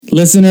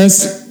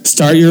Listeners,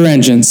 start your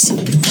engines.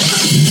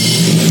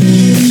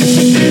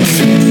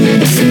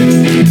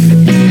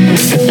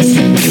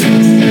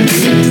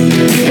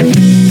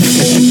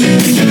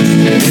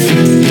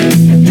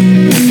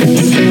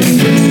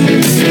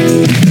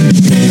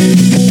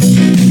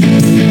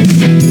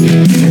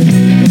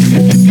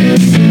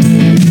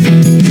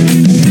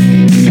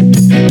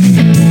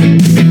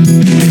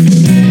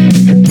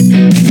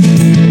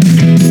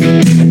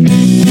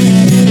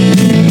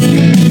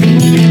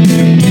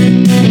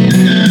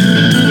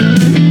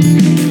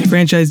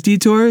 Franchise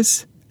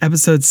Detours,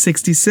 episode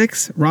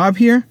 66. Rob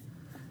here.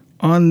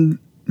 On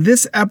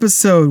this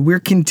episode, we're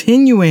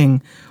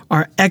continuing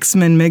our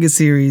X-Men mega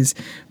series,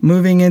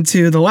 moving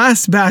into the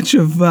last batch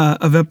of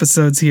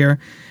episodes here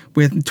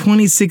with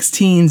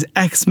 2016's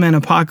X-Men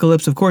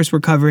Apocalypse. Of course,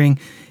 we're covering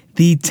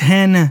the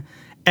 10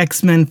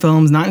 X-Men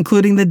films, not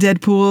including the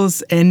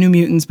Deadpools and New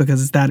Mutants,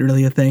 because is that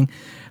really a thing?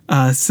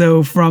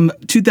 So from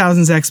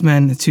 2000's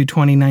X-Men to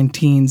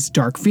 2019's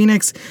Dark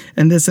Phoenix.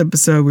 And this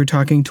episode, we're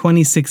talking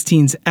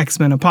 2016's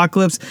X-Men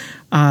Apocalypse.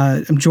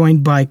 I'm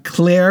joined by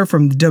Clare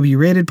from the W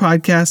Rated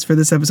podcast for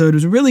this episode. It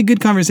was a really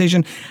good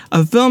conversation.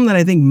 A film that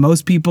I think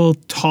most people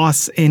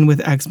toss in with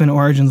X-Men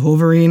Origins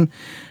Wolverine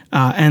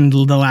and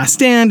The Last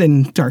Stand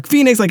and Dark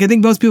Phoenix. Like, I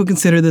think most people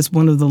consider this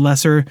one of the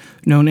lesser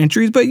known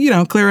entries. But, you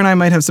know, Clare and I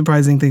might have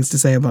surprising things to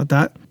say about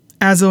that.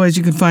 As always,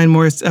 you can find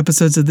more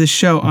episodes of this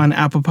show on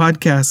Apple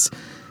Podcasts,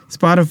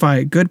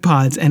 Spotify, Good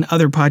Pods, and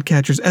other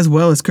podcatchers, as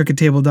well as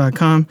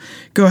crookedtable.com.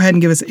 Go ahead and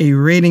give us a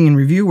rating and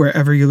review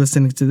wherever you're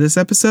listening to this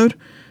episode.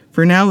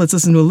 For now, let's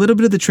listen to a little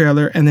bit of the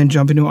trailer and then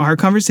jump into our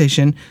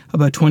conversation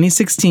about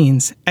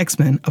 2016's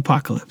X-Men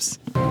Apocalypse.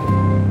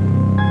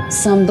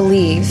 Some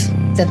believe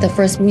that the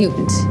first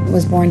mutant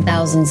was born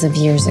thousands of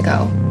years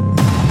ago.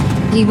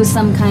 He was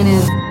some kind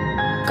of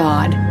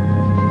god,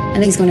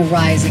 and he's going to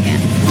rise again.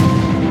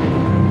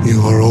 You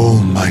are all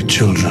my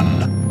children,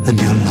 and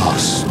you're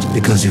lost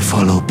because you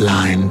follow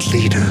blind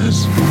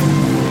leaders.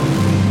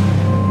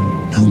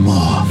 No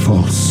more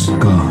false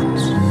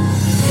gods.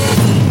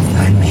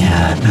 I'm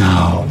here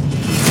now.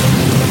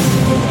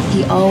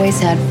 He always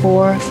had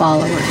 4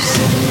 followers.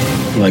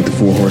 Like the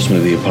 4 horsemen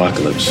of the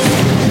apocalypse.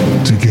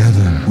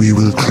 Together, we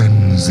will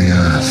cleanse the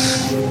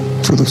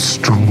earth to the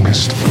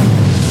strongest.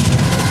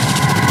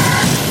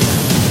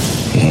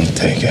 We'll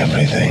take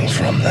everything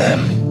from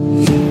them.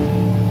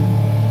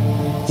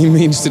 He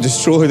means to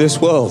destroy this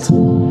world.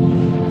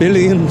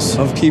 Billions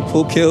of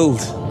people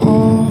killed.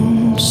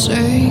 All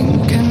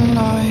sinking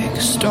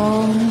like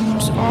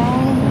stones,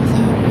 all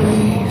that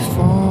we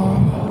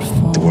fought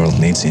for. The world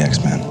needs the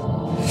X-Men.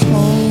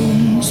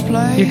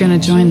 You're gonna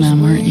join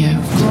them, aren't you?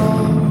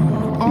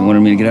 You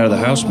wanted me to get out of the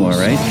house more,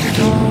 right?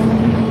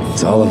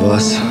 It's all of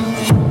us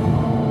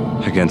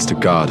against a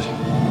god.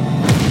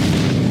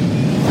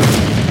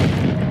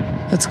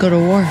 Let's go to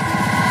war.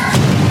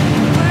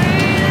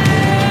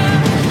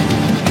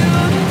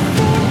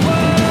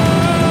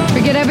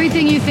 Forget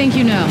everything you think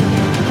you know.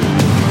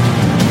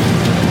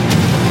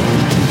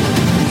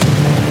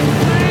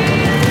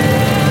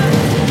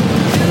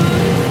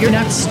 You're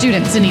not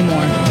students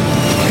anymore.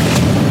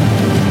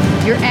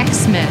 You're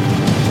X-Men.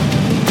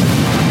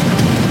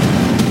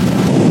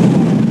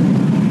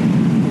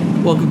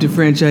 Welcome to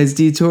Franchise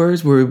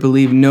Detours, where we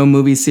believe no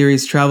movie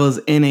series travels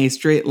in a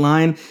straight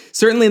line.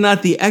 Certainly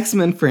not the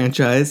X-Men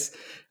franchise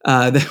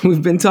that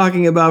we've been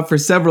talking about for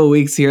several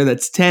weeks here.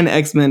 That's 10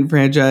 X-Men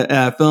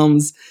franchise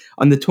films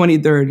on the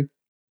 23rd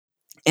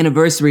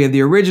anniversary of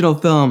the original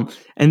film.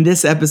 And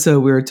this episode,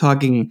 we were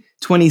talking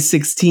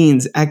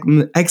 2016's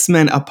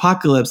X-Men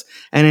Apocalypse.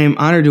 And I'm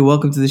honored to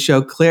welcome to the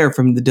show Clare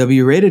from the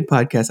W Rated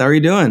podcast. How are you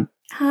doing?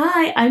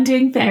 Hi, I'm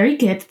doing very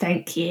good,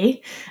 thank you.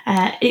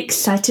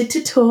 Excited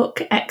to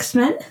talk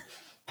X-Men.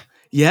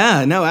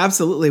 Yeah, no,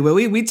 absolutely. Well,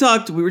 we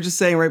talked, we were just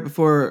saying right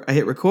before I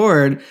hit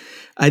record,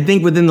 I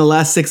think within the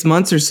last 6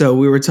 months or so,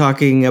 we were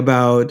talking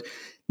about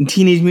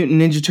Teenage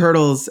Mutant Ninja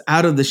Turtles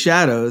Out of the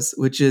Shadows,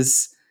 which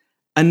is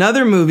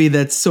another movie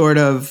that's sort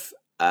of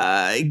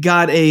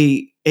got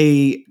I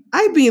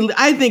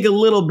think a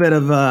little bit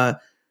of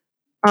a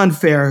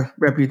unfair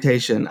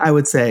reputation, I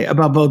would say,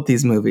 about both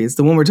these movies.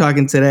 The one we're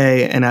talking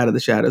today and Out of the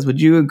Shadows. Would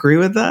you agree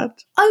with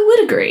that? I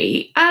would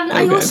agree. And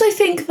okay. I also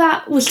think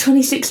that was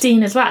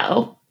 2016 as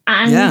well.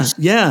 And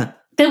yeah.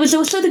 There was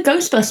also the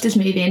Ghostbusters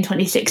movie in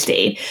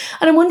 2016.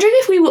 And I'm wondering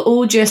if we were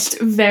all just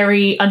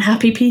very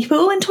unhappy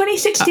people in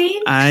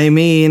 2016. I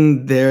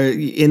mean, there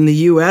in the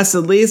US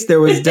at least, there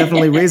was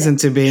definitely reason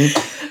to be.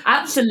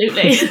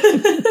 Absolutely.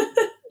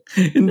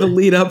 In the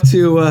lead up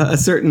to a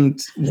certain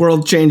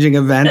world-changing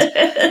event.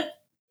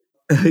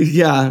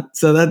 Yeah,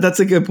 so that's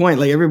a good point.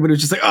 Like, everybody was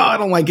just like, oh, I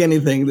don't like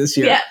anything this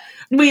year. Yeah,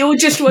 we all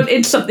just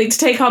wanted something to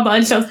take our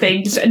minds off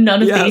things, and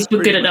none of these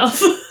were good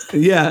enough.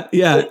 Yeah,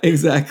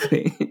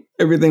 exactly.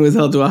 Everything was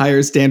held to a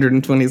higher standard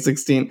in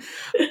 2016.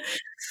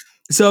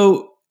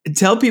 So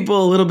tell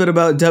people a little bit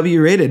about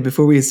W Rated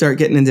before we start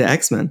getting into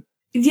X-Men.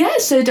 Yeah,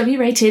 so W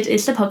Rated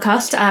is the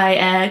podcast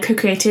I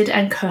co-created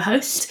and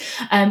co-host,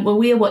 where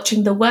we are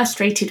watching the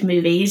worst rated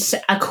movies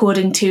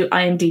according to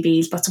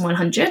IMDb's Bottom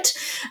 100.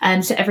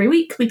 So every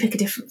week we pick a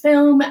different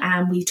film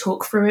and we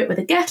talk through it with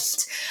a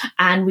guest,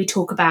 and we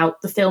talk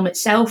about the film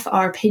itself,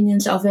 our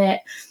opinions of it.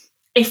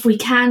 If we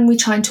can, we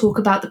try and talk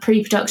about the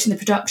pre-production, the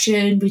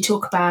production. We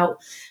talk about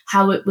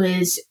how it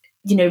was,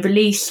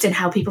 released and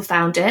how people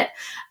found it.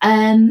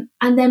 And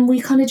then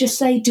we kind of just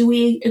say, do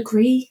we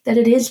agree that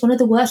it is one of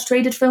the worst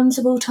rated films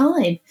of all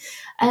time?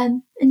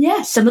 And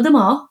yeah, some of them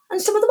are,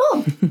 and some of them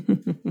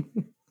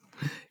aren't.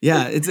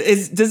 Yeah,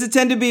 does it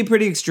tend to be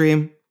pretty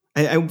extreme?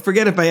 I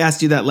forget if I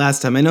asked you that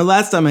last time. I know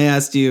last time I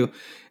asked you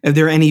if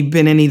there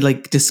been any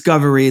like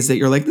discoveries that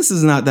you're like, this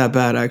is not that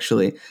bad,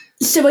 actually.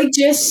 So I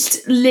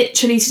just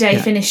literally today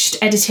finished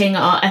editing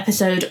our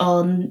episode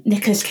on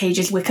Nicolas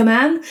Cage's Wicker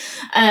Man.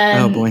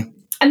 Oh boy.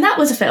 And that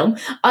was a film.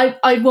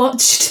 I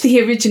watched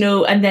the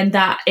original and then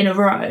that in a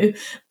row.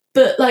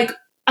 But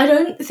I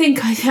don't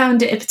think I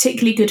found it a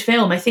particularly good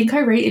film. I think I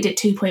rated it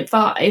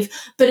 2.5.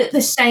 But at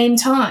the same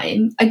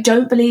time, I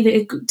don't believe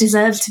it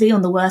deserves to be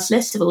on the worst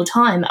list of all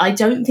time. I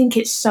don't think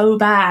it's so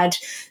bad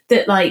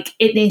that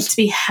it needs to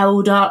be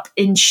held up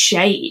in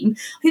shame.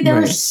 I think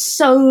there are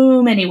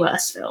so many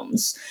worse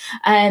films.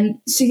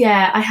 So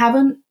yeah, I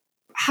haven't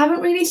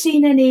really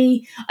seen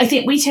any. I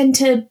think we tend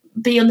to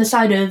be on the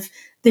side of,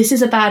 this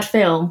is a bad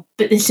film,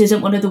 but this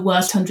isn't one of the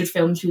worst 100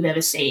 films we've ever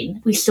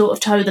seen. We sort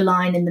of toe the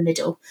line in the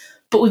middle,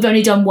 but we've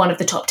only done one of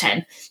the top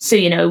 10.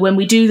 So, when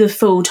we do the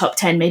full top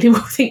 10, maybe we'll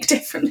think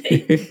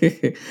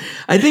differently.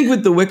 I think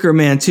with The Wicker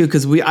Man too,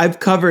 because I've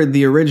covered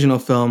the original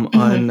film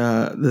on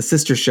the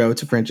sister show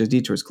to Franchise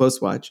Detours, Close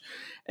Watch.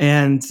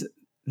 And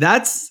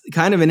that's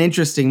kind of an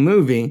interesting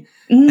movie.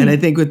 And I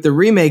think with the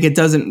remake, it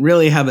doesn't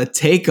really have a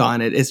take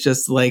on it. It's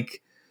just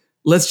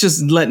let's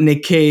just let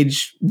Nick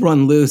Cage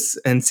run loose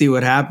and see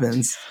what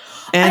happens.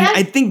 And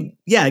I think,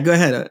 go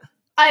ahead.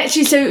 This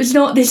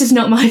is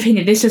not my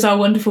opinion. This is our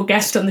wonderful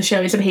guest on the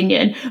show's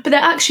opinion. But there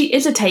actually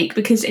is a take,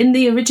 because in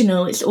the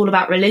original, it's all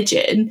about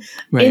religion.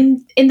 Right.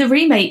 In the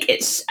remake,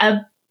 it's a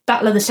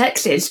battle of the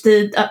sexes.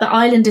 The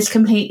island is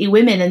completely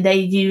women and they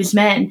use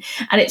men.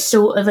 And it's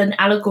sort of an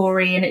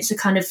allegory, and it's a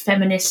kind of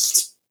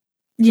feminist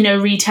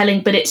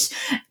retelling, but it's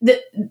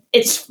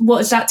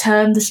what is that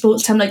term, the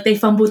sports term, they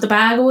fumbled the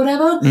bag or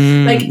whatever.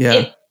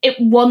 It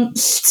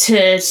wants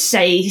to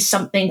say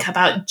something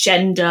about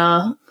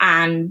gender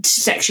and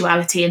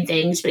sexuality and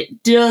things, but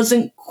it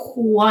doesn't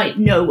quite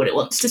know what it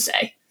wants to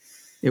say.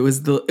 It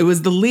was the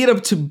lead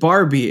up to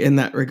Barbie in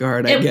that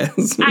regard, I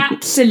guess.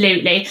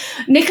 Absolutely.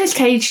 Nicolas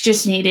Cage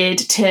just needed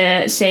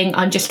to sing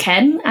 "I'm Just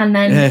Ken," and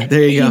then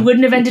there you go. He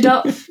wouldn't have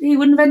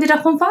ended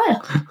up on fire.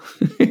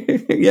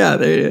 Yeah,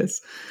 there it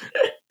is.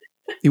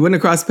 He wouldn't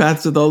have crossed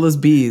paths with all those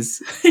bees,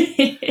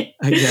 I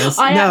guess.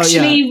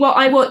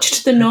 I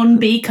watched the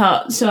non-bee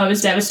cut, so I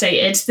was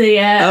devastated. The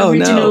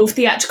original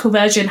theatrical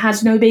version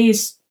has no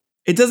bees.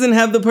 It doesn't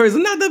have the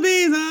person, not the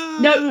bees.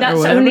 No,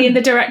 that's only in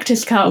the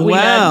director's cut.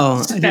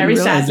 Wow. Very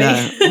sadly.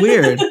 That.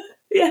 Weird.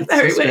 Yeah,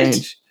 very weird.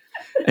 Strange.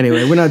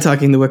 Anyway, we're not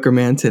talking The Wicker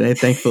Man today,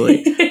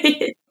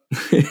 thankfully.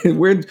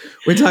 We're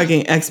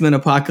talking X-Men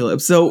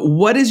Apocalypse. So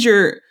what is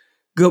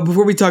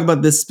before we talk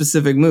about this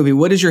specific movie,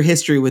 what is your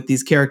history with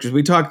these characters?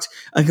 We talked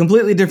a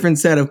completely different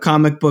set of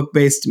comic book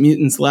based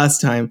mutants last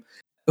time.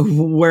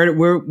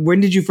 When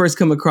did you first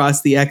come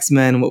across the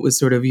X-Men? What was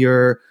sort of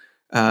your,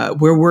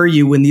 where were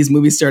you when these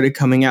movies started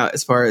coming out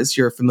as far as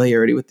your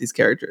familiarity with these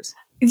characters?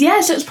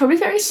 Yeah, so it's probably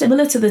very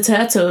similar to the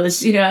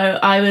Turtles.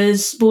 I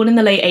was born in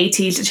the late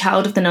 80s, a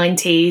child of the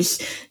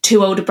 90s,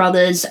 2 older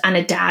brothers and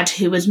a dad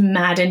who was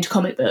mad into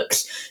comic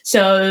books.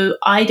 So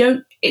I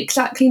don't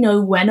exactly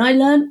know when I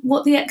learned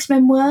what the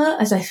X-Men were,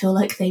 as I feel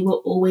like they were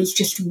always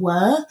just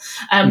were.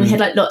 We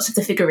had lots of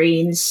the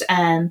figurines.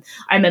 I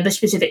remember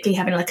specifically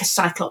having a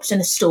Cyclops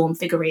and a Storm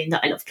figurine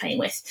that I loved playing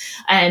with.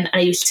 And I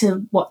used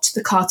to watch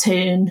the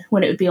cartoon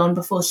when it would be on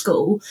before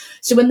school.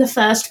 So when the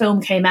first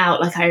film came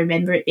out, I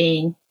remember it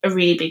being a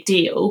really big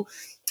deal.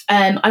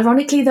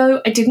 Ironically,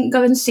 though, I didn't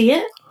go and see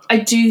it. I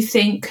do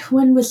think,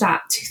 when was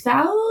that?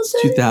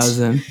 2000?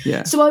 2000,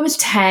 yeah. So I was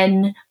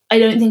 10. I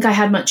don't think I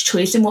had much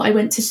choice in what I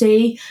went to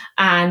see,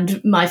 and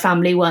my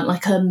family weren't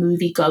a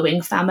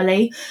movie-going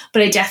family,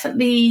 but I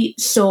definitely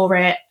saw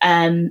it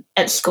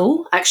at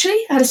school, actually.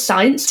 I had a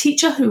science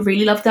teacher who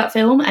really loved that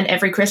film, and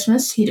every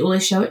Christmas he'd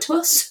always show it to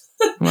us.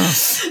 Wow.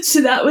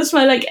 So that was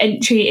my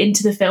entry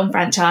into the film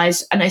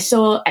franchise, and I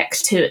saw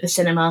X2 at the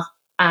cinema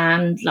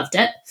and loved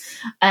it.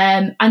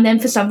 And then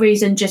for some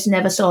reason just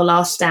never saw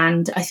Last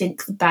Stand. I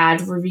think the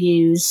bad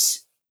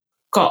reviews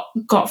got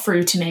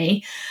through to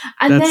me.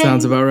 And that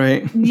sounds about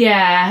right.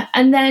 Yeah.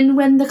 And then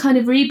when the kind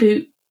of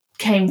reboot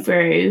came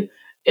through,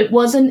 it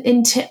wasn't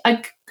until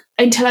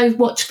I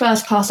watched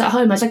First Class at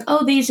home, I was like,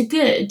 oh, these are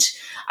good.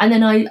 And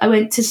then I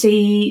went to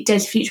see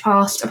Days of Future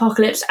Past,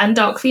 Apocalypse and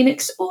Dark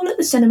Phoenix all at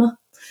the cinema,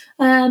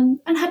 and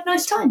had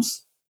nice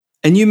times.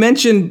 And you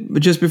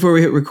mentioned just before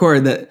we hit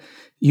record that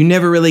you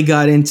never really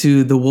got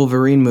into the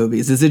Wolverine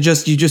movies. Is it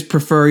just you just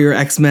prefer your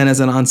X-Men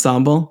as an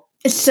ensemble?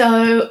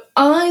 So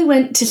I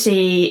went to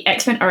see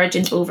X-Men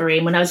Origins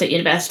Wolverine when I was at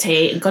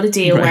university and got a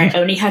deal where I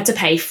only had to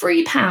pay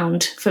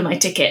 £3 for my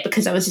ticket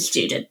because I was a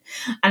student.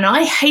 And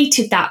I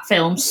hated that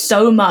film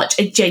so much,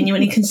 I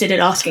genuinely considered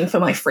asking for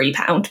my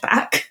 £3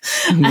 back.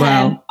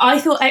 Wow. I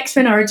thought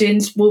X-Men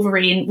Origins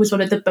Wolverine was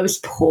one of the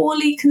most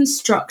poorly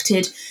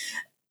constructed,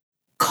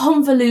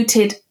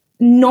 convoluted,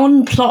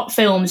 non-plot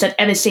films I'd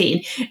ever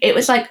seen. It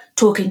was like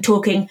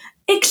talking,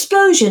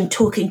 explosion,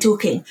 talking,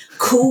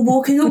 cool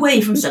walking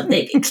away from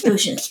something,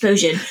 explosion,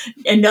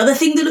 another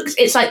thing that looks,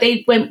 it's like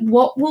they went,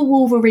 what will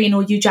Wolverine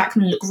or Hugh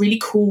Jackman look really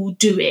cool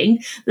doing?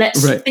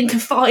 Let's think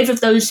of 5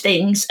 of those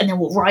things and then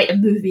we'll write a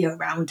movie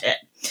around it.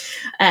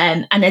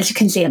 And as you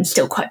can see, I'm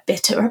still quite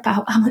bitter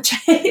about how much I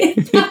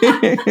hate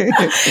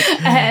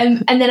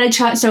that. And then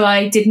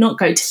I did not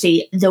go to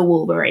see The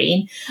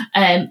Wolverine.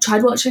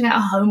 Tried watching it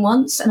at home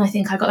once, and I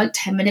think I got like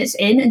 10 minutes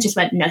in and just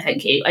went, no,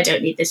 thank you. I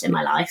don't need this in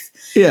my life.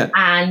 Yeah.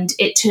 And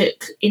it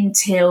took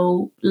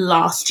until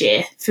last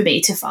year for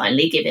me to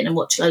finally give in and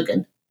watch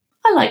Logan.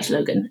 I liked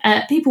Logan.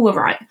 People were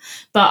right,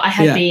 but I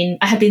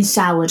had been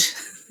soured.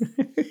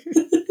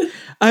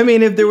 I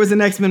mean, if there was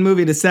an X-Men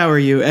movie to sour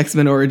you,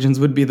 X-Men Origins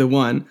would be the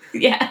one.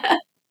 Yeah.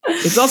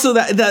 It's also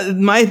that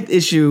my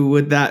issue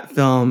with that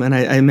film, and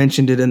I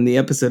mentioned it in the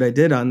episode I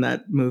did on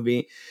that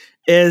movie,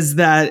 is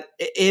that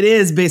it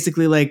is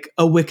basically like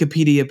a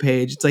Wikipedia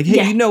page. It's like,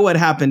 hey, you know what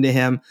happened to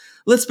him.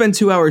 Let's spend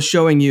 2 hours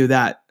showing you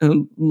that,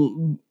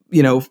 in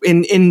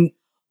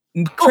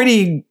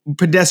pretty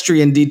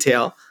pedestrian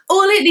detail.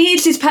 All it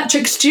needs is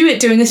Patrick Stewart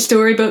doing a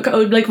storybook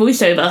like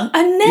voiceover.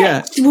 And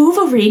next,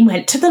 Wolverine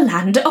went to the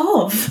land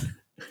of.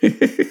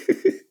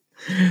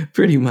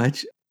 Pretty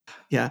much.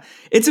 Yeah.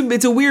 It's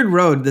a weird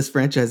road this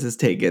franchise has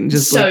taken.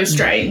 Just so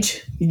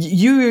strange.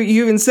 You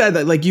even said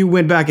that like you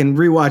went back and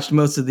rewatched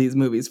most of these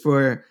movies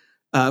for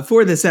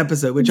this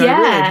episode, which I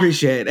really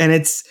appreciate.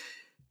 And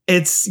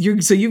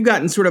so you've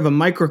gotten sort of a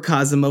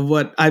microcosm of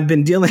what I've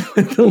been dealing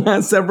with the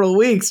last several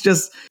weeks.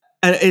 Just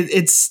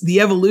it's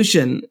the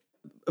evolution,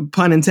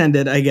 pun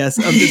intended, I guess,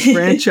 of this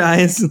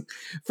franchise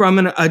from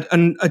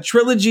a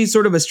trilogy,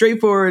 sort of a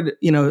straightforward,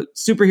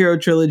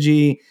 superhero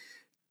trilogy,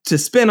 to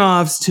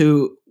spin-offs,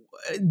 to,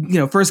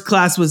 First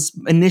Class was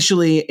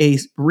initially a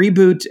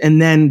reboot,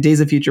 and then Days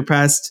of Future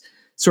Past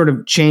sort of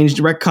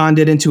retconned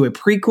it into a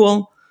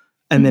prequel,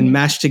 and then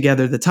mashed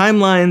together the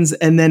timelines,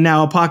 and then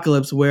now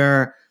Apocalypse,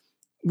 where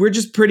we're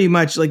just pretty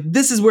much like,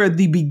 this is where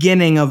the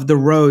beginning of the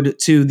road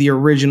to the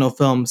original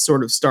film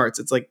sort of starts.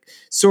 It's like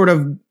sort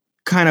of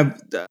kind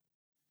of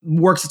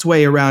works its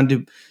way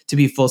around to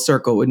be full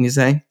circle, wouldn't you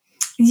say?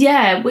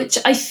 Yeah, which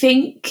I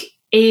think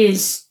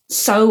is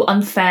so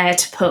unfair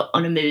to put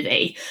on a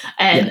movie.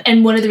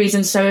 And one of the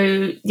reasons,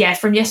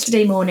 from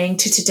yesterday morning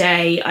to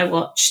today, I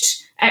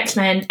watched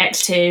X-Men,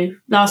 X2,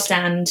 Last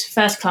Stand,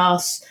 First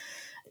Class,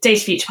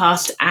 Days of Future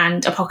Past,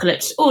 and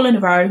Apocalypse all in a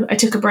row. I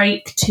took a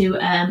break to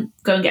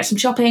go and get some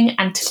shopping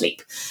and to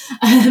sleep.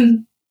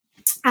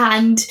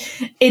 And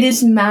it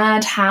is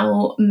mad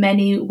how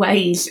many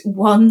ways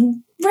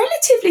one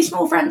relatively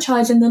small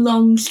franchise in the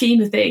long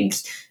scheme of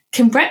things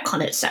can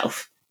retcon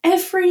itself.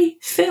 Every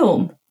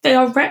film, they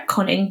are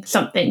retconning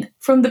something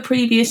from the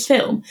previous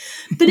film.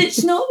 But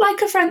it's not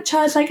like a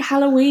franchise like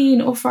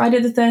Halloween or Friday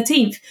the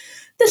 13th.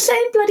 The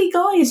same bloody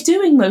guy is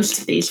doing most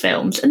of these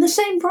films, and the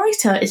same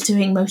writer is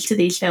doing most of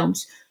these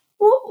films.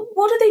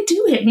 What are they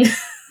doing?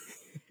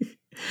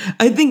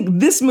 I think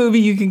this movie,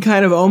 you can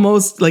kind of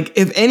almost, like,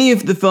 if any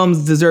of the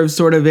films deserve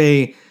sort of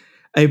a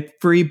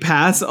free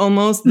pass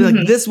almost, like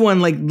this one,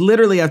 like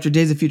literally after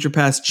Days of Future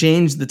Past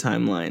changed the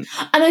timeline.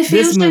 And I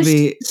feel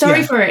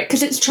sorry for it,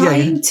 because it's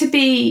trying to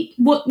be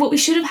what we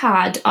should have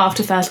had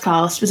after First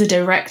Class was a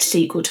direct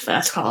sequel to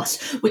First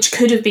Class, which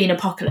could have been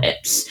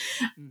Apocalypse,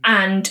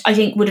 and I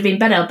think would have been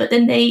better. But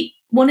then they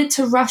wanted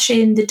to rush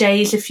in the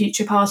Days of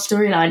Future Past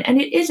storyline,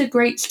 and it is a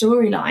great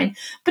storyline,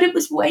 but it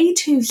was way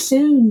too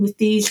soon with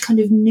these kind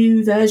of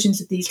new versions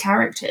of these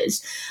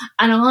characters.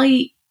 And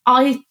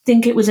I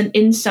think it was an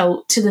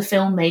insult to the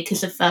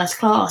filmmakers of First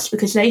Class,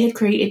 because they had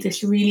created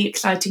this really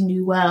exciting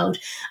new world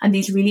and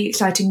these really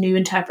exciting new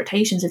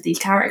interpretations of these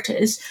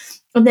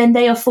characters. And then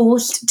they are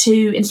forced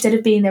to, instead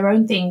of being their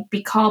own thing,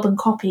 be carbon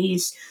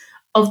copies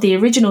of the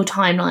original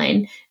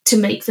timeline to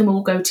make them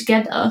all go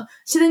together.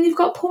 So then you've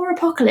got poor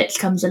Apocalypse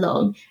comes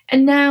along,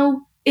 and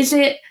now is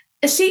it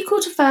a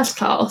sequel to First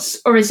Class,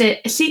 or is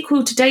it a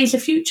sequel to Days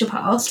of Future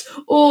Past,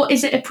 or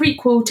is it a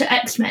prequel to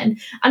X-Men?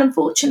 And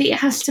unfortunately, it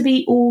has to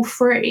be all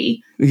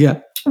three.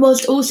 Yeah.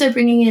 Whilst also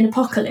bringing in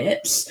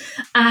Apocalypse.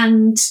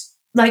 And,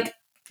 like,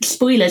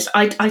 spoilers,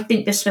 I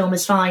think this film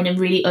is fine and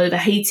really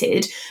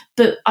overhated.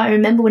 But I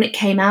remember when it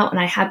came out and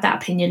I had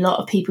that opinion, a lot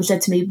of people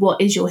said to me, what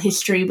is your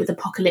history with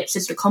Apocalypse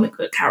as the comic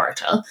book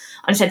character? And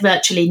I said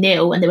virtually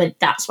nil. And they went,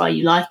 that's why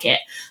you like it.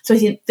 So I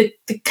think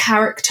the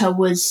character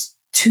was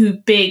too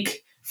big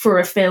for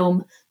a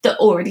film that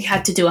already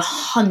had to do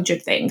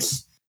 100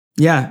 things.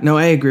 Yeah, no,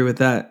 I agree with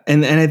that.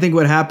 And I think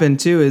what happened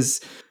too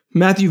is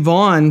Matthew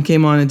Vaughn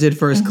came on and did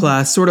First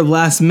Class sort of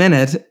last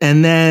minute,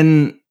 and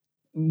then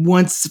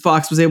once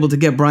Fox was able to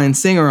get Bryan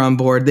Singer on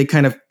board, they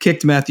kind of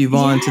kicked Matthew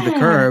Vaughn to the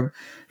curb.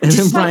 And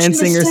then Bryan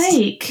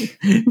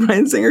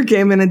Singer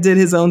came in and did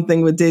his own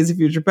thing with Days of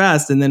Future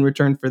Past and then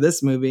returned for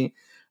this movie.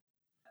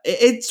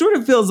 It sort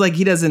of feels like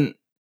he doesn't,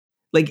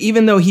 like,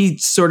 even though he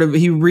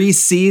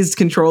re-seized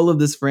control of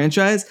this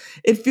franchise,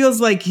 it feels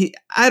like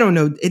I don't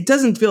know, it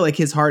doesn't feel like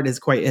his heart is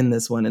quite in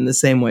this one in the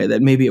same way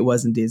that maybe it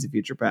was in Days of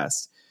Future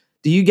Past.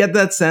 Do you get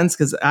that sense?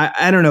 Because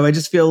I don't know, I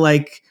just feel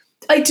like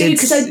I do,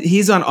 because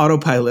he's on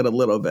autopilot a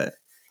little bit.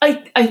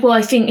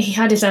 I think he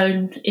had his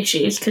own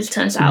issues, because it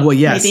turns out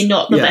maybe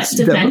not the best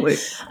of definitely.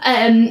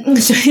 men.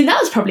 So that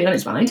was probably on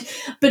his mind.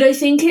 But I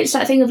think it's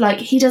that thing of like,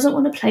 he doesn't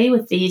want to play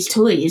with these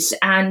toys,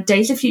 and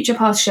Days of Future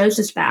Past shows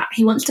us that.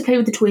 He wants to play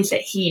with the toys that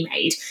he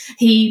made.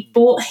 He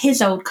bought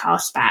his old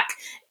cast back.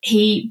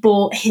 He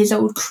bought his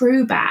old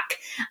crew back,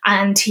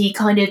 and he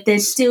kind of,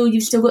 you've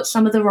still got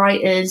some of the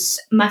writers.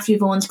 Matthew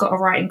Vaughn's got a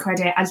writing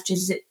credit as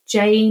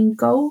Jane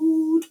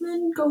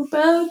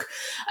Goldberg,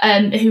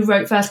 who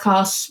wrote First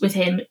Class with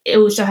him. It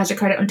also has a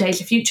credit on Days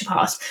of Future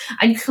Past,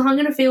 and you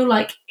kind of feel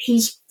like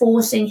he's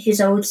forcing his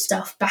old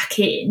stuff back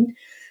in,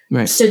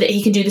 right, so that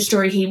he can do the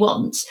story he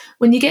wants.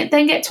 When you get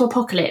to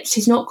Apocalypse,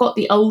 he's not got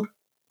the old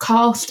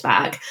cast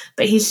back,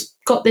 but he's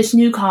got this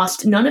new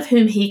cast, none of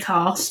whom he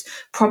cast,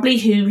 probably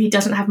who he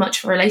doesn't have much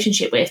of a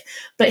relationship with,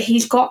 but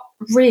he's got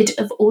rid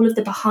of all of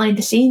the behind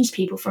the scenes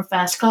people from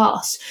First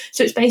Class.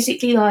 So it's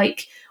basically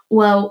like,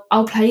 well,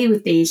 I'll play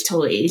with these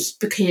toys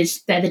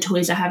because they're the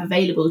toys I have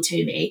available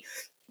to me,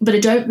 but I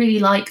don't really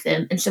like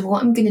them. And so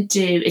what I'm going to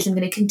do is I'm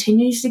going to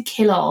continuously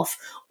kill off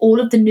all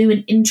of the new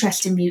and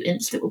interesting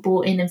mutants that were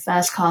brought in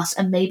First Class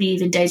and maybe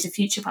even Days of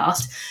Future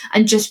Past,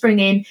 and just bring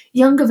in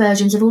younger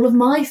versions of all of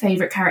my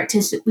favourite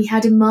characters that we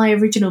had in my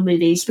original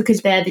movies,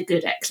 because they're the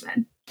good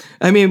X-Men.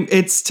 I mean,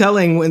 it's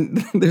telling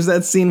when there's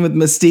that scene with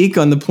Mystique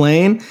on the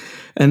plane,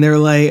 and they're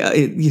like,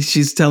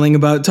 she's talking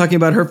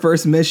about her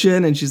first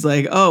mission, and she's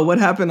like, oh, what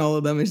happened to all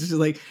of them? And she's just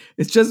like,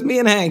 it's just me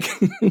and Hank.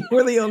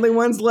 We're the only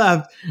ones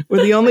left.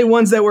 We're the only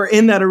ones that were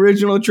in that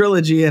original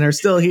trilogy and are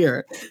still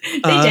here.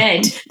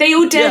 They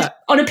all dead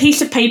on a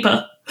piece of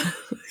paper.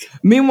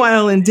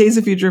 Meanwhile, in Days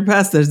of Future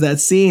Past, there's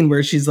that scene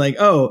where she's like,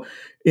 oh,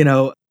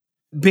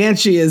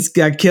 Banshee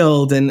got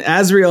killed and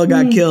Azrael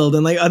got killed,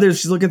 and like others,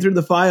 she's looking through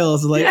the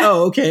files and like,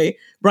 oh, okay,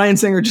 Bryan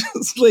Singer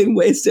just laid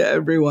waste to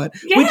everyone,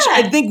 which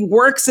I think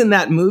works in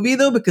that movie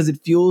though, because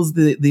it fuels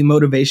the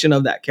motivation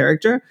of that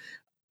character.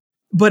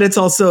 But it's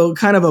also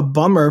kind of a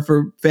bummer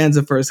for fans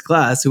of First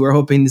Class who are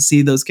hoping to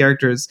see those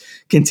characters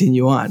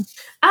continue on.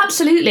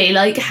 Absolutely.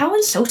 Like, how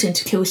insulting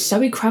to kill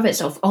Zoe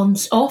Kravitz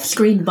off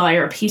screen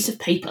via a piece of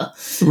paper.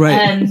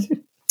 Right.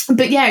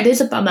 But yeah, it is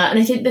a bummer. And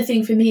I think the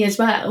thing for me as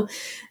well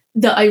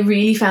that I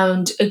really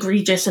found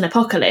egregious in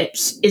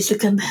Apocalypse is the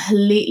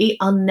completely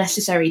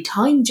unnecessary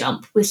time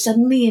jump. We're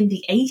suddenly in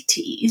the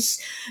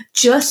 80s,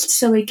 just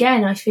so,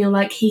 again, I feel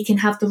like he can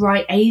have the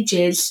right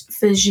ages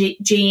for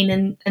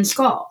Jean and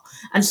Scott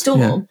and Storm.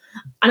 Yeah.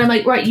 And I'm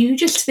like, right, you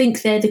just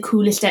think they're the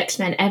coolest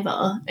X-Men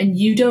ever, and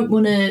you don't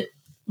want to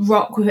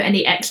rock with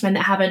any X-Men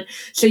that haven't.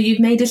 So you've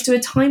made us do a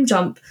time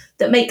jump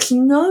that makes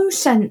no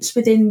sense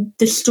within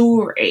the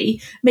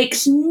story,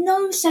 makes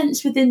no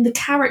sense within the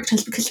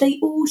characters, because they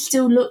all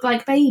still look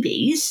like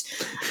babies.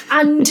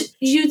 And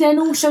you then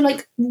also,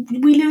 like,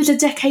 we lose a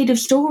decade of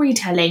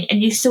storytelling,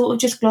 and you sort of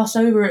just gloss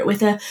over it with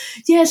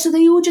so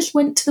they all just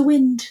went to the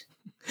wind.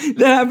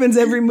 That happens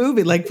every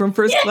movie, like from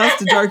First Class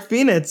to Dark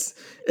Phoenix.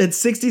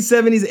 It's 60s,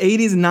 70s,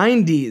 80s,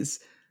 90s.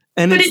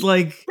 And but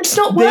it's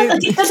not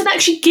worth it. Doesn't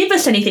actually give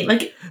us anything.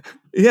 Like,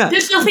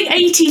 there's nothing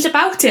 80s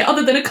about it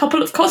other than a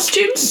couple of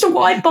costumes. So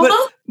why bother?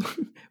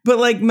 But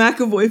like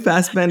McAvoy,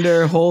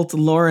 Fassbender, Holt,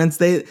 Lawrence,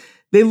 they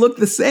look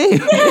the same.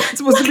 Yeah, it's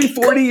supposed to be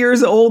 40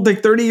 years old,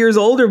 like 30 years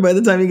older by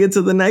the time you get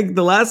to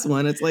the last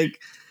one. It's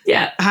like,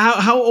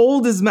 how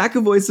old is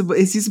McAvoy?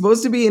 Is he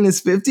supposed to be in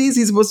his 50s?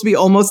 He's supposed to be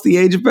almost the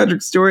age of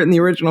Patrick Stewart in the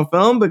original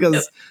film,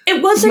 because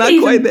it wasn't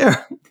not quite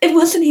there. It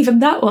wasn't even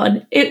that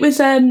one. It was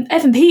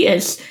Evan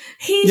Peters.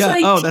 He's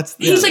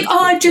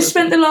I've just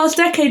spent the last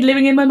decade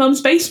living in my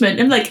mum's basement.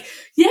 And I'm like,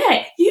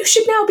 yeah, you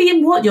should now be in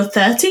your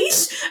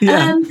 30s?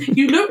 Yeah.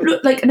 You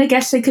look like, and I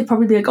guess they could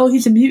probably be like, oh,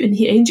 he's a mutant,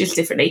 he ages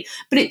differently.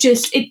 But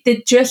there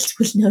just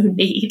was no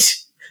need.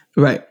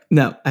 Right.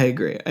 No, I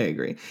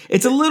agree.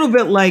 It's a little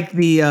bit like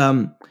the,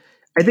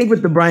 I think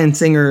with the Bryan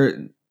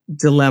Singer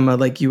dilemma,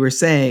 like you were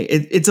saying,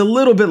 it's a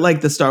little bit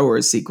like the Star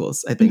Wars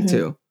sequels, I think,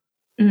 too.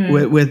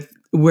 Mm-hmm. With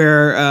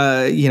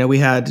where, we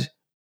had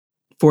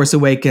Force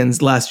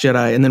Awakens, Last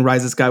Jedi, and then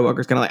Rise of Skywalker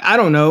is kind of like, I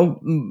don't know,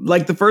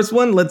 like the first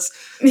one, let's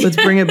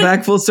bring it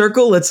back full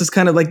circle. Let's just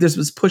kind of like, there's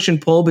this push and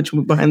pull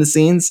behind the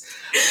scenes.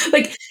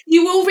 Like,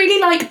 you will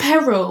really like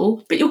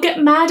Peril, but you'll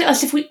get mad at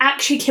us if we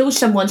actually kill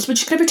someone. So we're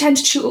just going to pretend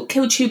to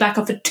kill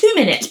Chewbacca for 2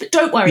 minutes, but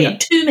don't worry, in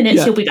 2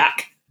 minutes he'll be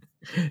back.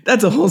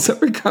 That's a whole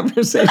separate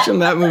conversation.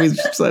 That movie's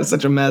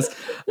such a mess.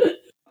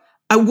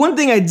 One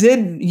thing I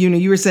did,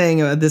 you were saying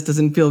this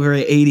doesn't feel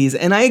very 80s,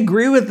 and I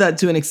agree with that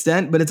to an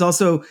extent, but it's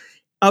also,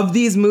 of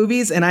these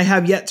movies, and I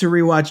have yet to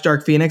rewatch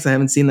Dark Phoenix. I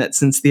haven't seen that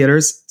since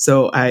theaters,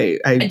 so I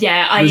had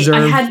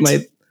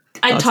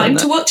time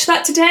to watch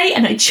that today,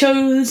 and I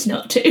chose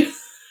not to.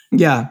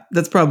 Yeah,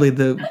 that's probably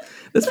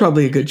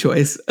a good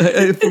choice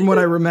from what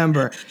I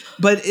remember.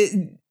 But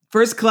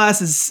First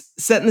Class is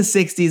set in the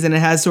 60s, and it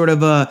has sort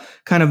of a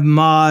kind of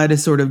mod,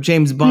 sort of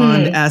James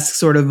Bond-esque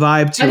sort of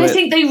vibe to it. And I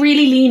think they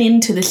really lean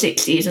into the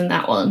 60s in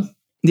that one.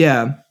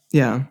 Yeah,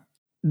 yeah.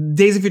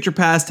 Days of Future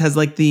Past has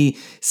like the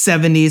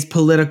 70s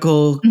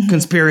political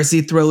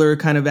conspiracy thriller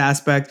kind of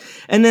aspect.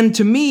 And then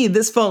to me,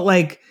 this felt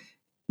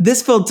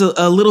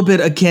a little bit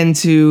akin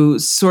to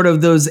sort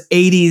of those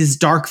 80s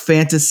dark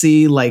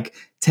fantasy, like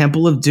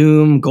Temple of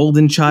Doom,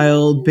 Golden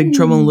Child, Big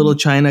Trouble in Little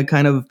China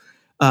kind of,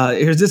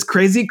 here's this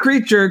crazy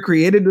creature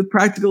created with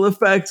practical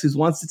effects who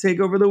wants to take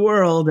over the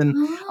world. And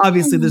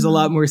obviously there's a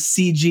lot more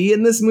CG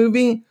in this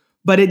movie,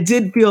 but it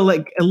did feel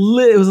like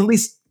it was at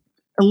least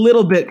a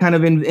little bit kind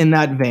of in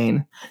that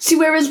vein. See,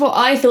 whereas what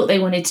I thought they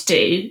wanted to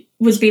do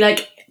was be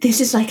like, this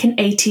is like an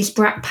 80s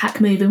Brat Pack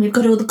movie, and we've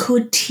got all the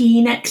cool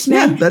teen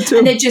X-Men. Yeah, that too.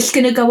 And they're just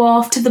going to go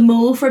off to the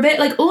mall for a bit.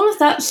 Like, all of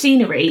that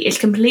scenery is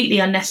completely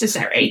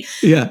unnecessary.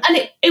 Yeah.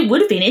 And it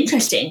would have been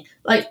interesting.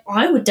 Like,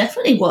 I would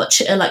definitely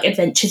watch like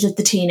Adventures of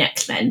the Teen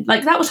X-Men.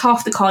 Like, that was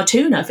half the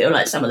cartoon, I feel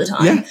like, some of the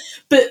time. Yeah.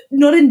 But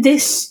not in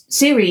this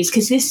series,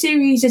 because this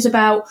series is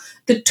about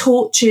the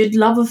tortured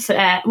love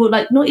affair. Well,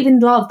 like, not even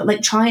love, but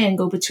like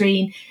triangle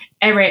between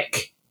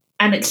Eric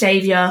and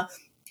Xavier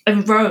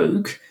and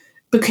Rogue.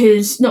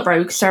 Because, not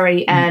Rogue,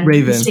 sorry, Raven.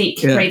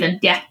 Mystique, Yeah. Raven,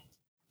 yeah.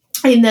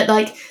 In that,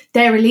 like,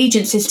 their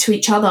allegiances to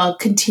each other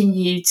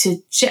continue to...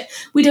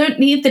 We don't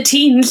need the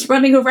teens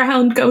running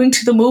around going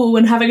to the mall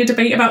and having a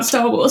debate about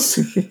Star Wars.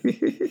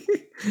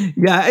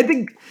 Yeah, I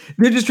think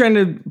they're just trying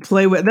to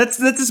play with...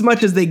 That's as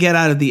much as they get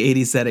out of the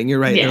 80s setting. You're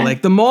right. Yeah. They're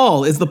like, the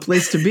mall is the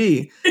place to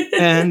be.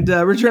 And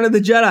Return of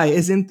the Jedi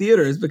is in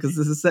theaters because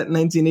this is set in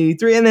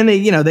 1983. And then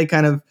they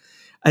kind of,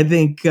 I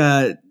think...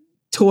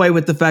 toy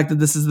with the fact that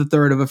this is the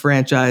third of a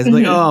franchise.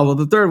 Like, oh, well,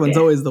 the third one's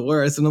always the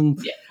worst.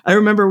 And I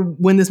remember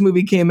when this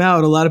movie came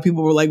out, a lot of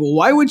people were like, well,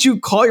 why would you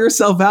call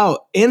yourself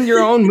out in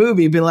your own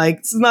movie? Be like,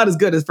 this is not as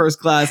good as First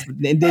Class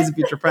in Days of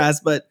Future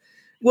Past, but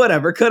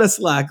whatever, cut a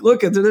slack. Look,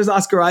 there's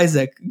Oscar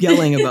Isaac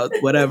yelling about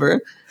whatever.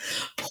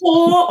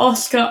 Poor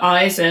Oscar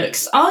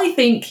Isaacs. I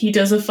think he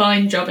does a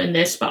fine job in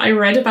this, but I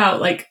read about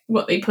like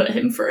what they put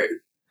him through.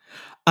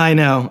 I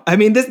know. I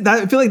mean,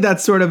 I feel like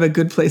that's sort of a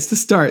good place to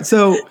start.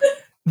 So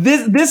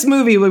This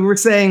movie, when we're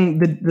saying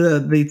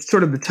the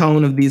sort of the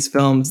tone of these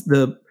films,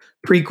 the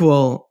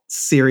prequel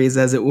series,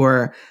 as it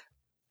were,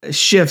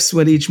 shifts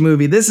with each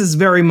movie. This is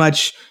very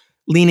much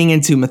leaning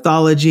into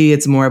mythology.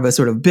 It's more of a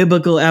sort of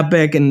biblical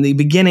epic, and the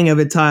beginning of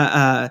it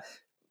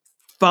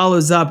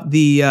follows up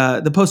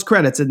the post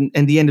credits and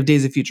the end of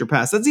Days of Future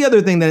Past. That's the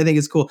other thing that I think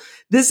is cool.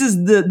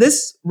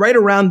 This right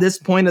around this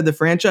point of the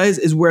franchise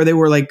is where they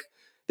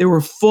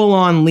were full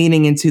on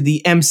leaning into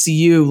the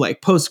MCU,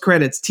 like post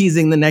credits,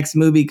 teasing the next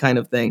movie kind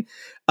of thing.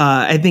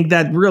 I think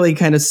that really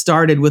kind of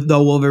started with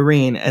The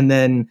Wolverine, and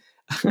then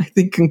I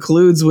think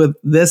concludes with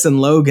this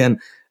and Logan.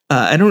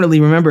 I don't really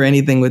remember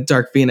anything with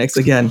Dark Phoenix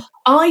again.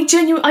 I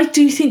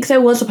do think there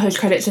was a post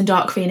credits in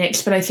Dark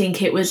Phoenix, but I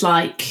think it was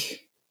like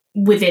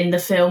within the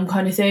film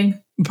kind of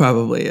thing.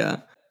 Probably,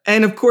 yeah.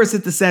 And of course,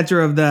 at the center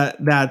of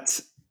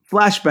that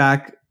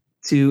flashback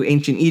to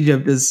ancient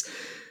Egypt is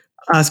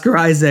Oscar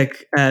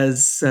Isaac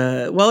as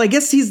I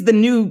guess he's the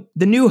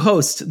new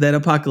host that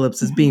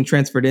Apocalypse is being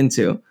transferred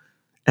into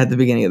at the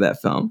beginning of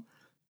that film.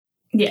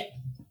 Yeah.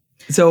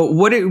 So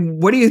what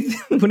do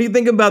you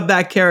think about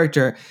that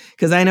character?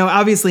 Because I know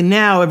obviously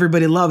now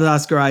everybody loves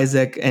Oscar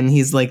Isaac, and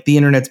he's like the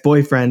internet's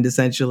boyfriend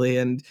essentially,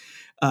 and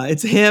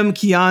it's him,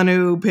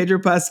 Keanu, Pedro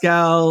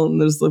Pascal,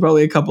 and there's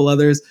probably a couple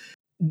others.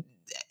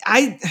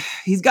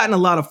 He's gotten a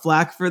lot of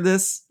flack for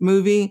this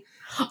movie.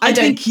 I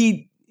think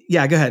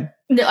go ahead.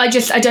 No, I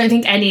don't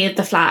think any of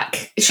the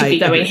flack should be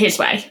going his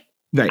way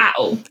at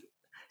all.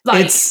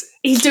 Like,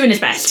 he's doing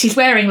his best. He's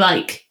wearing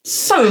like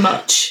so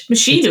much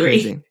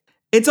machinery.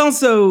 It's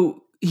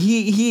also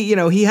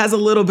he has a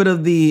little bit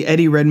of the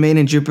Eddie Redmayne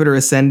and Jupiter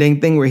Ascending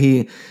thing where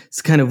he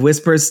kind of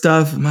whispers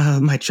stuff,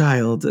 my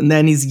child, and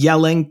then he's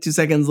yelling 2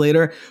 seconds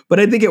later. But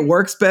I think it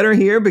works better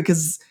here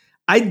because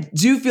I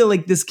do feel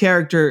like this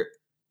character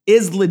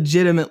is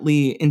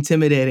legitimately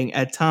intimidating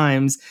at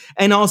times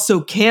and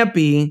also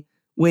campy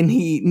when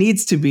he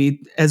needs to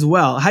be as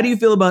well. How do you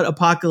feel about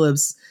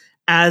Apocalypse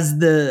as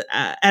the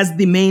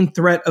main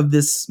threat of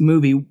this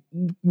movie,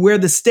 where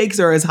the stakes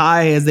are as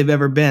high as they've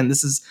ever been?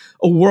 This is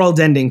a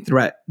world-ending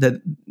threat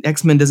that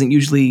X-Men doesn't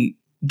usually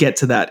get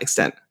to that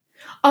extent.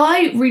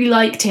 I really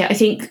liked it. I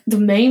think the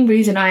main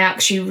reason I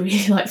actually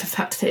really like the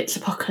fact that it's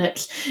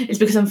Apocalypse is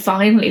because I'm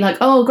finally like,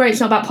 oh great,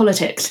 it's not about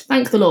politics.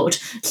 Thank the Lord.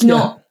 It's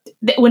not.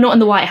 We're not in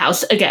the White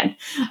House again.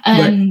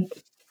 Right.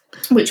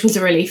 Which was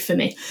a relief for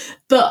me.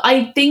 But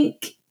I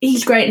think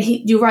He's great.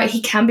 You're right.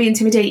 He can be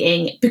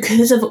intimidating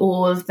because of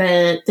all of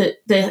the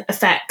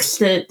effects,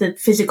 the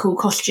physical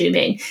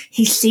costuming.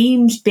 He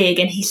seems big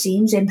and he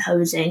seems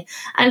imposing,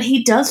 and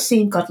he does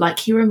seem godlike.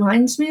 He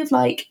reminds me of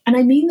like, and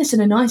I mean this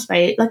in a nice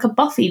way, like a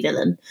Buffy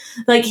villain.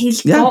 Like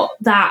he's got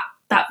that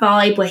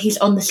vibe where he's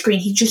on the screen.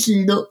 He just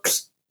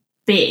looks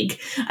big.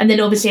 And then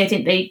obviously I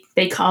think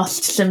they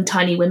cast some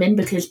tiny women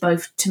because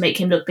both to make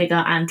him look bigger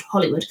and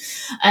Hollywood.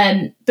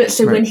 But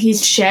so when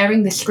he's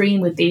sharing the screen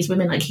with these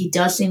women, like he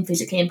does seem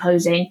physically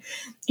imposing.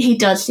 He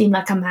does seem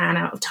like a man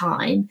out of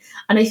time.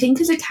 And I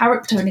think as a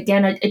character, and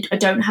again, I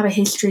don't have a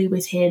history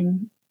with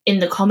him in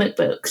the comic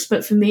books,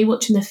 but for me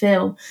watching the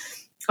film,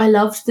 I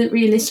loved that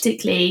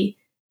realistically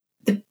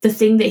the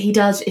thing that he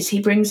does is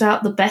he brings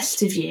out the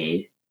best of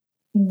you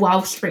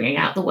whilst bringing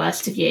out the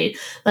worst of you.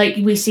 Like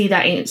we see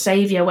that in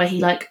Savior where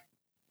he like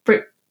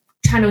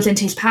channels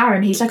into his power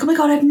and he's like, oh my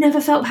god, I've never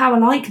felt power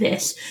like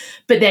this,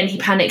 but then he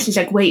panics. He's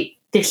like, wait,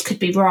 this could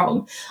be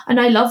wrong. And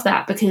I love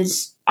that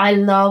because I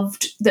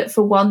loved that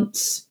for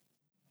once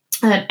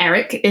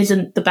Eric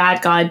isn't the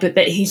bad guy, but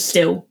that he's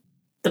still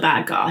the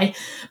bad guy,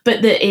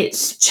 but that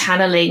it's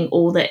channeling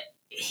all that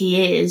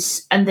he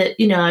is, and that,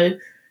 you know,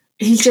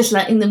 he's just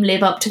letting them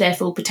live up to their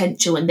full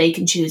potential and they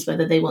can choose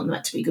whether they want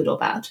that to be good or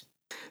bad.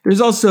 There's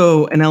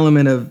also an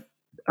element of,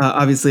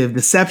 obviously, of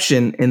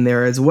deception in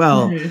there as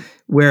well,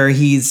 where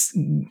he's,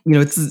 you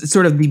know, it's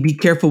sort of the be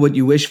careful what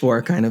you wish for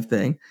kind of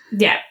thing.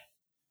 Yeah.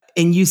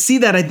 And you see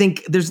that, I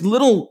think there's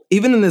little,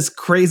 even in this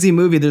crazy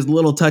movie, there's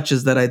little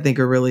touches that I think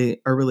are really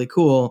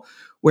cool,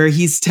 where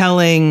he's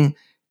telling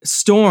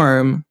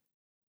Storm,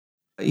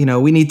 you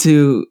know,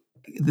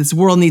 this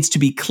world needs to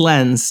be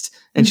cleansed.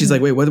 And she's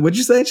like, wait, what'd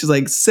you say? She's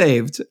like,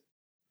 saved.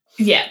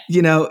 Yeah.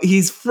 You know,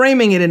 he's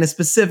framing it in a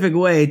specific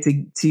way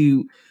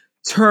to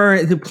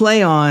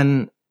play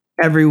on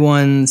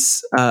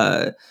everyone's,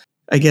 I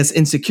guess,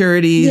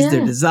 insecurities,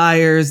 their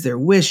desires, their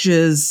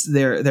wishes,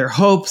 their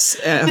hopes.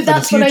 But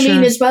that's what I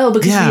mean as well,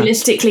 because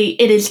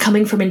realistically, it is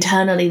coming from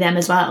internally them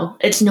as well.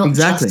 It's not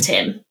just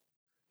him.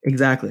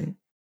 Exactly.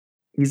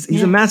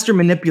 He's a master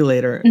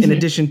manipulator, in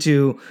addition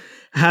to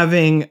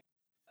having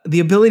the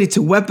ability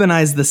to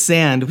weaponize the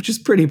sand, which is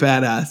pretty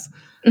badass.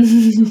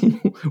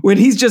 When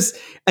he's just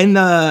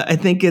I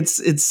think it's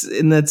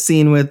in that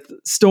scene with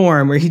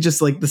Storm where he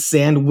just like the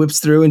sand whips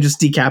through and just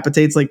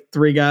decapitates like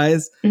 3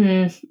 guys.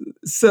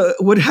 So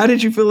how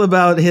did you feel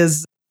about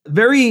his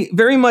very,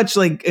 very much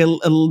like it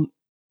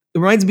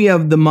reminds me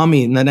of the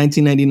Mummy, in the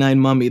 1999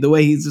 Mummy, the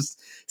way he's just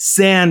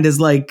sand is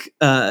like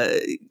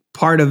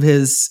part of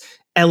his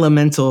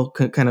elemental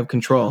kind of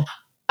control.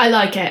 I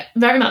like it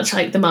very much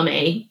like the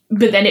Mummy,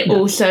 but then it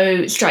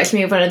also strikes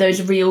me as one of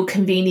those real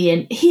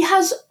convenient. He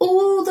has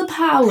all the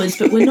powers,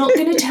 but we're not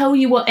going to tell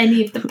you what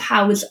any of the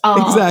powers are.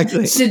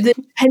 Exactly. So that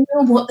depending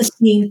on what the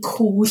scene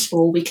calls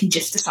for, we can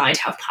just decide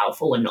how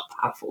powerful and not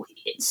powerful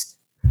he is.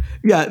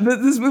 Yeah,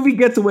 this movie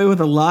gets away with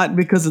a lot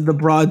because of the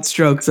broad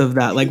strokes of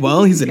that. Like,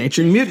 well, he's an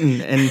ancient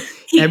mutant, and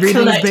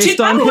everything's based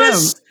on him.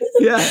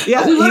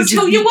 Yeah. We won't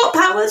tell you what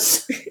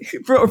powers.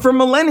 For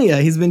millennia,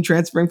 he's been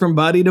transferring from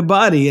body to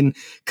body and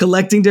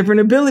collecting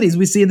different abilities.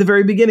 We see at the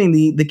very beginning,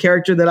 the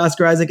character that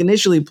Oscar Isaac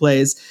initially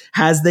plays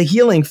has the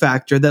healing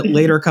factor that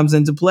later comes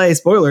into play,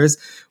 spoilers,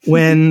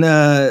 when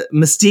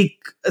Mystique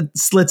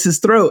slits his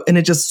throat and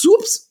it just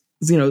swoops,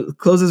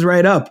 closes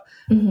right up.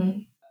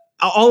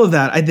 All of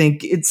that, I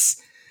think it's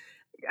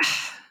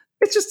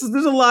just,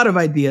 there's a lot of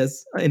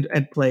ideas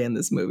at play in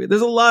this movie.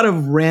 There's a lot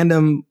of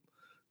random,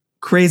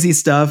 crazy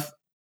stuff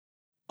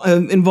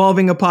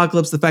involving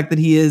Apocalypse. The fact that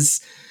he is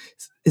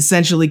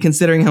essentially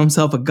considering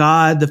himself a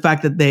god. The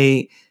fact that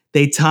they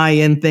tie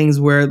in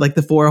things where, like,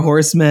 the 4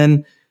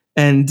 horsemen.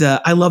 And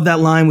I love that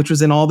line, which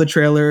was in all the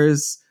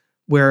trailers,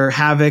 where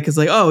Havoc is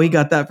like, oh, he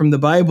got that from the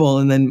Bible.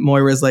 And then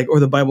Moira's like, or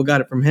the Bible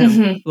got it from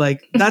him.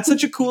 Like, that's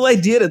such a cool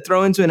idea to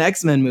throw into an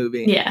X-Men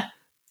movie. Yeah.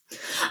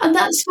 And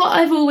that's what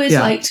I've always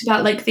liked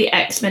about, like, the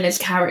X-Men as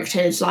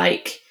characters.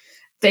 Like,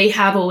 they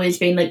have always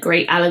been, like,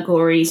 great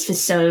allegories for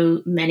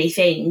so many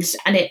things.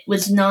 And it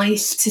was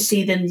nice to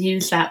see them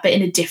use that, but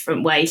in a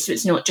different way. So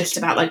it's not just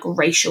about, like,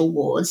 racial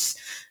wars.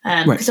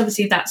 Because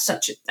obviously that's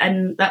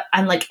and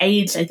like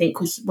AIDS, I think,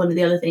 was one of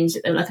the other things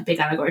that they were, like, a big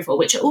allegory for,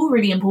 which are all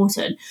really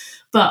important.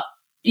 But,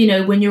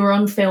 when you're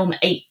on film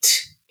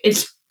 8,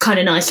 it's kind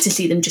of nice to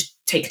see them just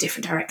take a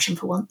different direction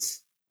for once.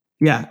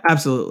 Yeah,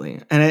 absolutely.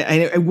 And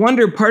I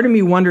wonder, part of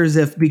me wonders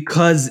if,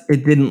 because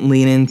it didn't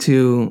lean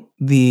into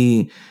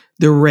the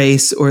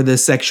race or the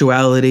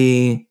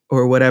sexuality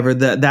or whatever,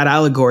 that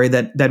allegory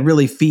that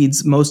really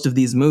feeds most of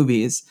these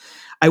movies,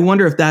 I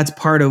wonder if that's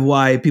part of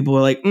why people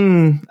are like,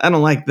 I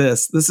don't like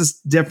this. This is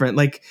different.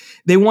 Like,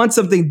 they want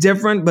something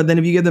different, but then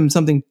if you give them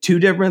something too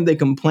different, they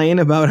complain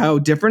about how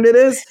different it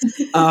is.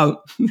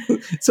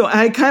 So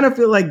I kind of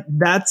feel like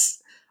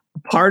that's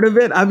part of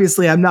it.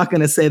 Obviously, I'm not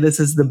going to say this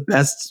is the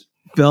best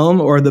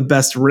film or the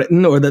best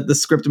written, or that the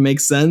script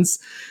makes sense,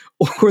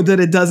 or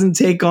that it doesn't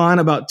take on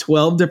about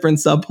 12 different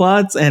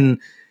subplots and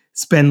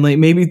spend like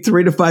maybe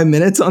 3 to 5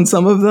 minutes on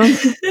some of them.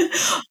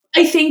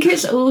 I think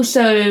it's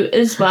also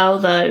as well,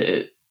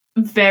 though,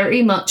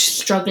 very much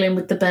struggling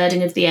with the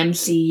burden of the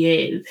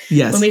MCU.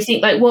 Yes. When we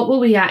think, like, what were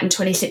we at in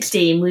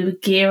 2016? We were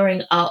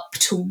gearing up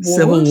towards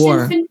Civil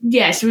War.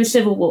 Yes, it was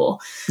Civil War.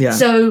 Yeah.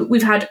 So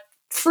we've had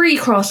 3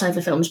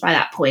 crossover films by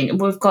that point,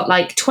 and we've got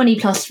like 20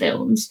 plus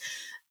films.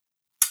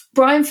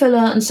 Brian Fuller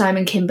and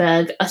Simon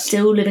Kinberg are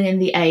still living in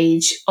the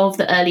age of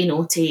the early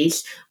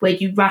noughties where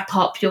you wrap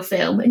up your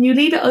film and you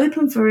leave it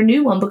open for a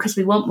new one because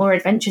we want more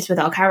adventures with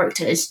our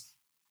characters.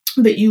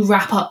 But you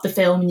wrap up the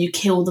film and you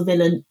kill the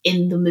villain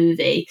in the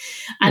movie.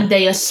 And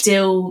they are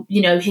still,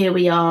 here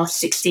we are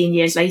 16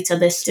 years later,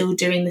 they're still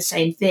doing the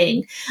same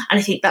thing. And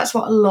I think that's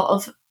what a lot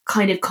of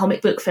kind of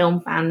comic book film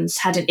fans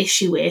had an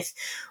issue with,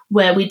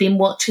 where we've been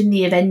watching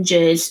the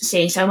Avengers,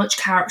 seeing so much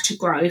character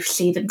growth,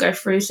 see them go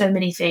through so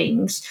many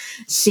things,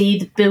 see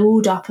the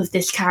build-up of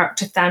this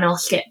character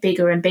Thanos get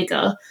bigger and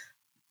bigger.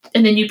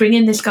 And then you bring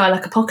in this guy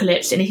like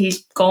Apocalypse and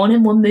he's gone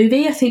in one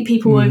movie. I think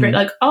people were a bit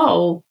like,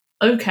 oh,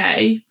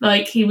 okay,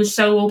 like he was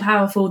so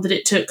all-powerful that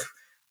it took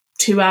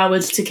 2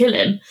 hours to kill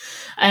him.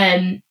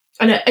 And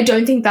I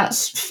don't think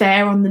that's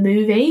fair on the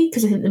movie,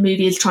 because I think the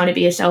movie is trying to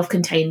be a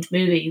self-contained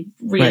movie,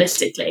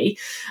 realistically.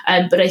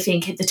 Right. But I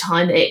think at the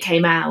time that it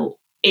came out,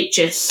 it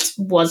just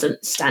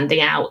wasn't standing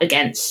out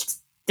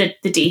against the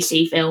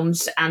DC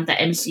films and the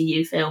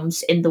MCU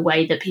films in the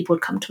way that people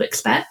had come to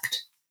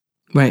expect.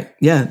 Right.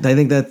 Yeah, I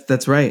think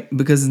that's right.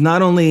 Because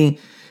not only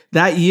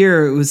that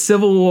year, it was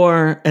Civil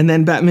War and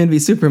then Batman v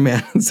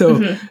Superman.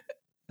 So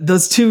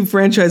those 2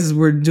 franchises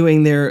were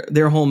doing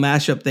their whole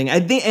mashup thing. I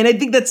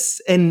think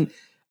that's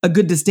a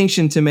good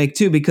distinction to make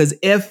too, because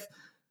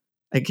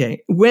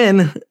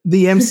when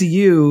the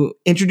MCU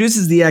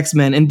introduces the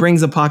X-Men and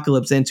brings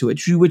Apocalypse into it,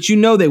 which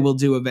they will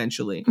do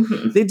eventually.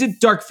 They did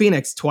Dark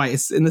Phoenix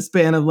twice in the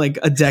span of like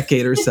a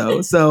decade or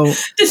so. So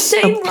the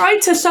same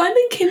writer,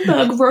 Simon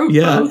Kinberg, wrote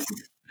both.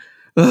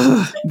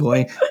 Ugh,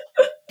 boy.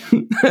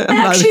 I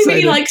actually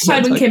really like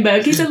Simon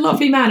Kinberg. He's a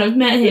lovely man. I've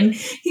met him.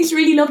 He's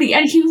really lovely.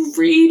 And he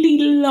really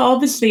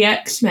loves the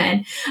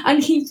X-Men.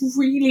 And he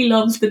really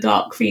loves the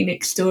Dark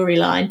Phoenix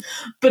storyline.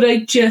 But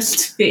I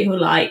just feel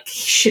like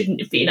he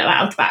shouldn't have been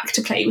allowed back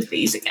to play with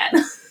these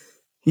again.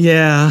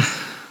 Yeah,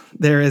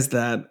 there is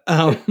that.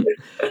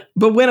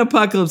 But when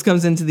Apocalypse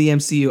comes into the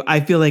MCU, I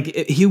feel like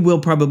he will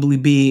probably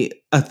be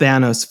a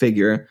Thanos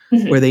figure,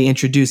 where they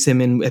introduce him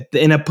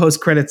in a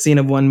post-credit scene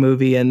of one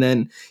movie, and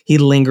then he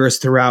lingers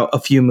throughout a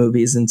few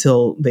movies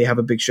until they have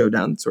a big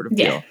showdown sort of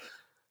deal.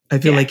 I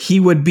feel like he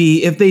would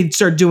be, if they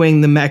start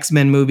doing the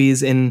X-Men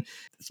movies in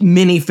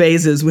mini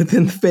phases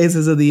within the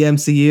phases of the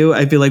MCU,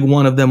 I feel like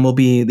one of them will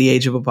be the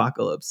Age of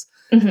Apocalypse.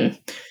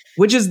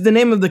 Which is the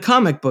name of the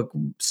comic book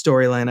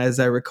storyline, as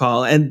I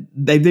recall. And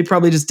they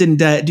probably just didn't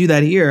do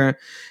that here,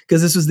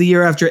 because this was the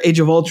year after Age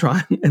of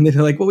Ultron. And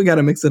they're like, well, we got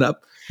to mix it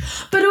up.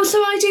 But also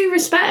I do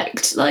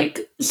respect,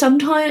 like,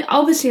 sometimes,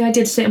 obviously I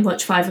did sit and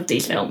watch 5 of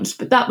these films,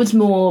 but that was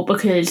more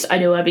because I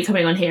knew I'd be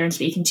coming on here and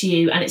speaking to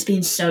you, and it's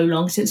been so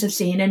long since I've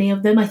seen any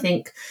of them. I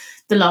think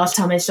the last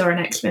time I saw an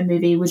X-Men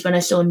movie was when I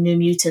saw New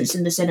Mutants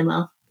in the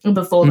cinema. And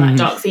before that,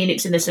 Dark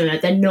Phoenix in the cinema.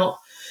 They're not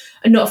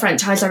a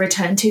franchise I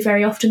return to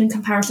very often in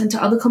comparison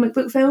to other comic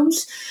book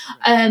films.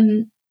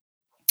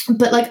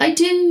 But like, I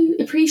do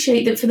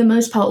appreciate that for the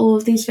most part, all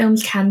of these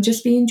films can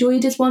just be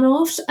enjoyed as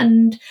one-offs.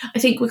 And I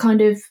think we're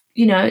kind of,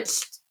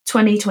 it's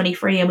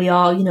 2023 and we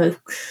are,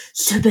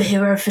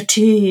 superhero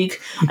fatigue.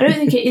 I don't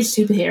think it is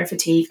superhero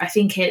fatigue. I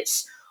think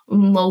it's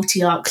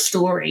multi-arc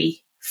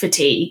story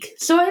fatigue.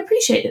 So I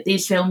appreciate that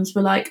these films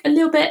were like a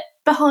little bit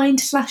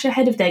behind /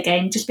 ahead of their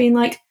game, just being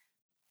like,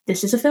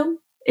 this is a film.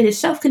 It is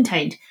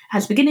self-contained,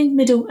 has beginning,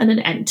 middle, and an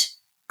end.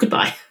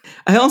 Goodbye.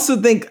 I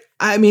also think,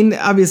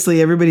 obviously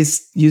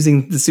everybody's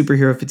using the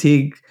superhero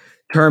fatigue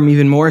term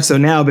even more so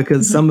now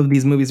because some of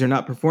these movies are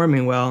not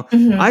performing well.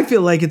 I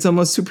feel like it's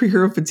almost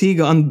superhero fatigue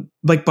on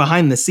like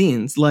behind the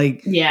scenes.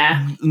 Like,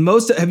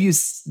 have you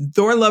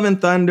Thor: Love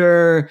and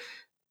Thunder,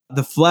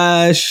 The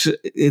Flash,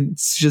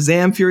 it's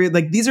Shazam: Fury?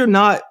 Like, these are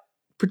not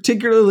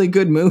particularly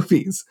good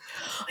movies.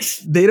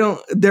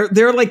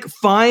 They're like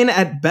fine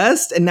at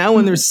best. And now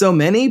when there's so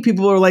many,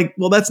 people are like,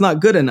 well, that's not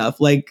good enough.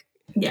 Like,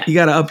 you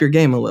got to up your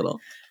game a little.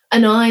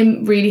 And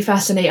I'm really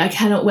fascinated. I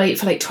cannot wait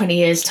for like 20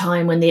 years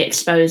time when the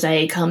expose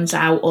comes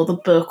out, or the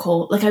book,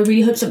 or like, I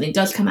really hope something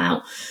does come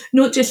out,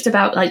 not just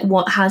about like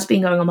what has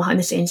been going on behind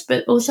the scenes,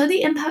 but also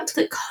the impact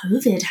that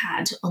COVID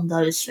had on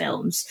those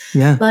films.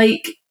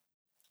 Like,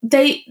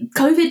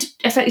 COVID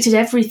affected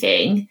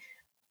everything.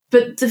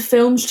 But the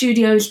film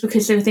studios,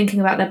 because they were thinking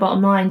about their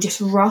bottom line,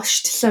 just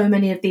rushed so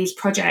many of these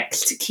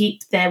projects to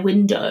keep their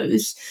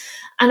windows.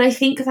 And I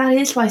think that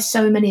is why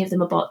so many of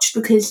them are botched,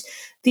 because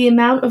the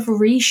amount of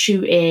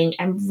reshooting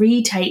and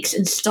retakes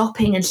and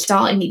stopping and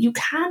starting, you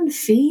can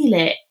feel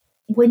it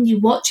when you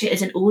watch it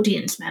as an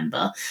audience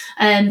member.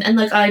 And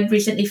like, I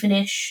recently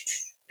finished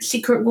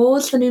Secret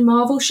Wars, the new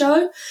Marvel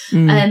show.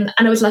 And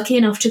I was lucky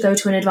enough to go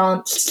to an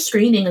advanced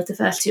screening of the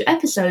first 2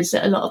 episodes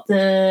that a lot of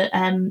the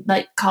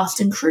like cast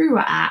and crew were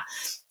at.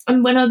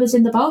 And when I was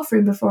in the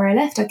bathroom before I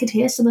left, I could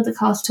hear some of the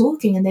cast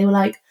talking, and they were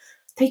like,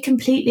 they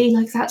completely,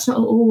 like, that's not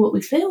at all what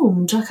we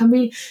filmed. Like,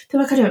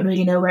 they're like, I don't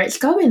really know where it's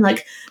going.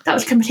 Like, that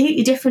was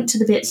completely different to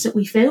the bits that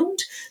we filmed.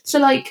 So,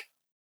 like,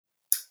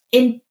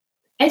 in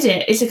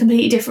edit, it's a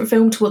completely different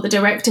film to what the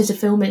directors are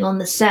filming on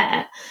the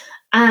set.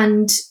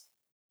 And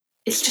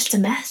it's just a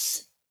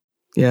mess.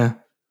 Yeah,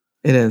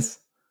 it is.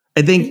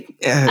 I think...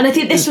 and I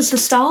think this was the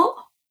start.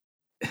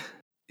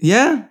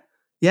 Yeah,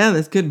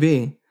 this could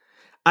be.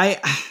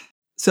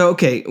 So,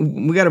 okay,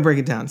 we got to break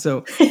it down.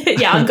 So,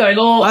 yeah, I'm going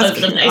all over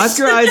the place.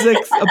 Oscar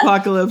Isaac's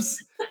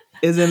Apocalypse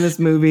is in this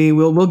movie.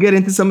 We'll get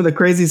into some of the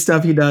crazy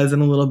stuff he does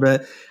in a little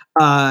bit.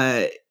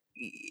 I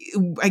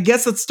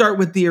guess let's start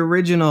with the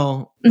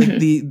original, like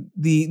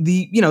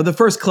the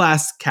first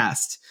class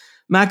cast.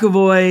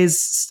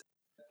 McAvoy's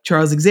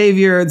Charles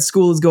Xavier. The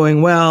school is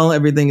going well.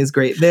 Everything is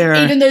great there.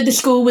 Even though the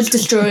school was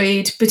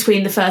destroyed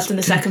between the first and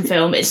the second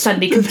film, it's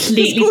suddenly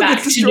completely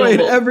back to normal.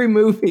 In every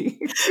movie.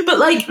 But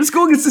like the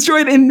school gets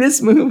destroyed in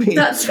this movie.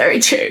 That's very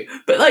true.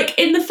 But like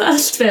in the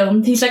first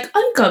film, he's like,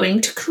 I'm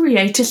going to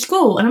create a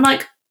school. And I'm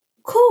like,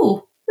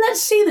 cool.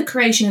 Let's see the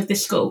creation of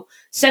this school.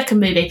 Second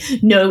movie,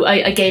 no,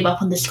 I gave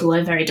up on the school.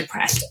 I'm very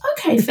depressed.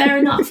 Okay, fair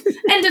enough.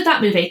 End of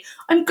that movie.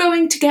 I'm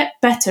going to get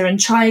better and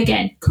try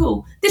again.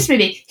 Cool. This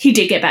movie, he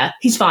did get better.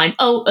 He's fine.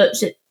 Oh,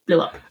 oops, it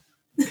blew up.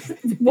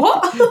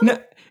 What? No,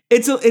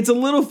 it's a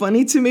little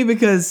funny to me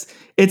because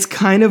it's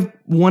kind of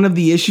one of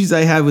the issues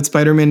I have with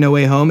Spider-Man No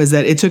Way Home is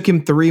that it took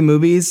him 3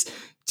 movies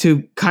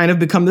to kind of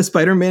become the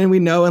Spider-Man we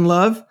know and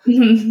love.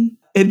 Mm-hmm.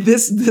 And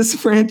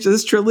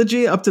this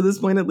trilogy, up to this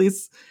point at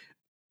least,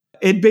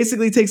 it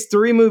basically takes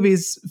 3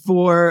 movies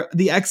for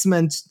the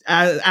X-Men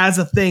as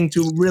a thing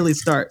to really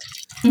start.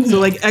 Mm-hmm. So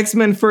like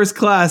X-Men First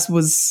Class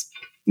was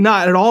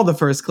not at all the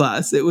first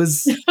class. It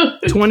was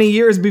 20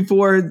 years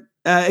before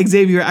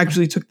Xavier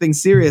actually took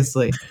things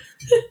seriously.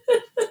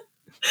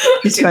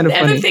 It's kind of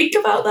funny. I never think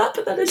about that,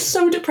 but that is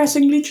so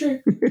depressingly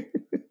true.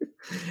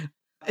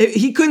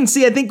 He couldn't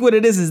see. I think what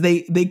it is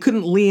they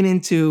couldn't lean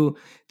into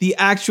the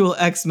actual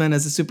X-Men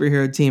as a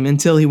superhero team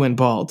until he went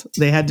bald.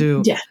 They had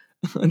to... Yeah.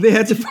 They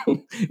had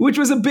to, which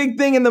was a big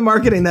thing in the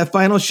marketing. That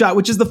final shot,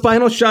 which is the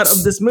final shot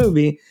of this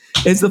movie,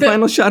 is the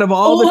final shot of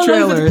all the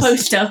trailers. Over the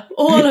poster,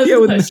 all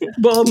over the poster. With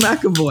bald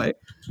McAvoy,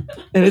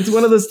 and it's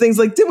one of those things.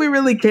 Like, did we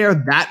really care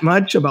that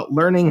much about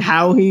learning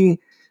how he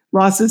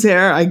lost his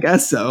hair? I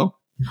guess so.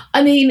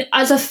 I mean,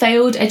 as a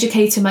failed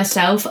educator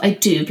myself, I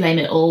do blame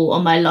it all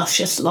on my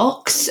luscious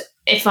locks.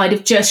 If I'd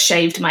have just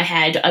shaved my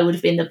head, I would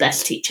have been the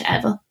best teacher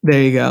ever.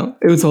 There you go.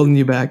 It was holding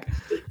you back.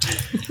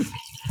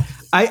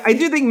 I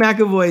do think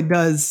McAvoy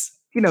does,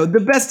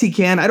 the best he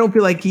can. I don't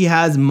feel like he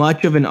has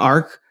much of an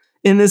arc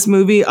in this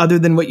movie other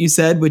than what you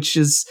said, which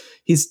is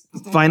he's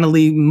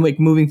finally like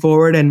moving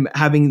forward and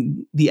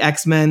having the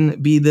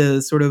X-Men be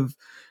the sort of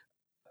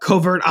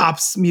covert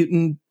ops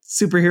mutant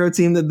superhero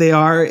team that they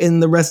are in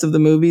the rest of the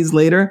movies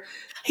later.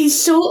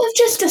 He's sort of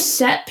just a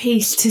set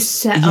piece to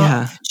set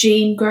up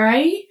Jean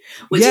Grey,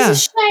 which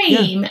is a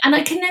shame. And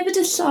I can never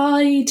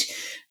decide...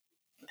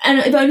 And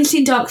I've only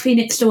seen Dark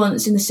Phoenix the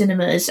once in the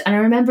cinemas, and I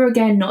remember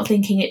again not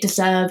thinking it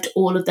deserved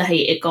all of the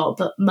hate it got,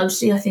 but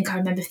mostly I think I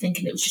remember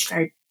thinking it was just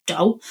very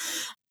dull.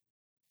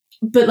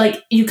 But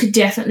like you could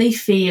definitely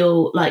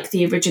feel like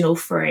the original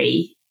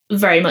 3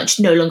 very much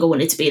no longer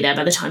wanted to be there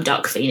by the time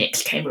Dark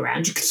Phoenix came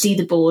around. You could see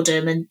the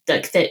boredom and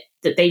like that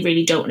they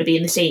really don't want to be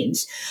in the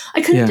scenes.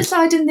 I couldn't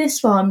decide in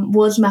this one,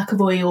 was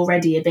McAvoy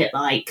already a bit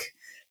like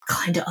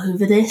kind of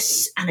over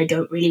this and I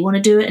don't really want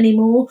to do it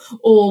anymore?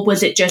 Or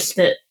was it just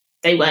that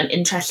they weren't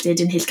interested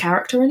in his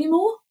character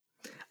anymore?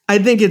 I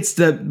think it's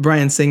that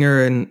Bryan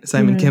Singer and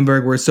Simon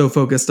Kinberg were so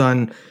focused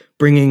on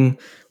bringing.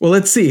 Well,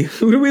 let's see.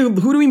 Who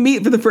do we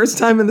meet for the first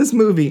time in this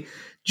movie?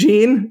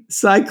 Jean,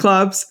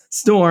 Cyclops,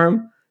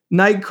 Storm,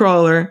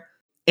 Nightcrawler,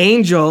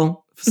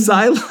 Angel,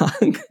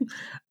 Psylocke.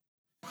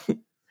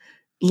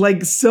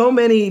 Like so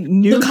many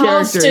new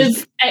characters.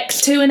 The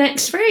cast of X2 and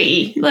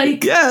X3.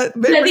 Like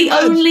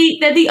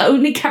they're the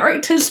only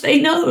characters they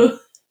know.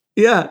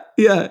 Yeah,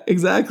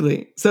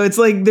 exactly. So it's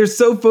like they're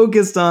so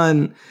focused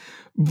on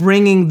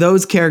bringing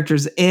those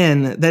characters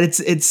in that it's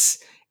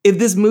if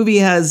this movie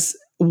has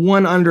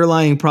one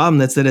underlying problem,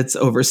 that's that it's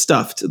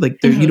overstuffed.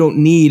 Like you don't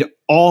need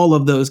all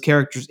of those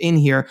characters in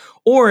here.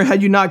 Or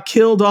had you not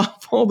killed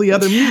off all the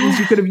other mutants,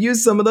 you could have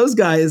used some of those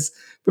guys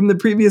from the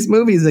previous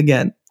movies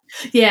again.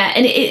 Yeah,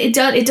 and it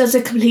does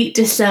a complete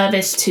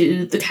disservice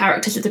to the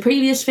characters of the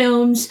previous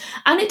films,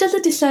 and it does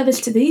a disservice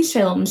to these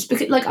films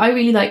because, like, I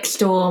really like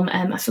Storm.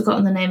 I've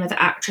forgotten the name of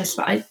the actress,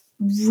 but I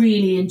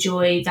really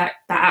enjoy that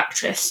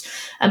actress.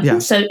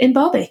 Also in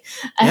Barbie,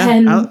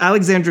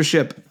 Alexandra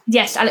Shipp.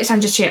 Yes,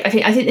 Alexandra Shipp. I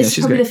think this is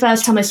probably the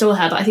first time I saw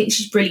her, but I think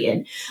she's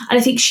brilliant, and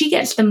I think she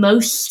gets the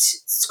most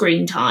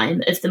screen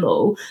time of them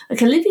all.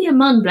 Like Olivia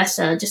Munn, bless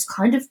her, just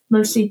kind of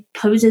mostly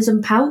poses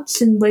and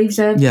pouts and waves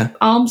her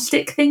arm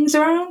stick things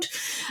around.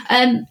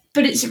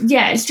 But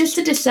it's just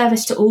a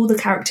disservice to all the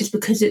characters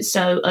because it's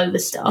so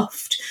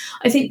overstuffed.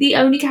 I think the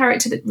only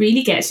character that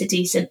really gets a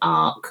decent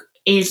arc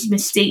is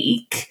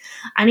Mystique,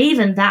 and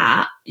even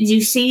that,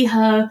 you see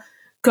her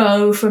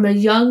go from a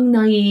young,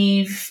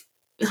 naive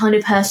kind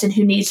of person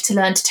who needs to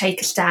learn to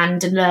take a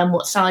stand and learn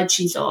what side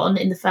she's on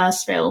in the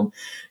first film,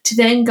 to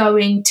then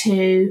going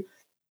to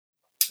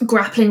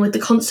grappling with the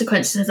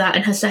consequences of that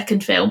in her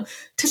second film,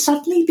 to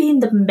suddenly being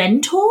the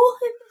mentor.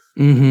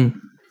 Mm-hmm.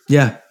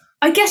 Yeah.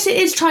 I guess it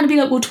is trying to be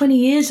like, well, 20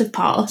 years have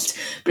passed,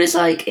 but it's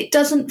like, it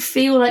doesn't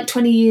feel like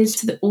 20 years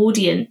to the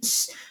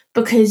audience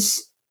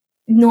because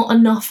not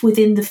enough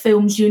within the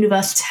film's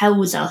universe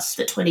tells us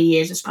that 20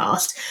 years has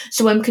passed.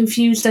 So I'm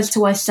confused as to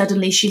why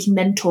suddenly she's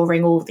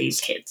mentoring all these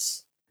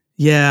kids.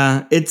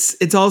 Yeah,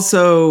 it's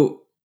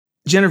also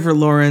Jennifer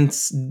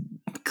Lawrence,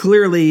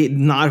 clearly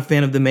not a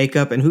fan of the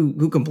makeup, and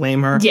who can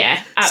blame her?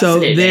 Yeah,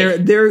 absolutely. So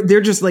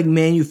they're just like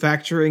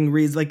manufacturing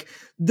reasons, like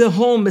the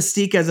whole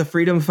mystique as a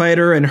freedom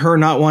fighter and her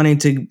not wanting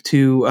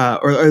to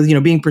or you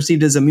know, being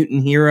perceived as a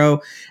mutant hero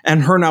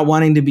and her not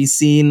wanting to be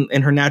seen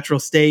in her natural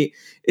state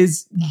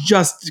is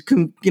just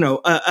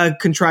a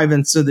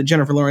contrivance so that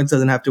Jennifer Lawrence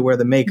doesn't have to wear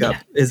the makeup.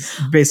 Is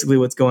basically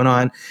what's going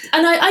on.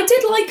 And I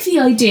did like the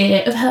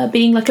idea of her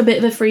being like a bit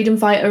of a freedom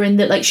fighter in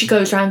that, like, she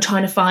goes around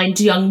trying to find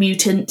young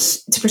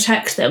mutants to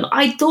protect them.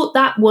 I thought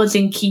that was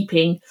in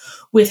keeping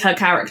with her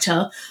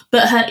character,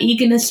 but her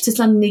eagerness to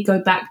suddenly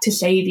go back to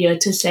Xavier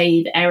to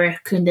save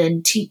Eric and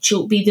then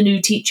be the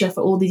new teacher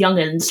for all the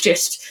young'uns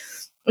just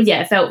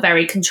felt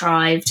very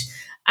contrived.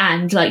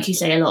 And like you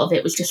say, a lot of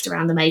it was just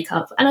around the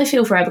makeup. And I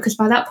feel for her because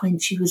by that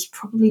point she was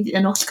probably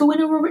an Oscar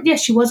winner.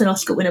 Yes, she was an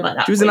Oscar winner by that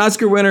point. She was an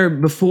Oscar winner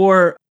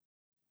before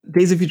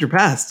Days of Future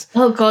Past.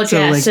 Oh God, so,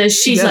 yeah. Like, so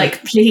she's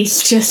like,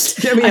 please just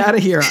get me out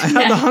of here. I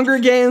have the Hunger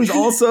Games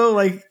also.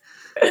 Like,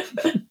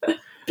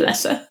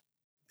 bless her.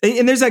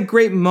 And there's that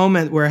great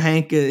moment where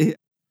Hank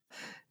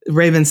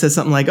Raven says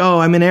something like, "Oh,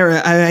 I'm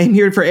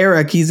here for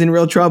Eric. He's in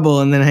real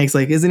trouble." And then Hank's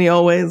like, "Isn't he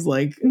always?"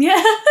 Like,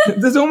 yeah.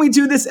 Don't we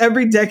do this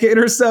every decade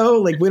or so?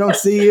 Like, we don't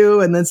see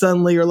you, and then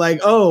suddenly you're like,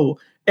 "Oh,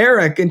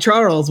 Eric and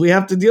Charles, we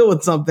have to deal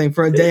with something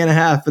for a day and a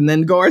half, and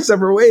then go our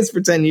separate ways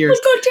for 10 years."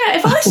 Oh God, yeah.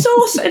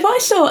 If I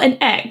saw an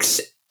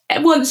ex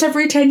once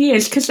every 10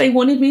 years because they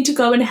wanted me to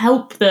go and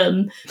help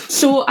them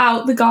sort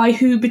out the guy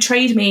who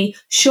betrayed me,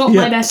 shot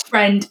my best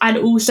friend, and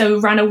also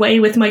ran away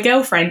with my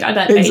girlfriend, I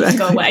bet they need to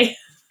go away.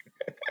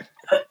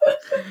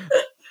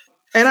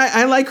 And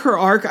I like her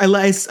arc. I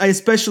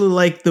especially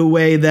like the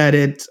way that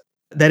it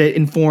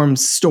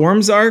informs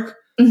Storm's arc.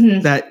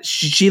 Mm-hmm. That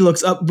she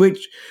looks up,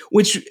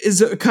 which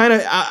is kind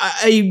of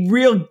a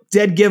real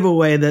dead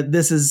giveaway that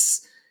this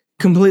is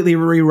completely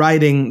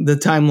rewriting the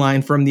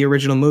timeline from the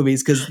original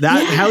movies, because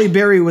Halle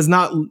Berry was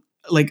not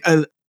like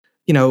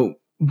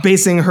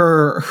basing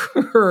her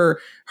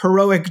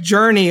heroic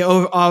journey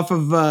off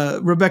of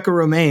Rebecca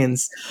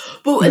Romijn's.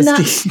 Well, and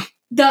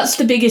that's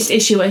the biggest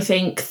issue, I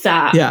think,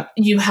 that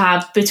you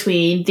have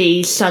between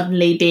these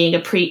suddenly being a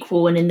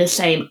prequel and in the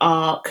same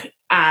arc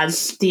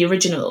as the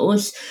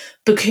originals,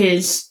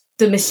 because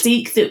the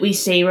mystique that we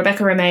see,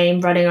 Rebecca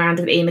Romijn running around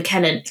with Ian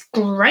McKellen,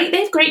 great,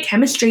 they have great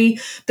chemistry,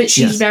 but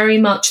she's very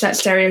much that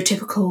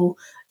stereotypical,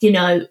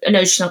 I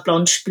know she's not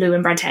blonde, she's blue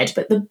and redhead,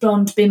 but the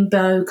blonde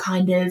bimbo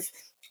kind of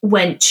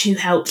wench who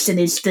helps and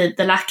is the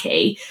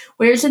lackey.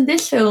 Whereas in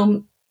this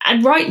film,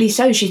 and rightly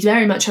so, she's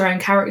very much her own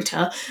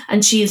character,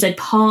 and she is a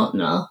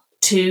partner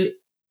to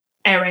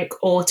Eric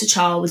or to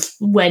Charles,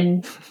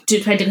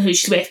 depending on who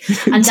she's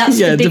with. And that's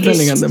the biggest,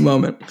 depending on the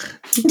moment.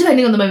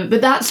 Depending on the moment, but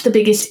that's the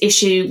biggest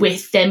issue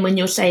with them when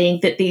you're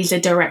saying that these are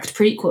direct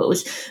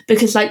prequels,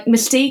 because like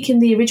Mystique in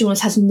the originals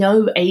has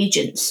no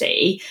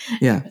agency.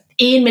 Yeah.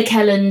 Ian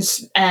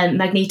McKellen's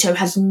Magneto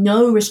has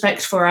no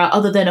respect for her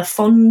other than a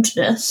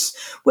fondness,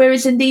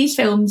 whereas in these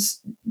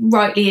films,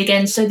 rightly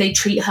again, so they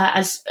treat her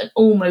as an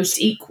almost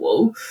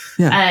equal,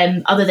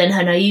 other than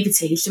her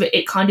naivety. So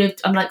it kind of,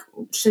 I'm like,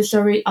 so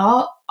sorry,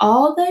 are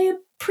they a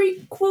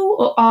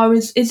prequel, or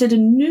is it a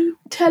new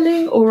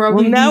telling, or are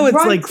we now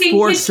it's like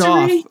forced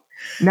history? off.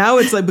 Now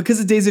it's like, because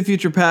of Days of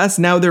Future Past,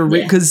 now they're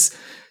because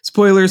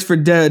spoilers for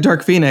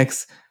Dark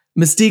Phoenix,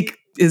 Mystique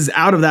is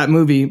out of that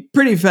movie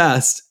pretty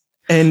fast.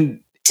 And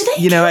do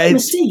they kill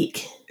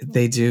Mystique?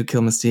 They do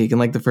kill Mystique in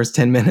like the first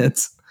 10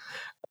 minutes.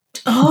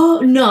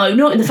 Oh no,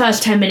 not in the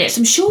first 10 minutes.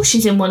 I'm sure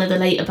she's in one of the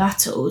later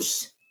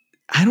battles.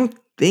 I don't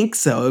think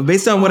so.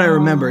 Based on what I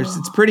remember,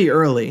 it's pretty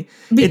early.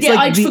 But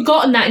I'd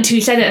forgotten that until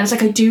you said it. I was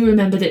like, I do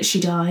remember that she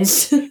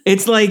dies.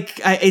 It's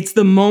like it's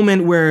the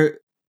moment where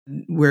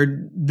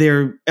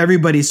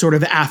everybody's sort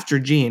of after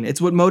Jean. It's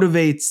what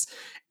motivates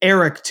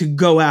Eric to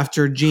go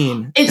after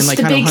Jean and like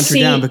kind of hunt her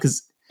down,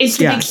 because it's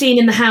the big scene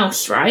in the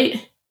house,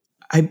 right?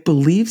 I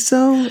believe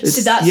so.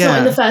 So that's not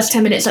in the first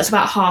 10 minutes. That's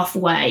about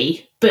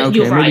halfway. But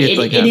you're right.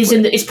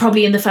 It's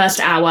probably in the first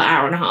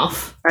hour and a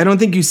half. I don't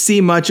think you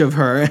see much of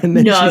her. And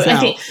then she's out. I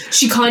think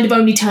she kind of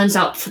only turns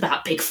up for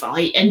that big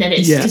fight. And then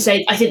it's because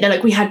I think they're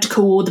like, we had to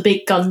call all the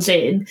big guns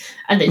in.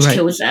 And then she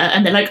kills her.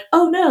 And they're like,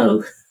 oh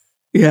no.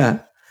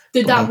 Yeah.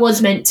 That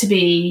was meant to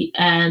be...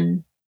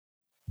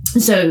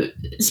 so,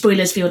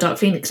 spoilers for your Dark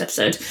Phoenix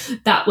episode.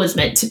 That was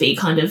meant to be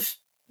kind of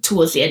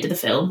towards the end of the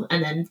film,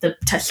 and then the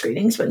test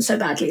screenings went so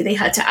badly they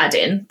had to add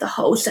in the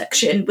whole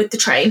section with the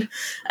train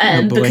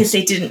because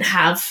they didn't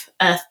have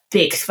a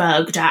big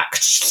third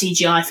act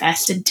CGI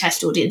fest and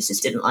test audiences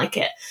didn't like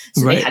it.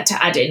 So they had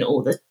to add in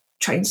all the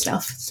train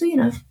stuff. So,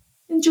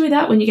 enjoy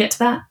that when you get to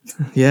that.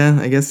 Yeah,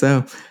 I guess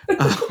so.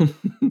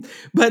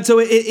 But so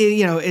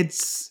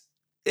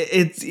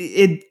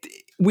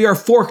we are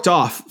forked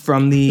off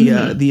from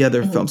the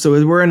other film.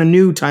 So we're in a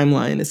new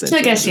timeline, essentially. So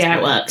I guess,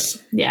 it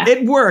works. Yeah.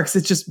 It works.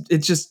 It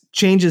just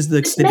changes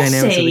the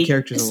dynamics of the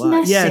characters a lot.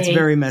 Messy. Yeah, it's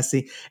very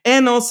messy.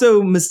 And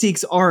also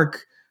Mystique's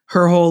arc,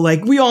 her whole,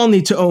 we all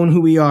need to own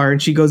who we are.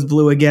 And she goes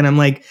blue again. I'm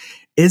like,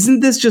 isn't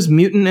this just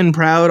Mutant and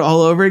Proud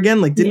all over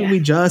again? Didn't we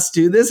just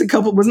do this?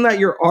 Wasn't that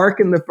your arc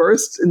in the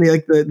first,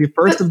 the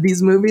first of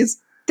these movies?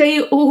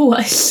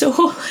 I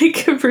saw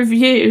a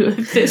review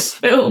of this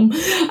film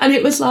and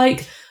it was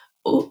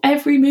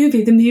every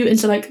movie the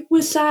mutants are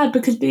we're sad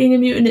because being a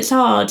mutant it's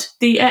hard,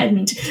 the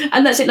end,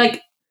 and that's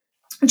it.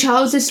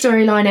 Charles's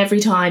storyline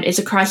every time is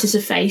a crisis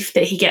of faith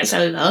that he gets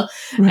over.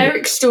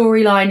 Eric's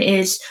storyline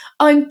is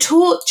I'm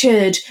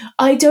tortured,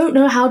 I don't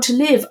know how to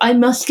live, I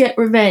must get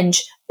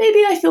revenge, maybe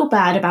I feel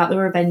bad about the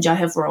revenge I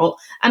have wrought.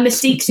 And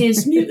Mystique's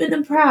is mutant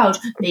and proud,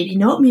 maybe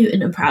not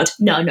mutant and proud,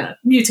 no,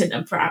 mutant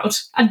and proud,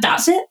 and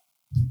that's it.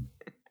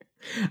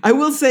 I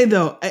will say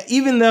though,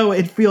 even though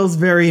it feels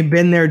very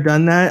been there,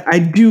 done that, I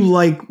do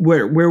like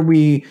where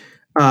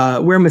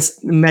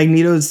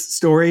Magneto's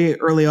story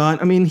early on.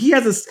 I mean, he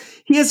has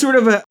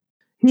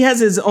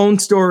his own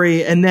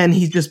story, and then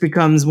he just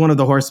becomes one of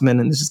the Horsemen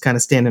and is just kind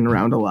of standing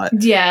around a lot.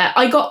 Yeah,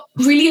 I got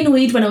really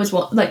annoyed when I was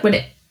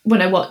when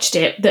I watched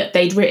it that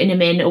they'd written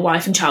him in a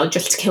wife and child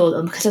just to kill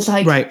them, because it's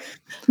right.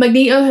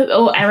 Magneto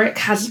or Eric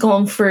has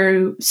gone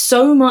through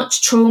so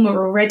much trauma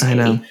already. I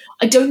know.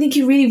 I don't think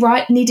you really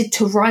needed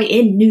to write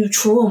in new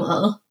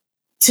trauma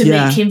to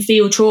make him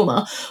feel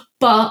trauma.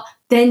 But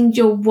then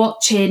you're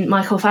watching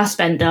Michael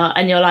Fassbender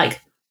and you're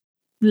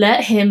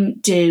let him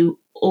do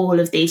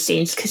all of these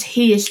scenes because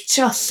he is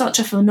just such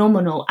a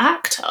phenomenal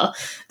actor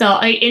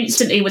that I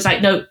instantly was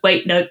no,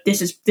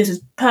 this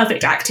is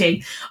perfect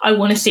acting. I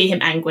want to see him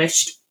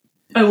anguished.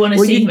 I want to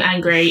see him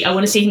angry. I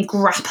want to see him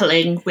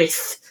grappling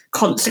with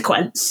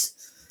consequence.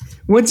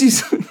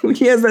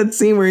 He has that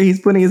scene where he's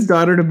putting his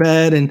daughter to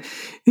bed and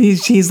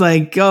she's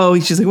like,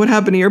 what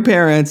happened to your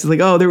parents? He's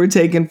they were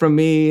taken from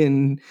me.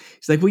 And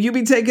she's like, will you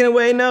be taken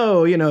away?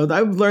 No,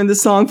 I've learned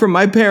this song from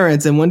my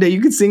parents and one day you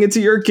could sing it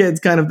to your kids,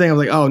 kind of thing. I'm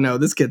like, oh no,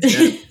 this kid's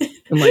dead.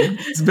 I'm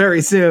it's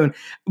very soon.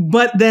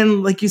 But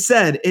then, like you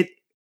said,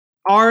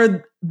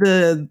 are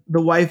the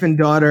wife and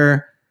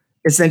daughter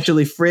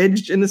essentially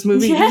fridged in this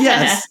movie?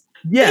 Yeah.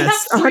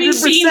 Yes, they have 3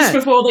 scenes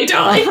before they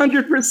die.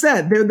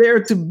 100%. They're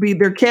there to be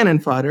their cannon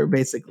fodder,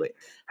 basically.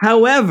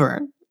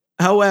 However,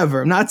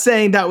 I'm not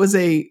saying that was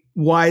a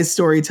wise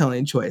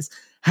storytelling choice.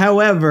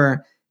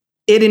 However,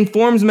 it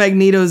informs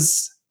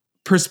Magneto's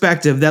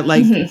perspective that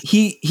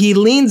he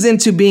leans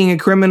into being a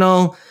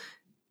criminal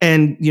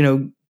and,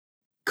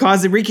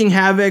 wreaking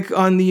havoc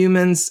on the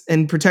humans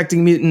and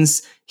protecting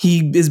mutants.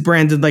 He is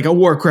branded like a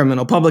war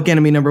criminal, public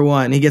enemy number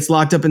 1. He gets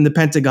locked up in the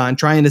Pentagon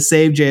trying to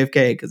save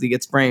JFK because he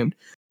gets framed.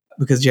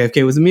 Because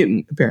JFK was a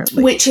mutant,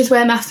 apparently. Which is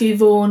where Matthew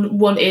Vaughn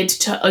wanted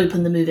to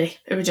open the movie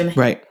originally.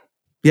 Right.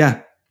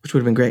 Yeah, which would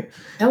have been great.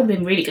 That would have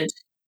been really good.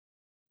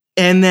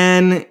 And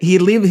then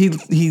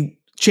he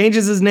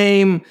changes his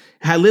name,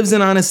 lives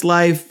an honest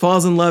life,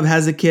 falls in love,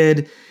 has a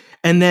kid,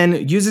 and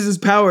then uses his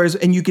powers.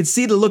 And you could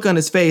see the look on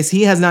his face.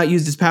 He has not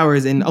used his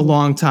powers in a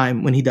long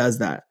time when he does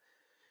that.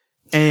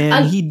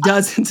 And he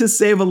does it to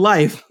save a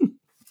life.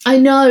 I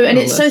know, and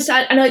it's so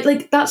sad. And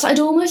I'd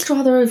almost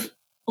rather have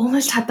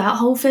almost had that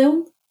whole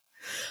film.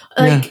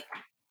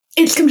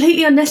 It's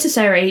completely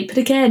unnecessary, but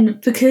again,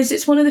 because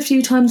it's one of the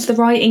few times the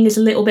writing is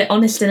a little bit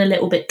honest and a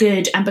little bit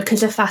good, and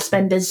because of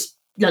Fassbender's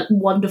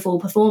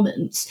wonderful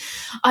performance,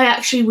 I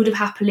actually would have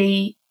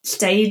happily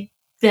stayed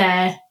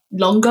there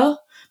longer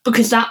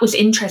because that was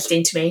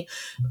interesting to me.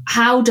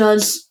 How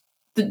does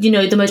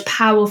the most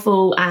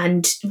powerful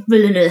and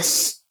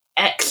villainous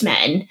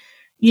X-Men,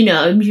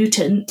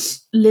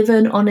 mutants, live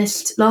an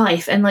honest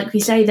life? And like we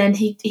say, then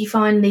he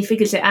finally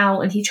figures it out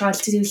and he tries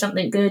to do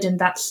something good, and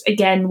that's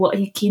again what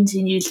he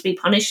continues to be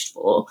punished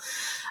for.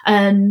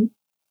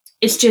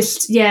 It's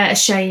just a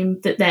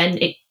shame that then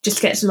it just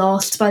gets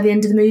lost by the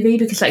end of the movie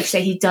because, like you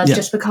say, he does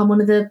just become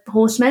one of the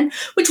Horsemen,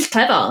 which is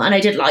clever, and I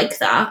did like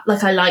that.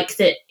 I like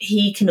that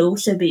he can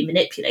also be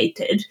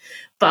manipulated,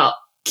 but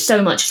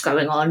so much is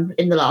going on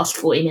in the last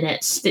 40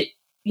 minutes that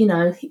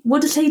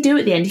what does he do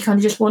at the end? He kind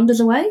of just wanders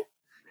away.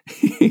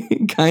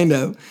 Kind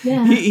of.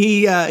 Yeah.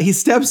 He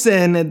steps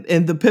in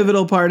the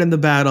pivotal part in the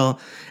battle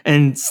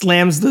and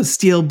slams the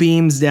steel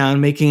beams down,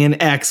 making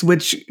an X,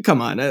 which,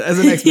 come on, as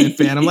an X-Men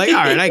fan, I'm like,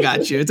 all right, I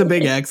got you. It's a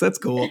big X. That's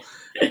cool.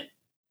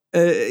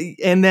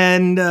 And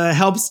then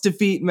helps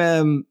defeat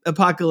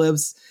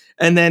Apocalypse.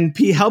 And then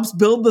P helps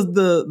build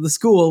the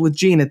school with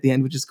Jean at the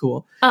end, which is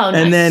cool. Oh,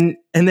 nice.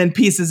 And then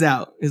pieces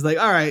out. He's like,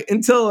 all right,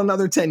 until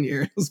another 10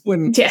 years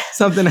when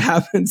something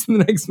happens in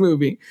the next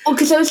movie. Well,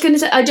 because I was going to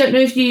say, I don't know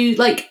if you,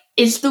 like,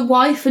 is the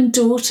wife and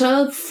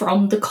daughter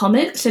from the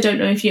comics? I don't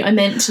know if I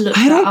meant to look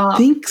that up.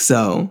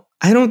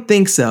 I don't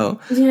think so.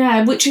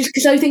 Yeah, which is,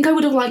 because I think I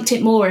would have liked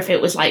it more if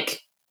it was,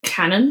 like,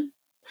 canon.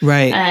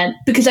 Right.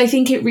 Because I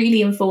think it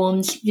really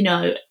informs,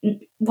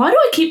 why do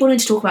I keep wanting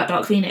to talk about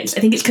Dark Phoenix? I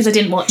think it's because I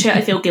didn't watch it.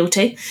 I feel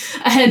guilty.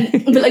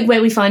 But like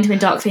where we find him in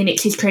Dark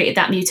Phoenix, he's created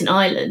that mutant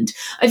island.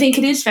 I think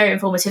it is very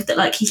informative that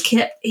like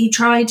he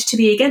tried to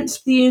be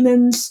against the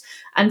humans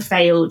and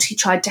failed. He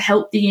tried to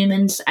help the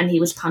humans and he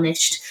was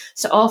punished.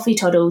 So off he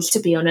toddles to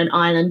be on an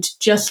island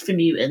just for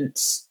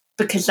mutants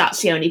because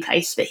that's the only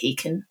place that he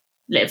can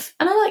live.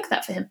 And I like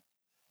that for him.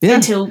 Yeah.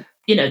 Until,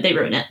 they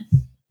ruin it.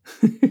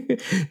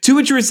 To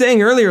what you were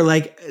saying earlier,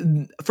 like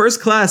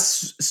First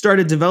Class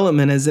started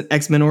development as an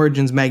X-Men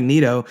Origins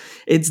Magneto.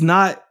 It's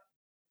not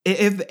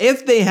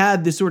if they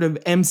had this sort of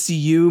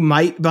MCU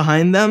might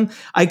behind them,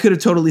 I could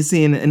have totally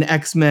seen an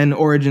X-Men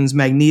Origins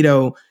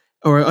Magneto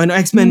or an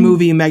X-Men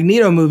movie,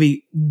 Magneto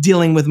movie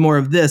dealing with more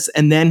of this,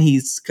 and then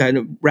he's kind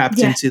of wrapped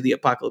into the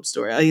Apocalypse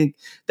story. I think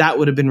that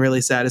would have been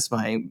really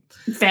satisfying.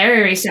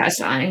 Very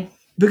satisfying.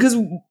 Because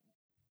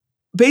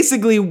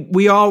basically,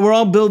 we're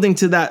all building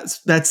to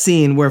that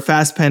scene where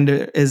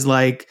Fassbender is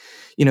like,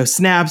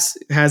 snaps,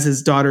 has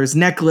his daughter's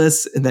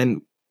necklace, and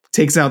then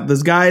takes out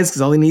those guys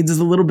because all he needs is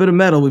a little bit of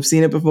metal. We've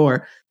seen it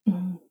before.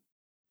 Mm.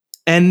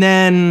 And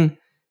then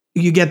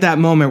you get that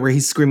moment where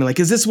he's screaming, like,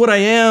 is this what I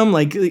am?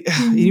 Like,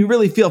 you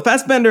really feel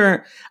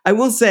Fassbender. I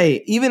will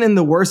say, even in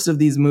the worst of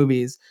these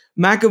movies,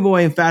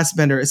 McAvoy and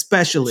Fassbender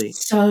especially.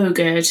 So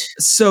good.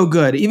 So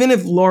good. Even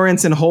if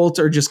Lawrence and Holt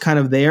are just kind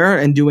of there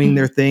and doing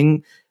their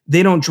thing,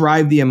 they don't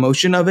drive the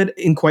emotion of it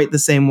in quite the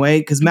same way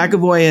because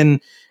McAvoy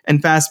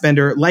and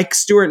Fassbender, like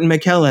Stewart and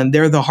McKellen,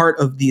 they're the heart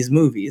of these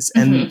movies.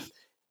 And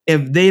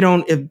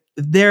if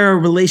their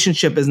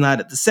relationship is not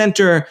at the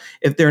center,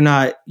 if they're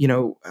not,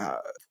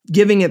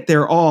 giving it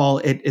their all,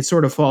 it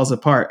sort of falls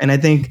apart. And I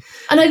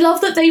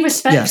love that they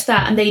respect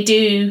that and they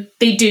do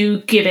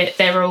give it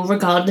their all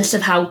regardless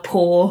of how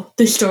poor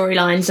the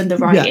storylines and the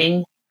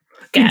writing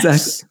gets.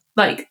 Exactly.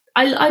 Like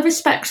I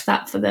respect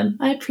that for them.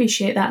 I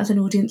appreciate that as an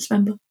audience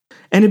member.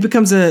 And it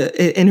becomes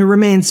and it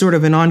remains sort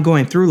of an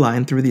ongoing through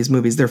line through these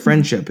movies, their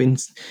friendship. And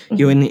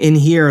in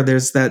here,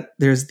 there's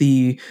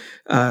the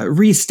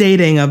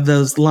restating of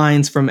those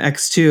lines from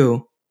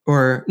X2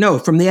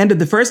 from the end of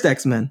the first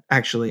X-Men,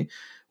 actually,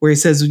 where he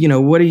says,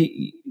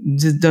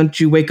 don't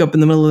you wake up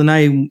in the middle of the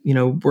night,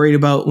 worried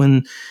about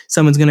when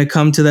someone's going to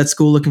come to that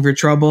school looking for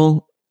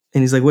trouble?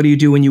 And he's like, what do you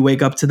do when you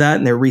wake up to that?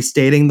 And they're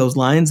restating those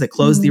lines that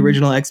closed the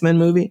original X-Men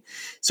movie,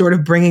 sort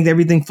of bringing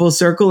everything full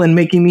circle and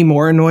making me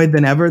more annoyed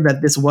than ever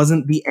that this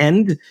wasn't the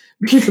end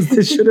because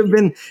there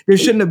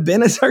shouldn't have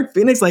been a Dark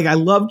Phoenix. Like I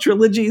love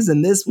trilogies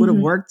and this would have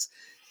worked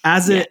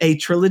as a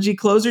trilogy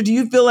closer. Do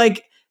you feel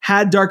like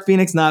had Dark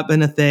Phoenix not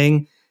been a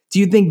thing, do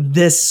you think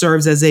this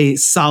serves as a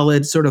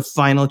solid sort of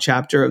final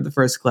chapter of the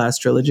First Class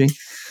trilogy?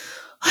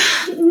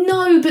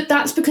 No, but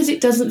that's because it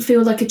doesn't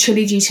feel like a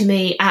trilogy to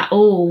me at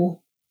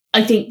all.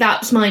 I think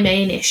that's my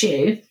main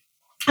issue.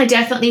 I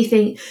definitely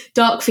think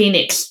Dark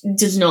Phoenix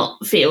does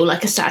not feel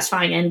like a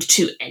satisfying end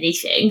to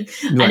anything.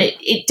 Right. And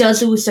it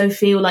does also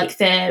feel like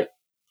they're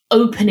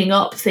opening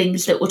up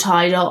things that were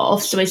tied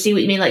off. So I see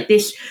what you mean. Like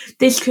this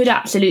could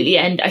absolutely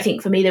end. I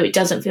think for me, though, it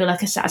doesn't feel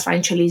like a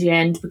satisfying trilogy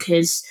end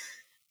because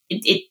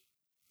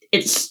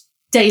it's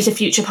Days of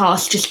Future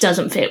Past just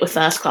doesn't fit with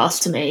First Class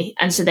to me.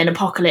 And so then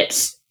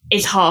Apocalypse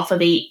is half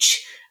of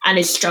each and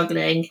is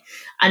struggling.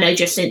 And I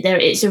just think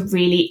it's a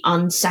really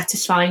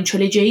unsatisfying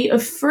trilogy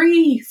of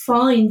 3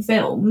 fine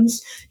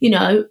films,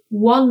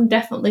 one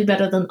definitely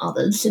better than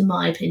others, in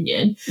my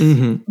opinion.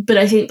 Mm-hmm. But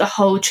I think the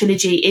whole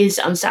trilogy is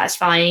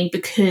unsatisfying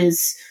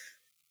because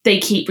they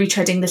keep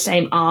retreading the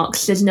same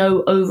arcs. There's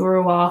no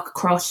overall arc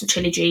across the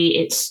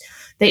trilogy.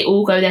 They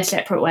all go their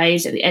separate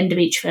ways at the end of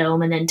each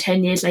film, and then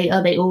 10 years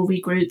later, they all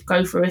regroup,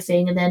 go through a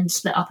thing, and then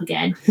split up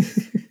again.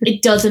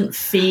 It doesn't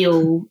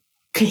feel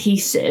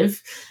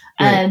cohesive.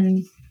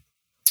 Right.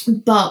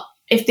 But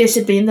if this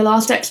had been the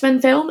last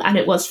X-Men film, and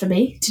it was for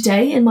me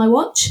today in my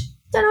watch,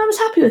 then I was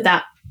happy with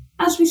that.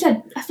 As we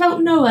said, I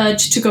felt no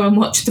urge to go and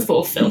watch the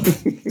 4th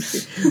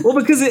film. Well,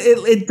 because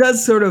it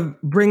does sort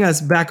of bring us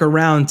back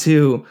around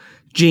to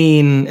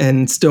Jean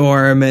and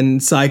Storm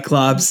and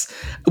Cyclops.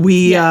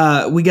 We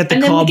get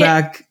the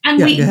callback.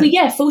 And we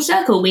get full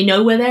circle. We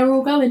know where they're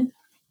all going.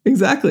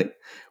 Exactly.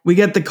 We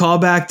get the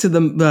callback to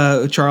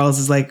the Charles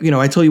is like,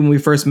 I told you when we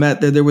first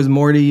met that there was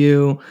more to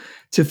you.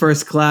 To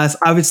First Class.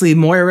 Obviously,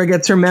 Moira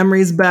gets her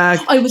memories back.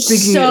 I was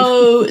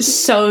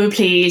so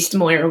pleased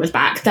Moira was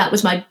back. That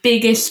was my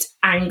biggest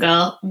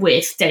anger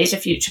with Days of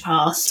Future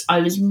Past.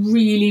 I was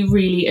really,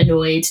 really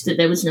annoyed that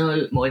there was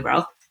no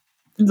Moira.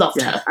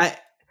 Loved her.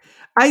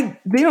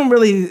 They don't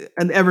really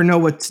ever know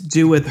what to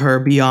do with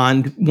her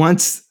beyond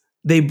once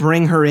they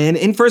bring her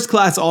in First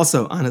Class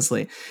also,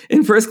 honestly.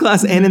 In First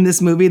Class and in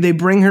this movie, they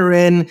bring her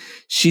in.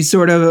 She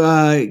sort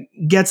of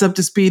gets up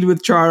to speed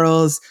with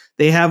Charles.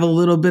 They have a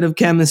little bit of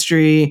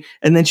chemistry,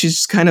 and then she's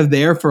just kind of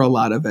there for a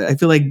lot of it. I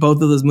feel like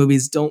both of those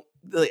movies don't.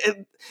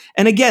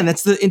 And again,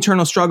 that's the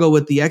internal struggle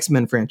with the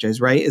X-Men franchise,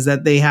 right? Is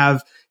that they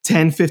have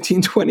 10,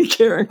 15, 20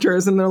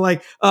 characters, and they're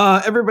like,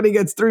 everybody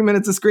gets 3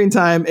 minutes of screen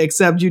time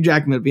except Hugh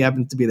Jackman if he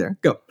happens to be there.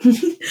 Go.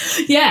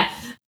 Yeah.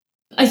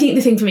 I think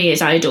the thing for me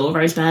is I adore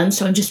Rose Byrne,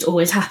 so I'm just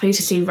always happy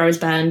to see Rose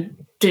Byrne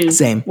do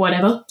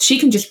whatever. She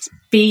can just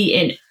be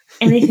in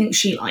anything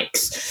she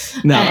likes.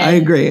 No, I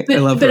agree. I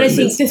love her. But I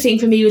think the thing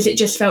for me was it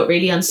just felt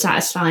really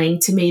unsatisfying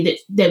to me that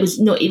there was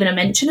not even a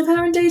mention of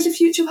her in Days of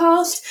Future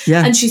Past.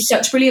 Yeah. And she's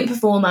such a brilliant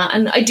performer.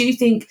 And I do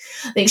think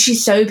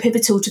she's so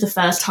pivotal to the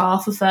first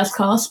half of First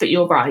Class, but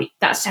you're right,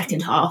 that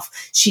second half,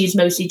 she's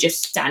mostly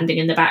just standing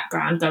in the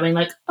background going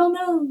like, oh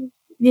no,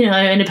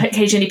 and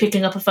occasionally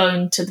picking up a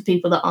phone to the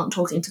people that aren't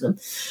talking to them.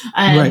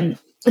 Right.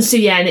 So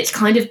yeah, and it's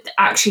kind of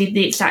actually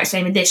the exact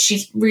same in this.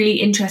 She's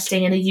really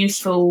interesting and a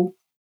useful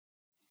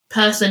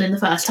person in the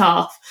first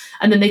half,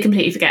 and then they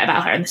completely forget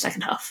about her in the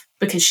second half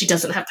because she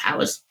doesn't have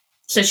powers,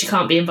 so she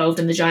can't be involved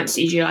in the giant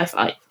CGI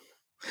fight.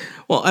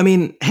 Well, I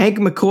mean, Hank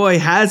McCoy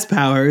has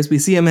powers. We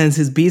see him as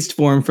his beast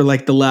form for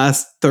like the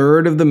last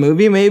third of the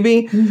movie,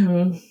 maybe.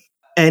 Mm-hmm.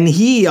 And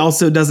he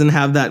also doesn't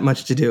have that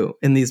much to do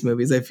in these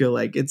movies. I feel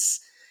like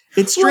it's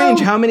strange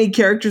how many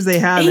characters they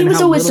have. He and was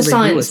how always the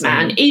little they do with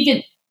science man.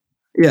 them.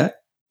 Yeah.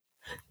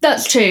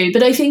 That's true,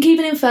 but I think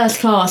even in First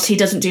Class, he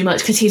doesn't do much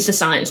because he's the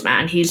science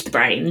man, he's the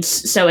brains.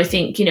 So I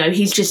think,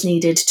 he's just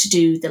needed to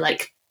do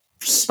the,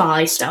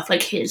 spy stuff,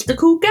 here's the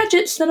cool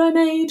gadgets that I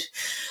made.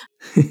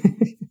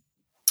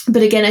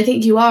 But again, I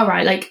think you are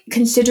right,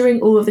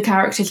 considering all of the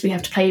characters we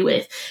have to play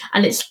with,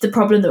 and it's the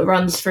problem that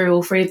runs through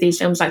all three of these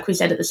films, like we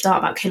said at the start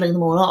about killing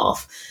them all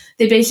off.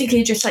 They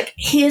basically just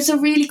here's a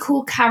really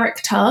cool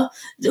character.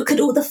 Look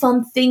at all the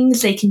fun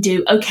things they can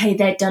do. Okay,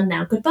 they're done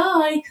now.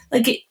 Goodbye.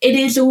 It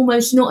is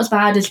almost not as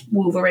bad as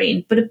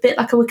Wolverine, but a bit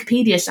like a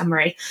Wikipedia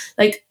summary.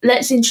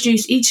 Let's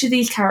introduce each of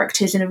these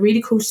characters in a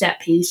really cool set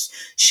piece,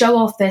 show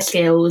off their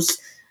skills,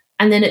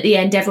 and then at the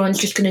end, everyone's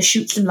just going to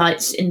shoot some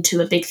lights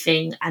into a big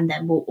thing, and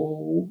then we'll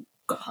all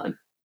go home.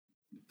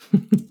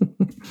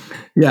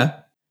 Yeah.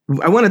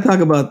 I want to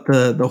talk about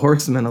the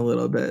Horsemen a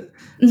little bit.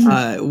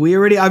 Mm-hmm. We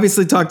already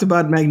obviously talked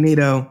about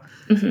Magneto,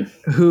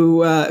 mm-hmm.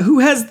 who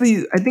has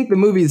I think the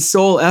movie's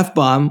sole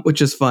F-bomb,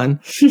 which is fun.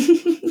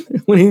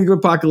 When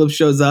Apocalypse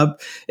shows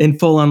up in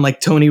full on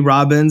Tony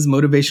Robbins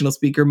motivational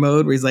speaker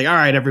mode, where he's like, all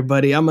right,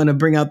 everybody, I'm going to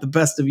bring out the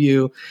best of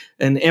you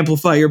and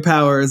amplify your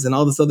powers and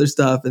all this other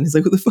stuff. And he's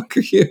like, who the fuck are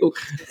you?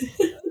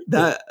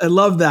 I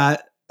love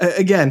that.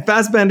 Again,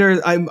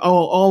 Fassbender, I'm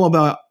all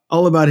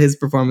about his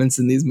performance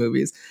in these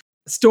movies.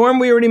 Storm,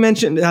 we already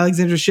mentioned.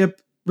 Alexandra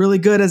Shipp, really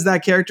good as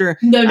that character.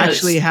 No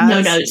actually notes. has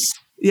No notes.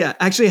 Yeah,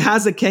 actually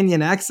has a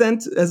Kenyan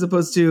accent as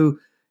opposed to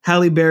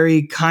Halle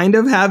Berry kind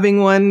of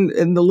having one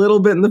in the little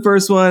bit in the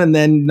first one and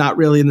then not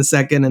really in the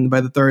second, and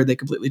by the third they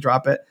completely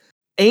drop it.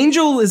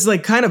 Angel is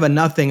kind of a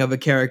nothing of a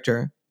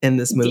character in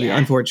this movie,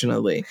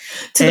 unfortunately.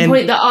 To the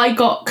point that I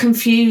got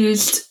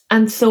confused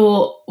and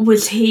thought,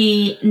 was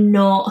he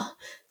not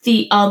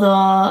the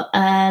other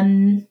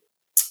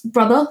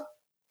brother?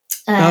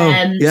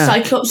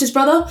 Cyclops'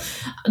 brother,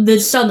 the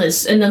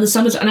Summers, and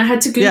I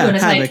had to Google and I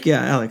was Havoc,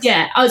 Alex.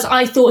 Yeah,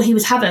 I thought he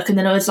was Havoc, and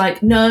then I was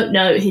like,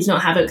 no, he's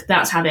not Havoc.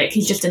 That's Havoc.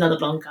 He's just another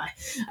blonde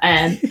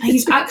guy.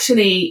 He's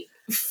actually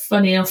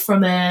funny enough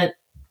from a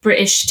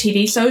British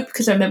TV soap,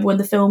 because I remember when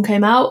the film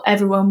came out,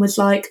 everyone was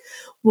like,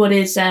 "What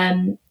is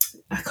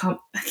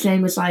his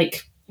name was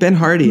Ben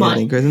Hardy, I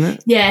think, isn't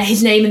it? Yeah,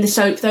 his name in the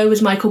soap, though,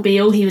 was Michael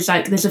Beale. He was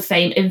there's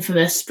a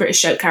infamous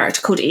British soap character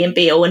called Ian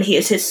Beale, and he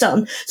is his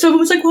son. So everyone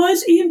was like, why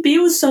is Ian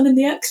Beale's son in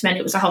the X-Men?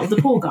 It was the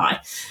poor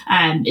guy.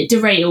 It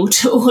derailed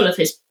all of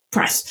his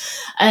press.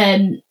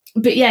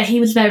 But yeah, he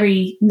was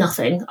very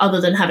nothing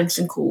other than having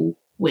some cool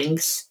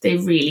wings. They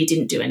really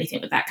didn't do anything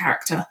with that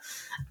character.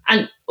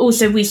 And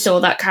also, we saw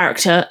that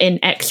character in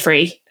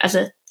X3 as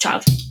a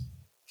child.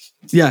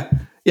 Yeah,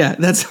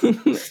 that's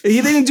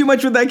he didn't do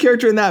much with that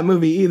character in that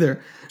movie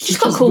either. He's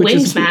got cool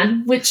wings,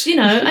 man. Which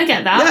I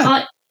get that.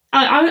 Yeah.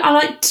 I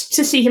liked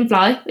to see him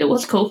fly. It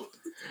was cool.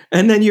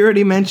 And then you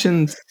already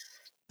mentioned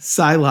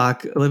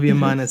Psylocke, Olivia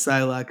Munn as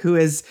Psylocke, who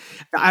is.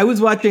 I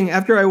was watching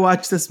after I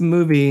watched this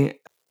movie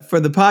for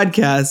the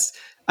podcast.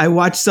 I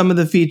watched some of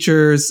the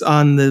features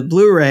on the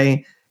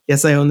Blu-ray.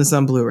 Yes, I own this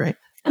on Blu-ray.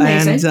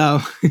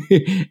 Amazing.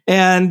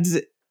 And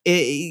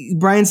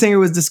Bryan Singer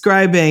was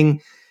describing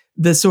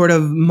the sort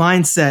of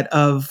mindset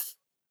of,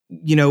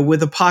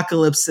 with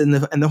Apocalypse and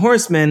the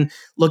Horsemen,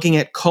 looking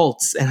at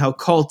cults and how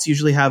cults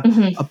usually have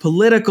a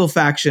political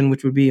faction,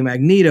 which would be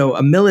Magneto,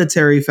 a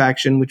military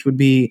faction, which would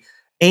be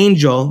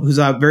Angel, who's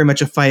very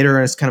much a fighter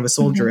and is kind of a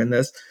soldier in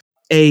this,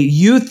 a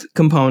youth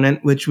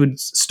component, which would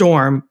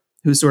Storm,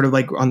 who's sort of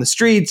on the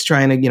streets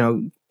trying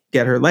to,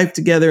 get her life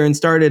together and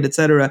started,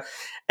 etc.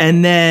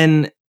 And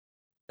then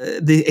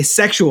a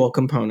sexual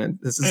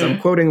component. This is I'm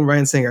quoting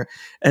Bryan Singer,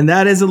 and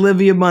that is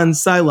Olivia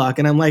Munn's Psylocke.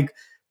 And I'm like,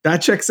 that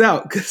checks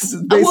out because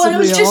Well, I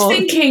was just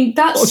thinking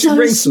that's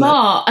so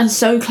smart and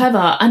so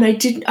clever,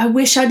 and I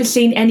wish I'd have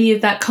seen any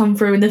of that come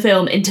through in the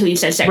film until you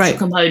said sexual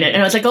component,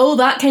 and I was like, oh,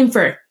 that came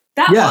through.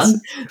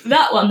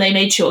 That one they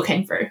made sure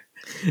came through.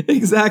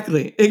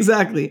 Exactly.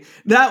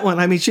 That one.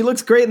 I mean, she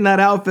looks great in that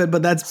outfit,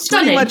 but that's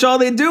stunning. Pretty much all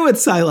they do with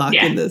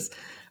Psylocke in this.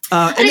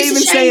 And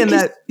even saying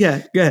that,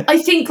 go ahead.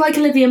 I think like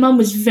Olivia Munn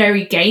was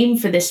very game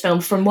for this film.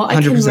 From what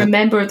I can 100%.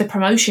 Remember of the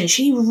promotion,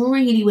 she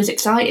really was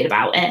excited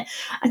about it,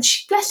 and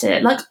she, bless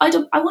her, like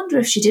I wonder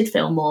if she did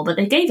film more, but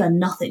they gave her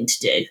nothing to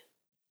do.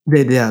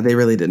 They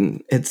really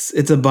didn't.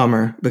 It's a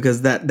bummer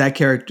because that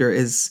character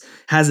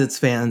has its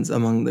fans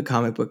among the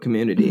comic book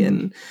community,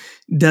 and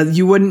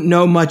you wouldn't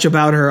know much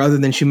about her other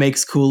than she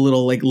makes cool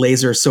little like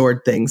laser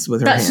sword things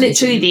with her hands.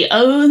 That's literally the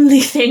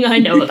only thing I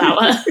know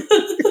about her.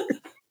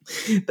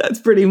 That's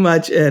pretty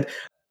much it.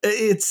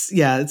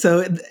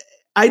 So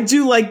I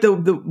do like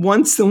the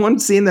one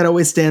scene that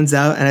always stands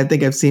out, and I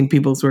think I've seen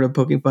people sort of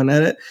poking fun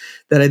at it,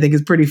 that I think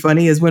is pretty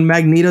funny, is when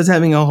Magneto's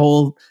having a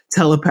whole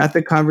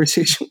telepathic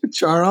conversation with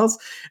Charles,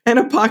 and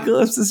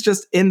Apocalypse is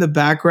just in the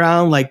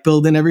background, like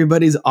building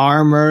everybody's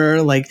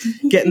armor, like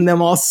getting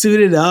them all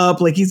suited up,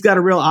 like he's got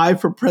a real eye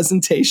for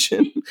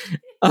presentation.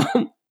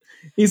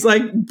 He's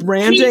like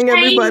branding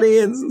everybody.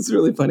 It's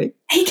really funny.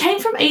 He came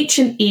from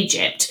ancient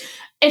Egypt.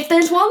 If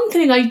there's one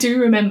thing I do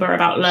remember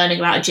about learning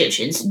about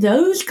Egyptians,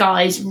 those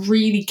guys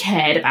really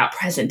cared about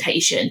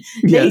presentation.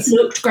 They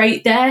looked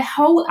great. Their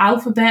whole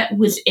alphabet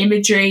was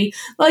imagery.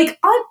 Like,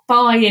 I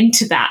buy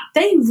into that.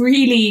 They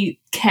really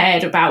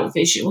cared about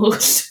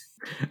visuals.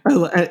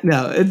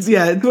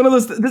 It's one of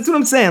those. That's what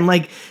I'm saying.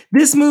 Like,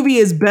 this movie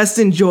is best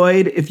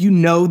enjoyed if you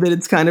know that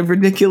it's kind of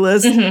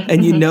ridiculous,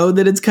 and you know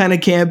that it's kind of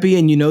campy,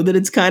 and you know that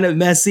it's kind of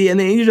messy, and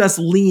then you just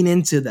lean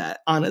into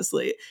that.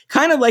 Honestly,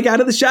 kind of like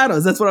Out of the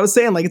Shadows. That's what I was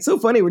saying. Like, it's so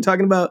funny. We're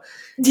talking about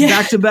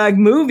back-to-back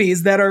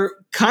movies that are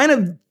kind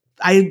of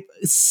I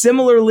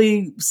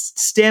similarly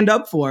stand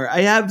up for.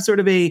 I have sort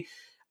of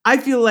I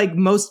feel like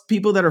most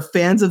people that are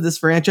fans of this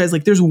franchise,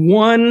 like there's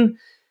one.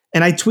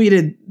 And I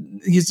tweeted,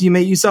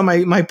 you saw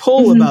my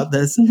poll about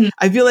this.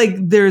 I feel like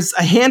there's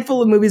a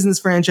handful of movies in this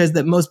franchise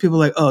that most people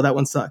are like, oh, that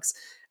one sucks.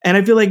 And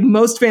I feel like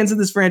most fans of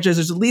this franchise,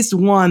 there's at least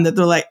one that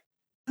they're like,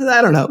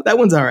 I don't know, that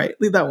one's all right.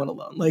 Leave that one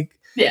alone. Like,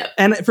 yeah.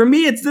 And for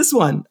me, it's this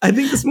one. I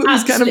think this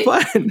movie's kind of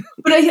fun.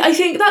 But I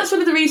think that's one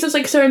of the reasons,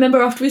 like, so I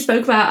remember after we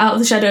spoke about Out of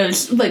the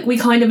Shadows, like, we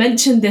kind of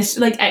mentioned this,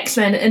 like,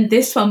 X-Men and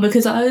this one,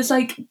 because I was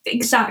like,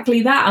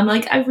 exactly that. I'm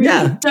like, I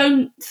really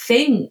don't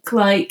think,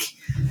 like,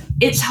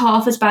 it's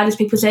half as bad as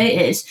people say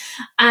it is.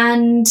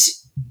 And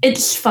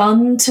it's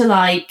fun to,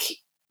 like,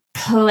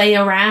 play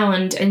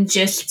around and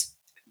just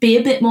be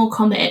a bit more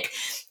comic.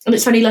 And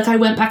it's funny, like, I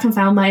went back and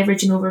found my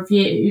original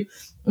review,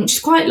 which is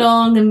quite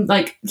long and,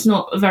 like, it's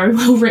not a very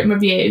well-written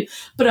review,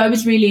 but I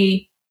was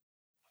really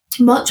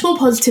much more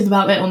positive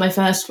about it on my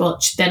first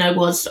watch than I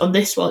was on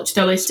this watch,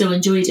 though I still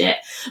enjoyed it.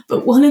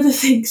 But one of the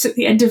things at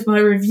the end of my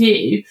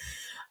review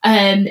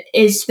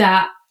is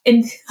that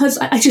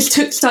I just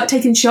started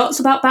taking shots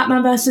about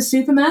Batman versus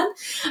Superman,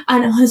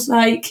 and I was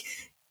like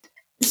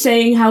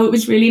saying how it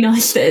was really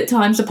nice that at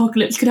times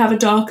Apocalypse could have a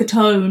darker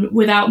tone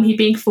without me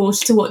being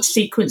forced to watch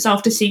sequence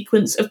after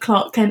sequence of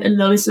Clark Kent and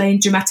Lois Lane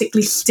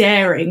dramatically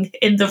staring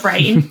in the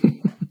rain.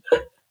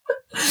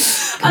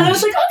 And I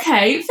was like,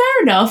 okay,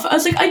 fair enough. I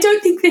was like, I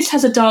don't think this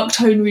has a dark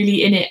tone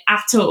really in it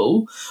at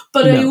all.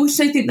 But I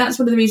also think that's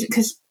one of the reasons,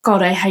 because,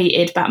 God, I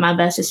hated Batman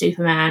versus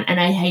Superman, and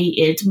I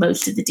hated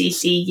most of the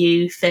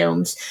DCU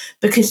films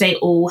because they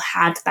all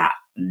had that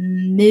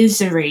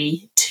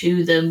misery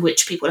to them,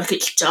 which people are like,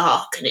 it's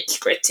dark and it's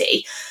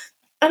gritty.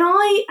 And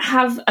I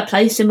have a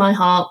place in my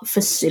heart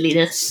for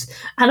silliness.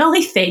 And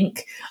I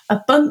think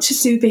a bunch of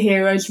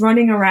superheroes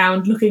running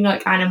around looking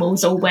like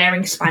animals or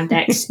wearing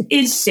spandex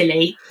is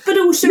silly, but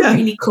also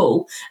really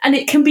cool. And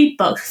it can be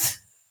both.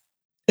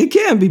 It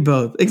can be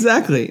both.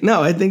 Exactly.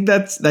 No, I think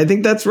that's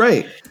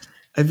right.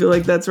 I feel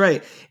like that's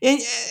right.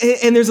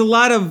 And there's a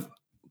lot of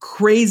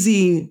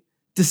crazy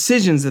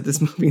decisions that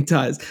this movie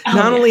does.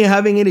 Not only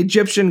having an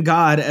Egyptian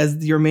god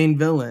as your main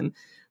villain,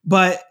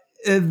 but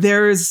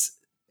there's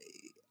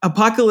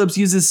Apocalypse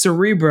uses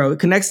Cerebro, it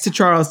connects to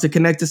Charles to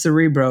connect to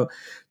Cerebro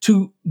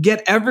to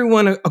get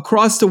everyone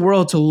across the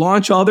world to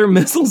launch all their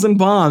missiles and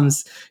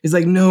bombs. He's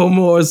like, no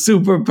more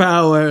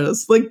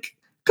superpowers. Like,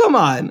 come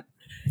on.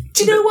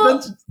 Do you know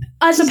what?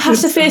 As a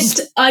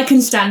pacifist, I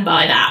can stand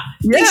by that.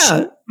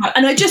 Yeah.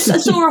 And I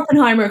saw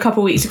Oppenheimer a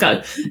couple of weeks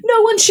ago.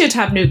 No one should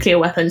have nuclear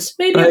weapons.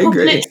 Maybe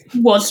Apocalypse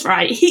was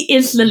right. He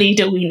is the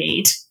leader we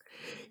need.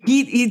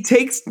 He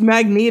takes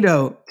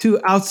Magneto to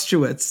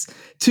Auschwitz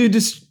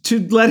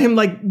to let him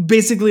like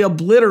basically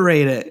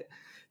obliterate it.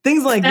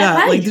 Things like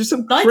that. Like there's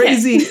some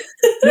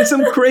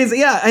crazy.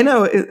 Yeah, I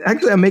know.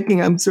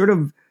 Actually, I'm sort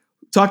of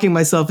talking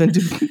myself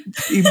into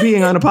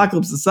being on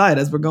Apocalypse's side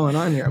as we're going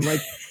on here. I'm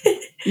like,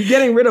 You're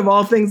getting rid of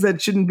all things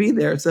that shouldn't be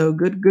there. So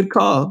good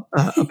call,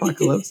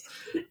 Apocalypse.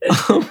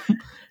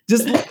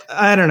 Just,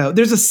 I don't know.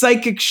 There's a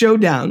psychic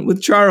showdown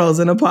with Charles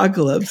and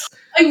Apocalypse.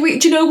 Do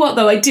you know what,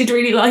 though? I did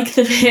really like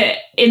the bit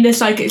in the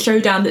psychic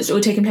showdown that's all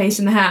taking place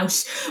in the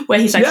house where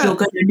he's like, you're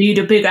going to need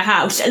a bigger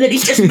house. And then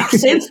he's just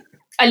massive.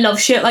 I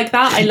love shit like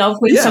that. I love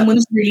when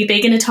someone's really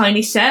big in a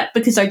tiny set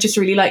because I just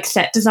really like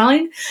set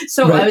design.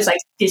 So I was like,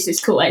 this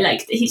is cool. I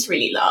like that he's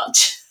really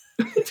large.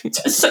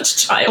 Just such a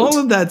child. All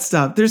of that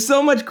stuff. There's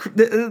so much.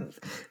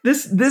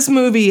 This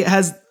movie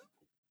has,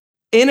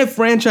 in a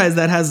franchise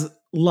that has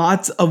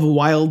lots of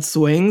wild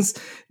swings,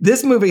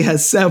 this movie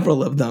has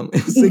several of them.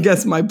 I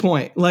guess my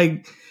point.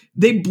 Like,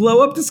 they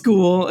blow up the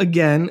school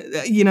again.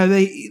 You know,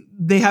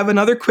 they have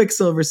another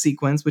Quicksilver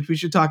sequence, which we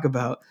should talk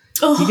about.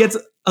 He gets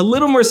a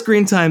little more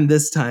screen time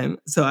this time,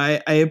 so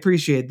I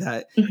appreciate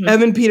that.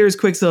 Evan Peters'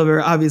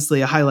 Quicksilver,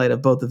 obviously a highlight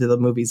of both of the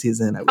movies he's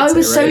in. I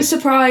was so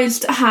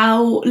surprised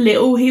how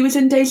little he was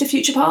in Days of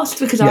Future Past,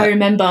 because I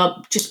remember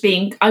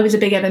I was a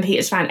big Evan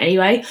Peters fan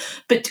anyway,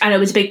 and I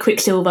was a big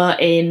Quicksilver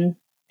in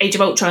Age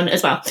of Ultron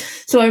as well.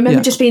 So I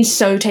remember just being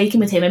so taken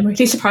with him. I'm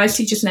really surprised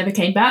he just never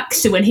came back.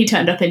 So when he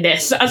turned up in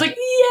this, I was like,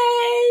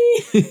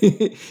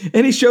 yay!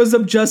 And he shows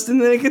up just in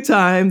the nick of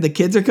time. The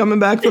kids are coming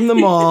back from the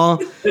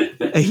mall.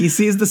 He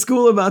sees the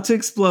school about to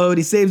explode.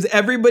 He saves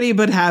everybody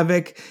but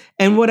Havoc.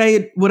 And what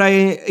I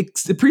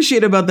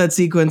appreciate about that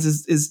sequence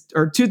is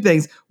two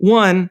things.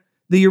 One,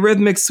 the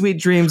Eurythmics' Sweet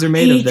Dreams are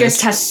made of this. He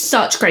just has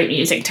such great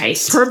music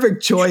taste.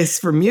 Perfect choice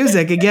for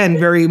music. Again,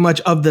 very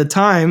much of the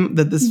time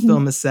that this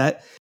film is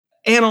set.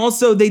 And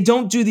also, they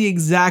don't do the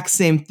exact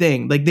same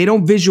thing. Like, they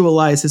don't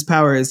visualize his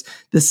powers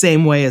the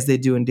same way as they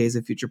do in Days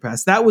of Future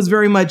Past. That was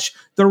very much,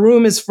 the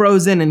room is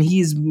frozen and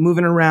he's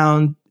moving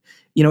around,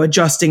 you know,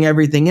 adjusting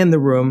everything in the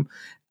room.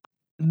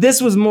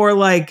 This was more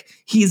like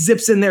he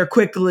zips in there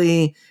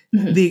quickly.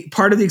 The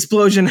part of the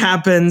explosion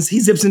happens. He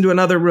zips into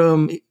another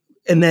room.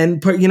 And then,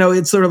 you know,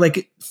 it's sort of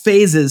like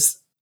phases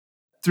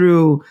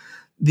through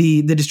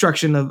the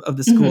destruction of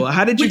the school.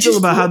 How did you feel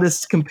about how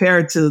this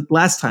compared to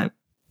last time?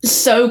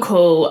 So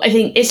cool. I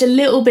think it's a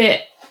little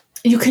bit,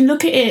 you can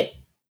look at it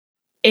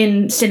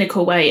in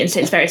cynical way and say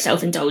it's very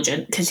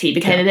self-indulgent because he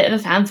became a bit of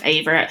a fan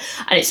favourite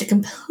and it's a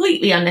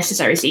completely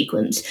unnecessary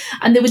sequence,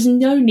 and there was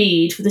no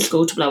need for the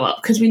school to blow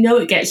up because we know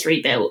it gets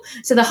rebuilt.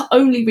 So the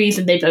only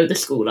reason they blow the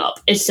school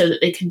up is so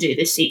that they can do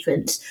this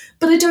sequence.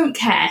 But I don't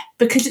care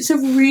because it's a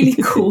really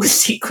cool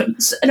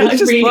sequence and I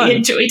really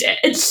enjoyed it.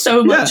 It's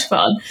so much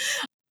fun.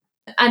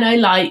 And I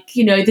like,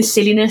 you know, the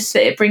silliness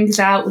that it brings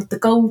out with the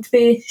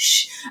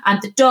goldfish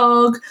and the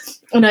dog.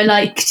 And I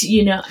liked,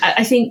 you know,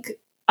 I think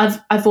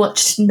I've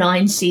watched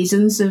 9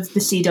 seasons of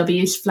the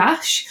CW's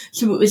Flash,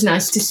 so it was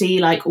nice to see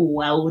like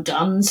well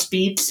done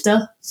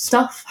speedster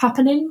stuff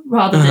happening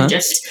rather than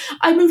just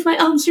I move my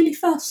arms really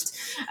fast.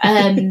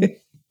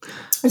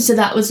 So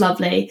that was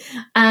lovely.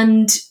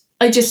 And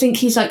I just think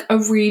he's like a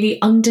really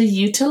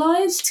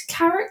underutilized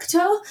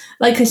character.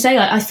 Like I say,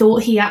 I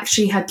thought he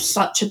actually had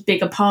such a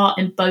bigger part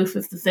in both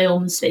of the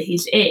films that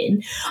he's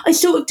in. I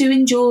sort of do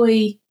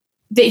enjoy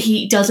that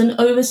he doesn't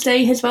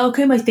overstay his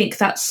welcome. I think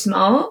that's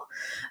smart.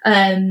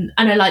 And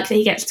I like that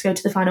he gets to go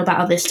to the final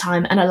battle this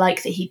time. And I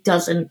like that he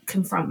doesn't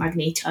confront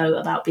Magneto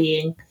about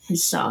being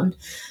his son.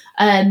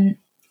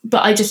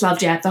 But I just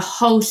loved, the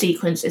whole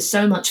sequence is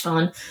so much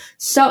fun.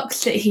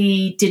 Sucks that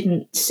he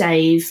didn't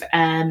save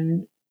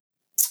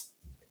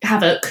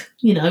Havoc,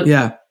 you know.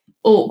 Yeah.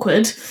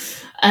 Awkward.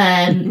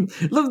 I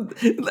love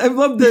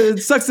the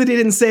sucks that he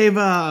didn't save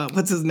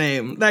what's his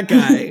name? That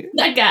guy.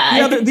 That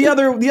guy. The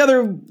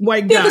other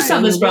white guy.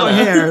 Somebody's brother.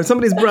 Hair.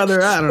 Somebody's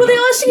brother. I don't know. Well, the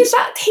honest thing is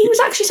that he was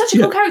actually such a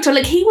cool character.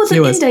 Like he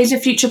wasn't in Days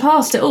of Future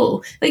Past at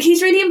all. Like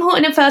he's really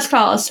important in First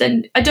Class,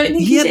 and I don't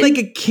think he had like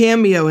a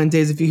cameo in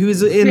Days of Future. He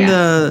was in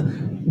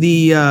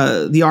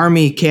the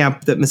army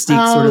camp that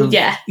Mystique sort of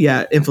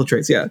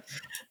infiltrates. Yeah.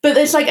 But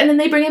it's like, and then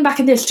they bring him back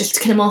in this just to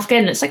kill him off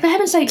again. And it's like, for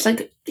heaven's sakes,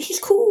 like, he's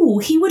cool.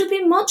 He would have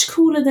been much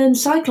cooler than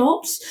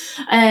Cyclops.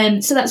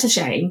 So that's a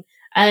shame.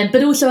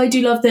 But also I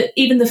do love that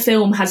even the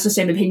film has the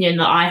same opinion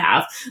that I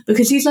have,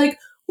 because he's like,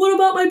 what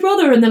about my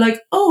brother? And they're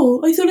like,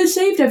 oh, I thought I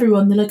saved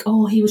everyone. They're like,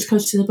 oh, he was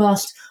close to the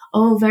bust.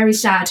 Oh, very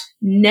sad.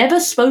 Never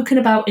spoken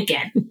about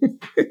again.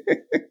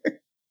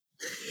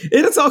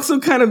 It's also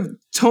kind of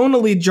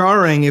tonally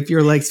jarring if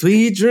you're like,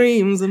 sweet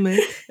dreams of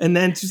me. And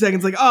then 2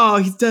 seconds like, oh,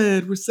 he's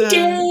dead. We're sad.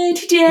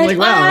 He dead. Like,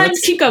 wow, and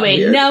keep going.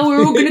 Weird. Now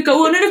we're all going to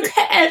go on in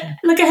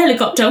like a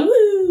helicopter.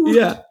 Woo!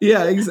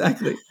 Yeah,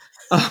 exactly.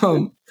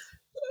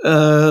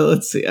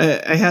 Let's see.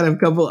 I had a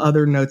couple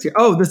other notes here.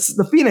 Oh,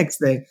 the Phoenix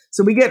thing.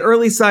 So we get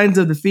early signs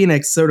of the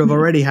Phoenix sort of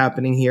already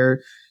happening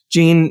here.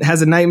 Jean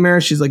has a nightmare.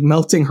 She's like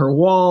melting her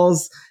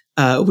walls.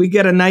 We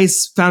get a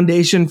nice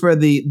foundation for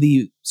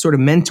the sort of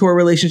mentor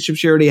relationship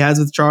she already has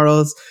with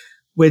Charles,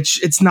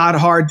 which it's not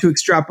hard to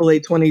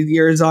extrapolate 20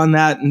 years on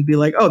that and be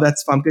like, oh,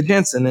 that's Famke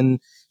Janssen and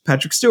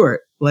Patrick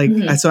Stewart. Like,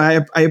 so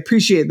I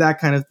appreciate that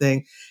kind of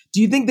thing.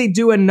 Do you think they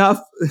do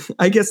enough?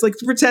 I guess like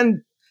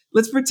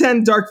let's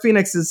pretend Dark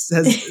Phoenix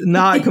has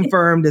not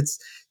confirmed.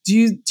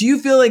 Do you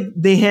feel like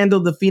they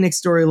handled the Phoenix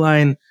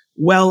storyline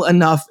well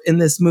enough in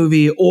this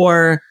movie,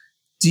 or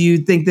do you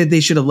think that they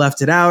should have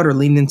left it out or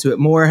leaned into it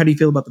more? How do you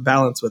feel about the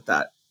balance with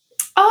that?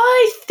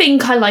 I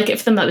think I like it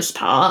for the most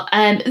part.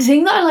 The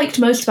thing that I liked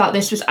most about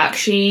this was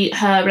actually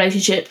her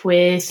relationship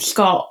with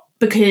Scott,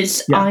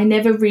 because I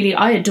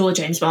adore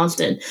James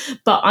Marsden,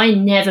 but I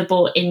never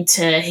bought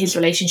into his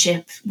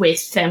relationship with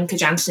Femke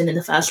Janssen in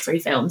the first 3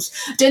 films.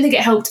 I don't think it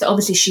helped that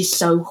obviously she's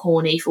so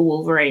horny for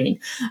Wolverine.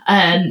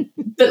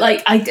 But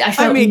like, I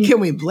felt... can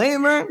we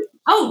blame her?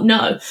 Oh,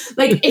 no.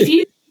 Like, if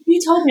you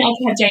told me I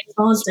could have James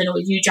Marsden or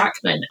Hugh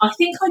Jackman, I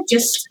think I'd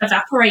just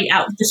evaporate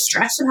out of the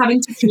stress of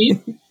having to choose.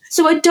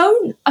 So I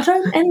don't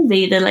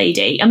envy the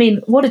lady. I mean,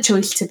 what a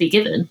choice to be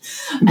given.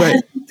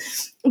 Right.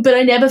 But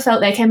I never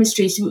felt their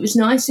chemistry, so it was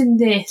nice in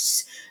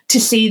this to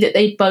see that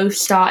they both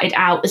started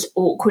out as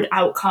awkward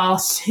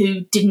outcasts who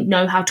didn't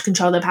know how to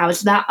control their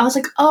powers. That I was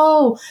like,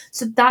 oh,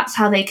 so that's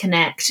how they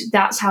connect.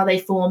 That's how they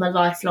form a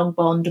lifelong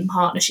bond and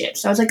partnership.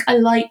 So I was like, I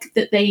like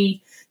that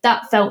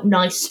that felt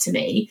nice to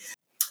me.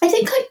 I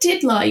think I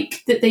did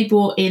like that they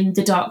brought in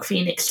the Dark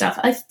Phoenix stuff.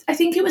 I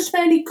think it was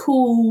fairly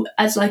cool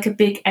as like a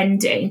big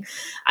ending,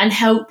 and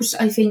helps,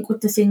 I think,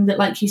 with the thing that,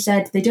 like you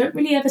said, they don't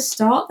really ever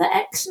start the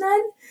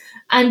X-Men.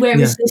 And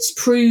whereas this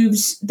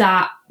proves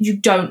that you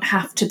don't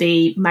have to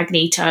be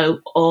Magneto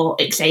or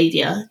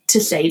Xavier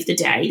to save the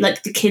day.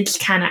 Like, the kids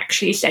can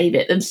actually save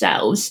it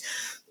themselves.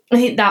 I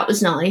think that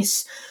was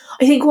nice.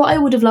 I think what I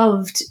would have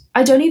loved,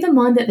 I don't even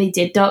mind that they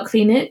did Dark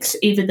Phoenix,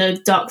 even though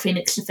Dark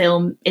Phoenix, the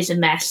film, is a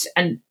mess.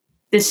 And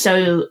there's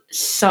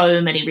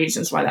so many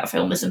reasons why that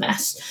film is a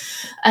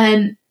mess.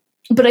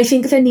 But I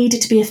think there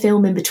needed to be a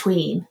film in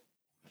between.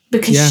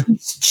 Because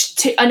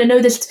and I know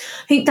I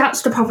think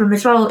that's the problem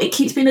as well. It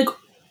keeps being like,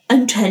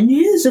 and 10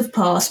 years have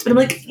passed. But I'm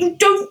like, you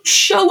don't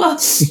show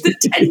us the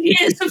 10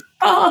 years have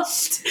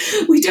passed.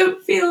 We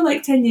don't feel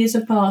like 10 years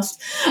have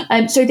passed.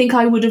 So I think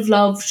I would have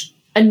loved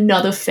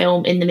another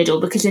film in the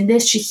middle, because in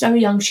this, she's so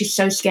young, she's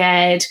so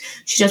scared,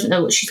 she doesn't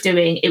know what she's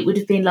doing. It would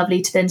have been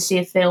lovely to then see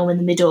a film in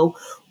the middle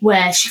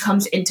where she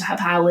comes into her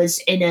powers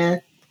in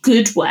a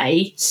good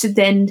way. So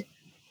then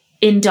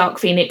in Dark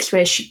Phoenix,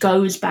 where she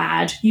goes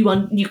bad,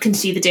 you can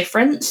see the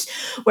difference.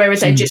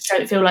 Whereas I just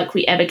don't feel like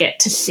we ever get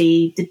to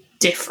see the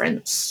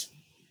difference.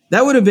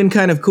 That would have been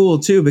kind of cool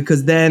too,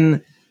 because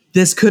then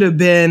this could have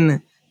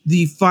been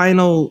the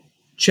final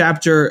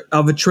chapter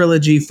of a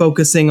trilogy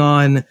focusing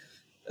on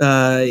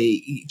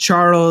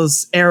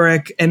Charles,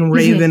 Eric, and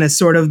Raven as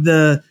sort of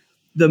the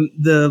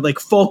like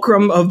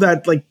fulcrum of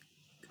that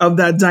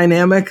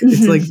dynamic.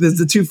 It's like there's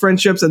the 2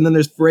 friendships, and then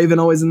there's Raven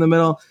always in the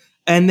middle,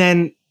 and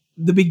then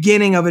the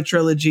beginning of a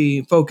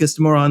trilogy focused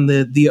more on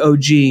the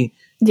OG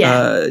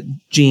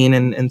Jean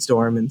and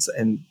Storm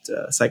and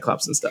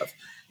Cyclops and stuff.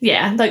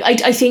 Yeah, like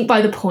I think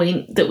by the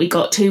point that we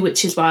got to,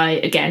 which is why,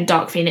 again,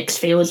 Dark Phoenix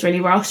feels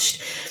really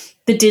rushed,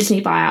 the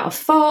Disney buyout of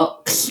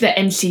Fox, the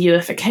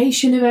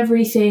MCUification of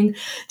everything,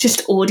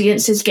 just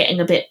audiences getting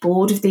a bit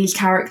bored of these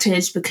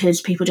characters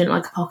because people didn't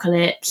like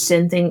Apocalypse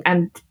and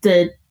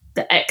the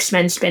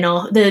X-Men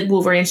spin-off, the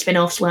Wolverine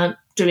spin-offs weren't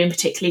doing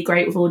particularly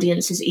great with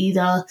audiences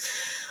either.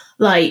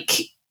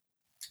 Like,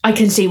 I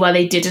can see why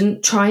they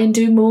didn't try and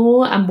do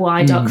more and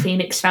why Dark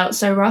Phoenix felt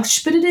so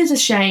rushed, but it is a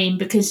shame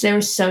because there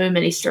are so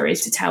many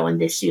stories to tell in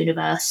this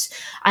universe.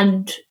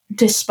 And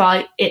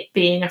despite it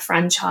being a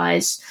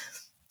franchise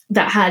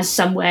that has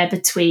somewhere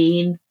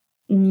between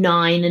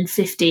 9 and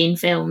 15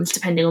 films,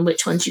 depending on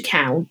which ones you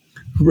count,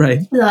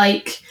 right?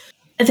 Like,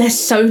 there's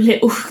so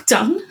little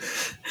done.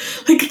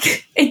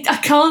 Like, I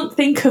can't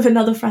think of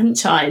another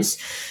franchise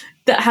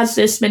that has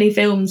this many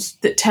films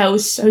that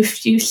tells so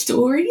few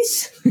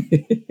stories.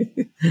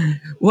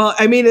 Well,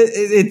 I mean,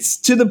 it's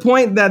to the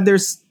point that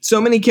there's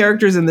so many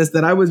characters in this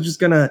that I was just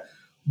going to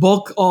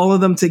bulk all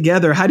of them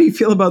together. How do you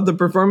feel about the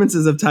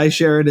performances of Ty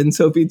Sheridan,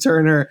 Sophie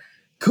Turner,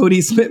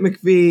 Cody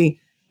Smith-McPhee,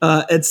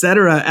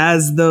 etc.,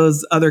 as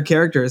those other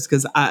characters?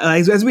 Because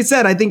as we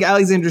said, I think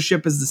Alexandra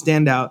Shipp is the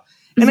standout.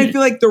 And I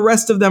feel like the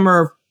rest of them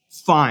are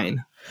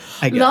fine,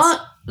 I guess.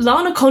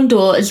 Lana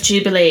Condor as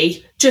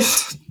Jubilee,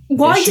 just...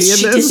 Why did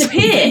she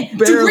disappear? To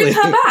bring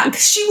her back.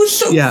 She was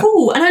so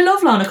cool. And I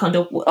love Lana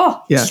Condor.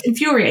 Oh, it's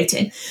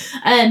infuriating.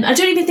 I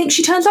don't even think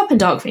she turns up in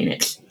Dark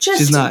Phoenix.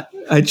 She's not.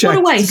 I checked. What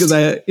a waste.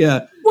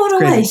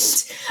 What a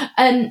waste.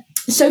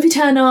 Sophie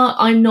Turner,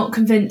 I'm not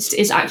convinced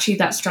is actually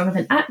that strong of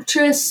an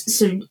actress.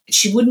 So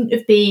she wouldn't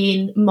have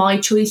been my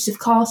choice of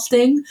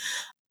casting.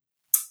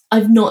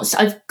 I've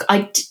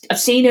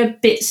seen her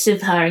bits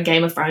of her in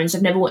Game of Thrones.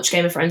 I've never watched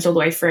Game of Thrones all the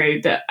way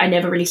through, but I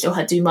never really saw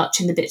her do much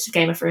in the bits of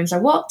Game of Thrones I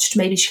watched.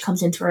 Maybe she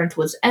comes into her own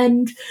towards the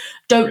end.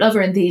 Don't love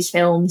her in these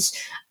films.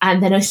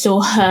 And then I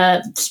saw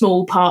her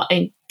small part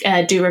in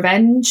Do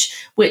Revenge,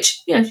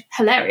 which,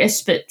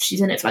 hilarious, but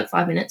she's in it for like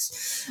 5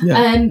 minutes.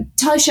 Yeah.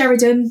 Ty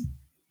Sheridan,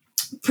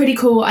 pretty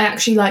cool. I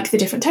actually like the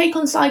different take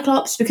on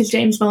Cyclops because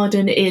James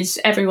Marsden is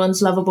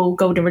everyone's lovable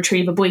golden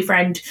retriever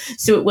boyfriend.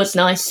 So it was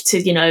nice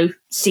to,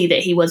 see that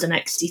he was an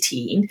angsty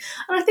teen.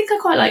 And I think I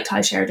quite like Ty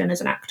Sheridan as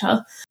an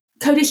actor.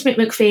 Cody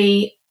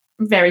Smith-McPhee,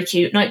 very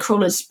cute.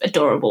 Nightcrawler's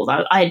adorable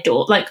though. I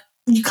adore,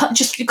 you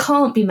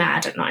can't be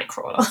mad at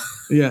Nightcrawler.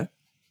 Yeah.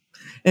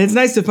 And it's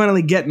nice to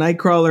finally get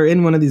Nightcrawler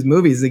in one of these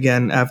movies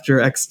again after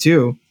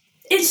X2.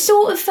 It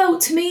sort of felt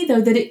to me,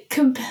 though, that it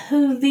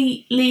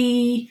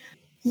completely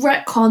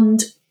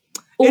retconned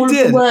all of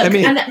the work.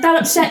 And that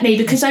upset me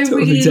because I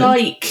totally really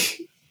like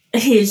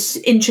his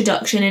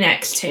introduction in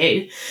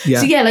X2. Yeah.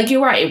 So yeah, like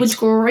you're right, it was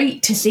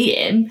great to see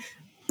him,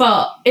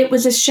 but it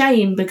was a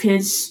shame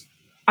because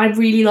I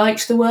really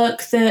liked the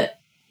work that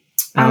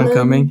Alan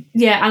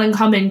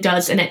Cumming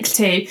does in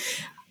X2.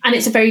 And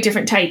it's a very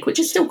different take, which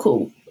is still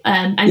cool.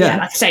 And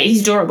like I say,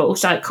 he's adorable,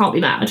 so I can't be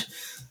mad.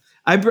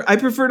 I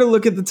prefer to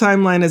look at the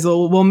timeline as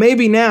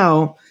maybe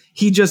now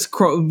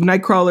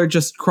Nightcrawler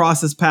just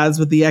crosses paths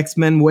with the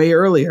X-Men way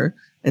earlier,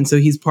 and so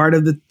he's part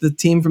of the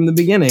team from the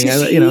beginning.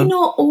 Does he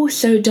not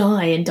also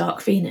die in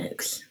Dark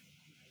Phoenix?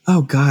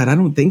 Oh God, I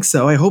don't think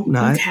so. I hope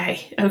not.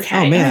 Okay.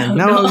 Oh man,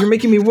 now you're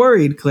making me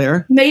worried,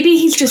 Claire. Maybe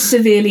he's just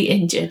severely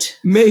injured.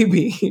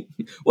 Maybe.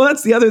 Well,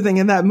 that's the other thing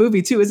in that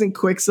movie too. Isn't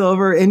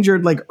Quicksilver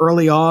injured like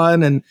early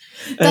on? And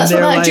that's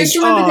what I just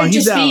remember there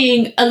just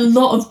being a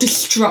lot of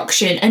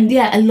destruction, and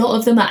a lot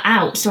of them are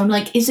out. So I'm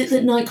like, is it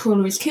that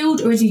Nightcrawler is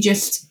killed, or is he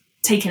just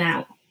taken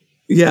out?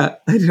 Yeah,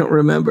 I don't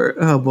remember.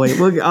 Oh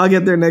boy, I'll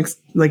get there next,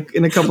 like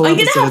in a couple. I'm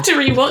gonna have to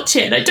rewatch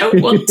it. I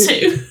don't want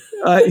to.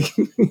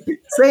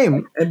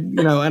 Same, and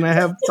and I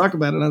have to talk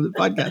about it on the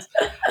podcast.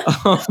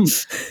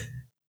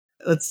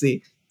 Let's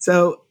see.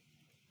 So,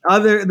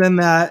 other than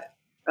that,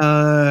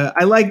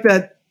 I like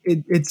that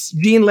it's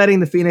Jean letting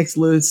the Phoenix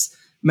loose.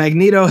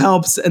 Magneto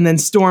helps, and then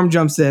Storm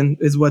jumps in.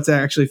 Is what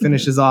actually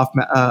finishes off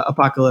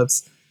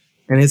Apocalypse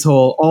and his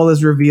whole "all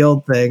is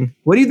revealed" thing.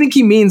 What do you think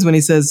he means when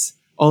he says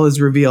 "all is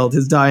revealed"?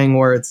 His dying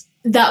words.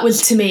 That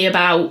was to me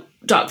about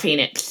Dark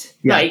Phoenix.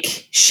 Yeah.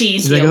 Like,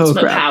 she's the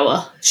ultimate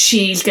power.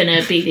 She's going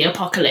to be the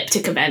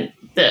apocalyptic event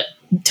that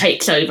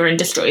takes over and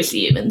destroys the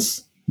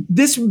humans.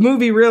 This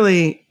movie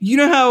really,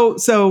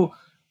 so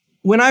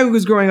when I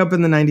was growing up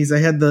in the 90s, I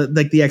had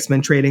the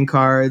X-Men trading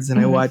cards, and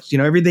I watched,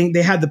 everything.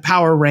 They had the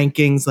power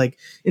rankings, like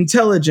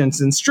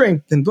intelligence and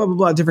strength and blah, blah,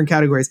 blah, different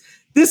categories.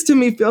 This to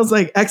me feels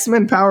like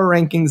X-Men Power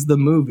Rankings, the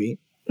movie.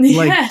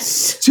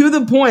 Yes. Like, to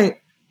the point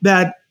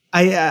that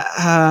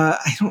I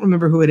don't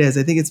remember who it is.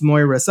 I think it's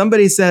Moira.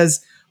 Somebody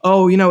says,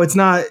 oh, it's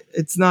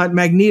not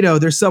Magneto.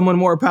 There's someone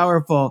more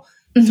powerful.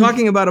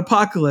 Talking about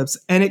Apocalypse,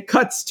 and it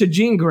cuts to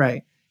Jean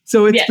Grey.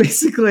 So it's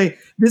basically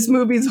this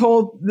movie's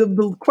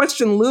the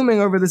question looming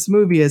over this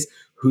movie is,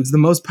 who's the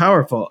most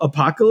powerful?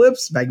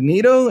 Apocalypse,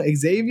 Magneto,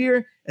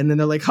 Xavier? And then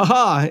they're like,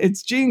 haha,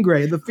 it's Jean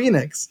Grey, the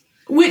Phoenix.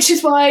 Which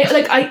is why,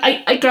 like,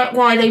 I get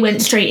why they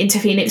went straight into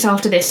Phoenix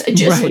after this. I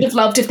just would have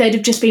loved if there'd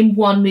have just been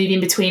one movie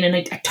in between, and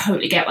I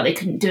totally get why they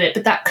couldn't do it,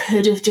 but that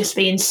could have just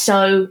been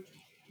so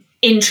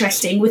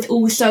interesting, with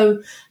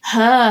also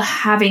her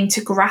having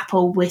to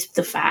grapple with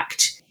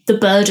the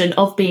burden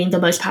of being the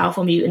most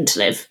powerful mutant to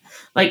live.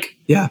 Like,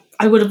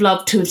 I would have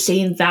loved to have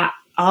seen that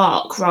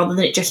arc rather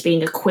than it just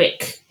being a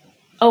quick,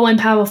 oh, I'm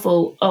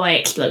powerful, oh, I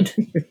explode.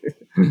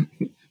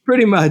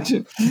 Pretty much.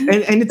 And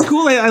it's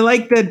cool. I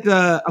like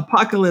that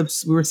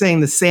Apocalypse, we were saying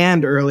the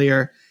sand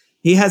earlier,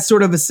 he has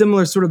sort of a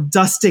similar sort of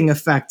dusting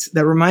effect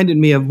that reminded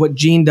me of what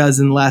Jean does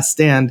in Last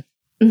Stand.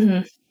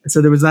 Mm-hmm.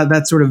 So there was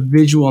that sort of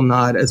visual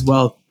nod as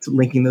well to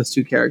linking those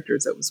two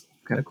characters. That was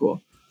kind of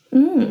cool.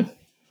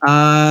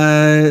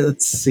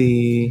 Let's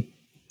see.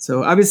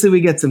 So obviously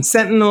we get some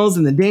Sentinels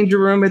in the Danger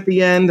Room at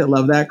the end. I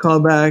love that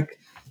callback.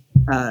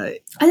 I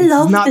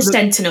love the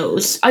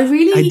Sentinels. I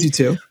do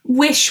too.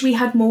 Wish we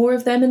had more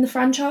of them in the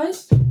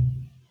franchise.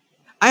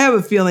 I have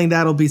a feeling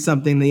that'll be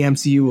something the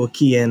MCU will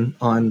key in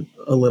on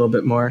a little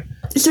bit more.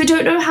 So I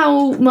don't know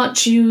how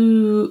much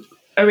you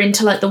are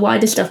into like the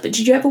wider stuff, but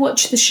did you ever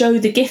watch the show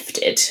The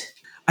Gifted?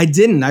 I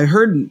didn't. I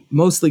heard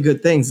mostly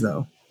good things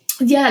though.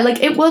 Yeah,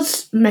 like it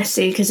was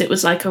messy because it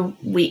was like a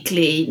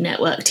weekly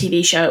network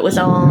TV show. It was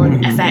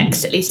on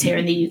FX, at least here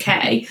in the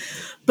UK,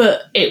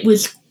 but it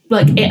was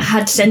like it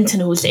had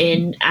Sentinels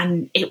in,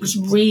 and it was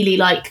really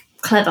like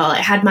clever.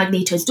 It had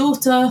Magneto's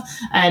daughter,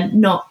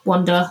 not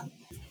Wanda,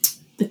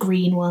 the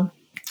green one.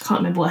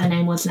 Can't remember what her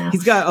name was now.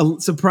 He's got a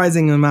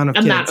surprising amount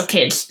of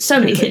kids. So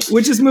many kids.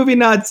 Which is movie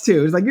nods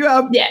too. It's like, you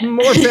have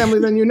more family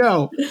than you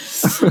know.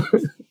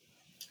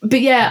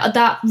 But yeah,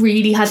 that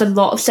really has a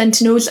lot of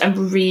Sentinels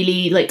and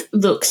really like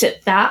looks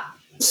at that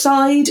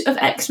side of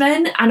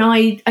X-Men. And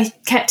I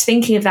kept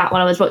thinking of that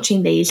while I was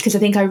watching these, because I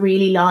think I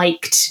really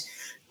liked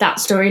that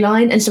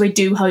storyline. And so I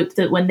do hope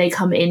that when they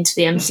come into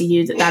the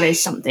MCU that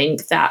is something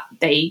that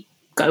they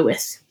go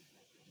with.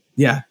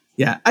 Yeah.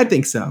 Yeah, I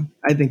think so.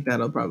 I think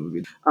that'll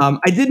probably be.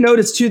 I did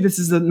notice, too, this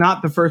is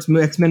not the first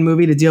X-Men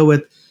movie to deal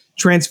with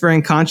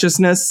transferring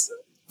consciousness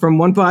from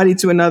one body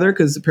to another,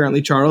 because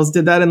apparently Charles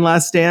did that in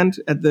Last Stand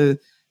at the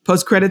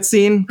post-credit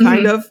scene,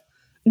 kind of.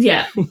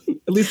 Yeah.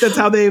 At least that's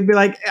how they'd be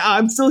like,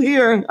 I'm still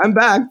here. I'm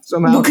back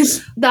somehow.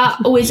 Because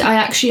I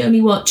actually only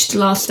watched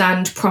Last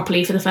Stand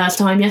properly for the first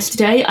time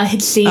yesterday. I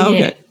had seen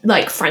it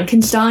like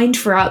Frankenstein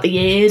throughout the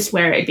years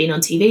where it had been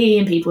on TV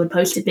and people had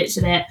posted bits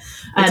of it.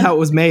 That's how it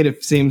was made,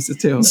 it seems,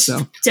 too.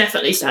 So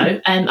Definitely so.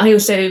 I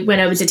also,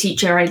 when I was a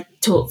teacher, I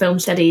taught film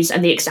studies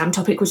and the exam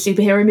topic was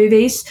superhero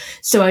movies.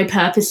 So I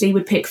purposely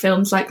would pick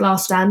films like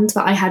Last Stand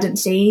that I hadn't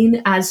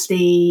seen as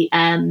the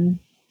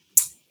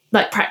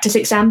like practice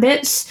exam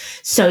bits,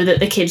 so that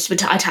the kids would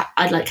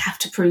I'd like have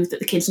to prove that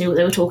the kids knew what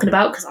they were talking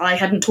about because I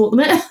hadn't taught them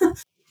it.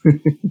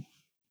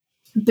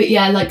 But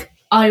yeah, like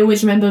I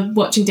always remember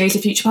watching Days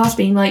of Future Past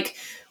being like,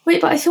 wait,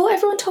 but I thought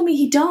everyone told me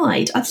he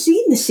died. I've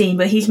seen the scene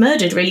where he's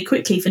murdered really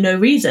quickly for no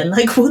reason.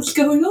 Like, what's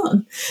going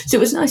on? So it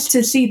was nice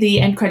to see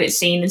the end credits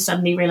scene and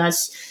suddenly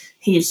realise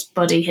his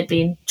body had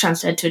been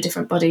transferred to a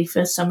different body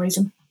for some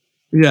reason.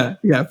 Yeah,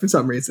 for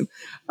some reason.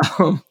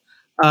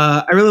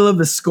 I really love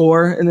the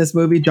score in this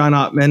movie. John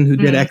Ottman, who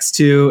did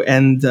X2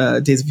 and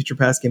Days of Future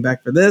Past, came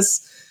back for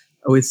this.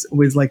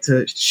 Always like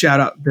to shout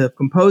out the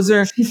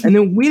composer. And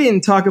then we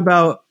didn't talk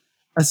about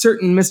a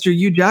certain Mr.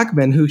 Hugh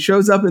Jackman who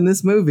shows up in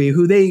this movie,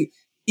 who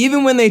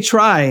even when they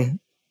try,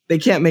 they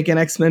can't make an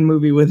X-Men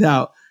movie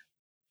without.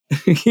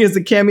 He has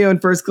a cameo in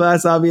First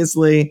Class,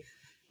 obviously.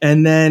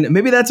 And then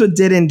maybe that's what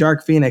did in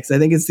Dark Phoenix. I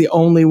think it's the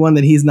only one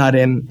that he's not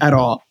in at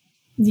all.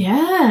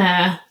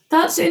 Yeah,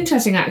 that's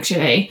interesting,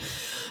 actually.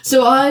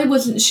 So I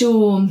wasn't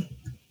sure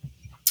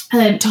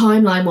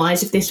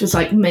timeline-wise if this was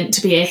like meant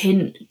to be a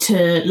hint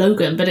to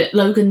Logan, but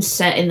Logan's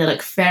set in the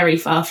like very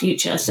far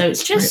future, so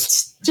it's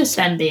just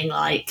them being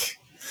like,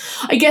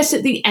 I guess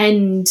at the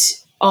end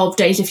of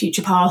Days of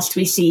Future Past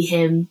we see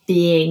him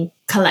being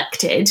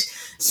collected,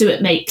 so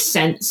it makes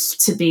sense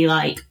to be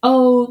like,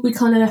 oh, we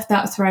kind of left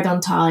that thread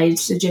untied,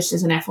 so just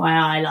as an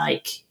FYI,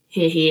 like,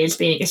 here he is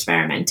being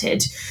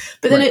experimented.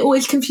 But then it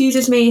always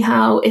confuses me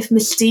how if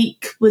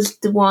Mystique was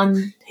the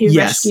one who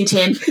rescued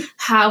him,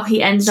 how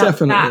he ends up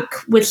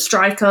back with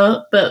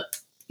Stryker. But,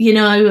 you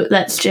know,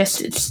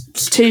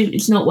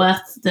 it's not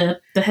worth the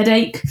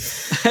headache.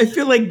 I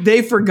feel like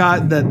they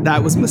forgot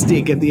that was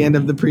Mystique at the end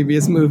of the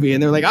previous movie.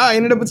 And they're like, I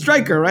ended up with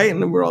Stryker, right?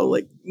 And then we're all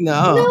like,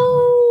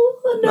 no.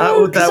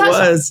 Not what that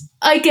was.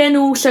 I again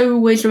also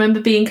always remember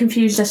being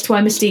confused as to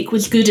why Mystique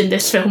was good in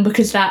this film,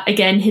 because that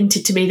again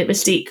hinted to me that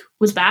Mystique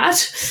was bad.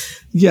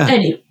 Yeah.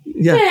 Anyway,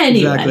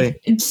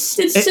 exactly.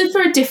 It's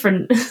for a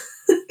different.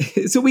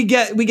 So we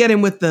get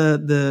him with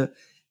the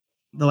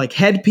like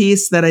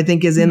headpiece that I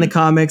think is in the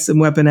comics in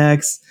Weapon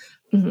X.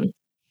 Mm-hmm.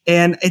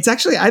 And it's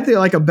actually, I feel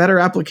like, a better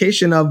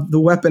application of the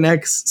Weapon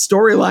X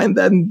storyline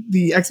than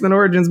the X-Men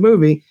Origins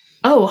movie.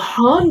 Oh,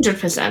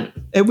 100%.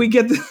 And we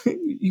get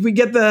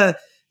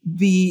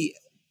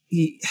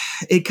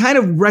it kind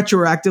of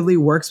retroactively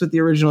works with the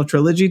original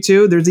trilogy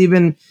too. There's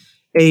even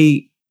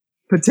a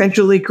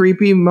potentially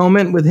creepy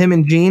moment with him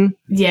and Jean.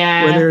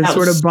 Yeah. Where they're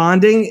sort of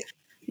bonding.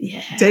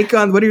 Yeah.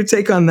 What are your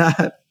take on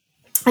that?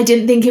 I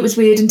didn't think it was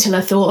weird until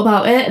I thought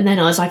about it, and then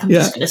I was like, I'm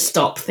just going to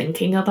stop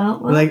thinking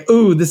about that. Like,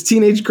 ooh, this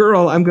teenage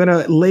girl, I'm going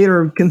to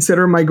later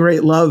consider my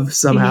great love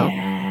somehow.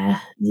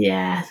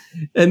 Yeah.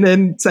 And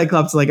then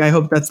Cyclops is like, I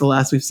hope that's the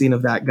last we've seen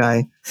of that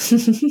guy.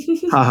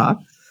 Haha.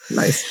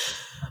 Nice.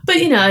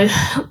 But, you know,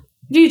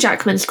 Hugh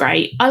Jackman's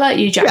great. I like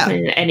Hugh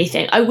Jackman in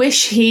anything. I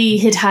wish he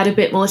had had a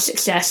bit more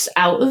success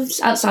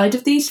outside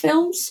of these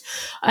films.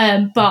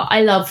 But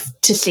I love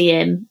to see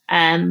him.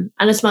 And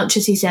as much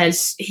as he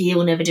says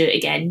he'll never do it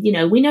again, you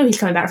know, we know he's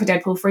coming back for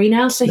Deadpool 3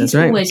 now, so he's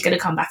always going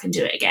to come back and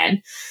do it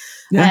again.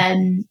 Yeah.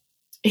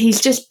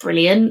 He's just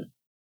brilliant.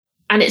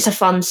 And it's a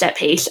fun set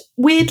piece.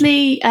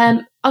 Weirdly,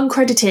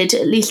 uncredited,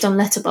 at least on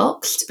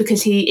Letterboxd,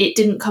 because it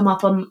didn't come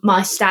up on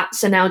my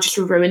stats and now just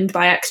ruined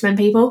by X-Men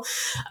people.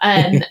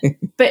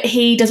 But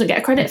he doesn't get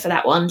a credit for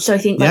that one. So I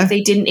think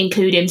they didn't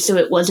include him, so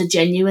it was a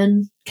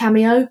genuine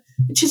cameo,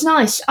 which is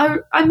nice.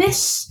 I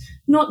miss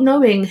not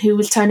knowing who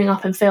was turning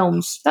up in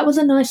films. That was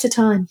a nicer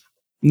time.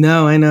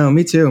 No, I know.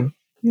 Me too.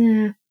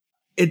 Yeah.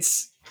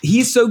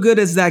 He's so good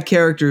as that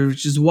character,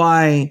 which is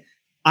why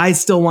I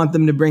still want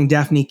them to bring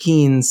Daphne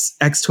Keene's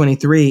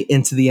X-23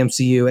 into the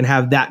MCU and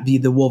have that be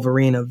the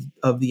Wolverine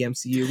of the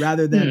MCU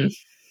rather than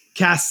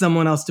cast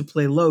someone else to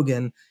play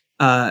Logan.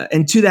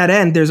 And to that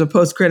end, there's a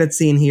post-credit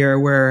scene here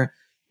where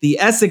the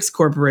Essex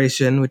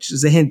Corporation, which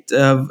is a hint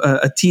of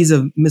a tease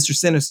of Mr.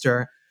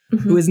 Sinister,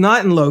 who is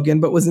not in Logan,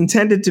 but was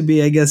intended to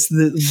be, I guess,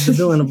 the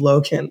villain of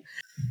Logan,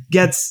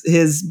 gets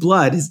his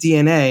blood, his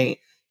DNA.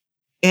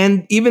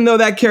 And even though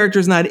that character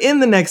is not in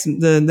the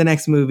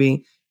next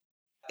movie,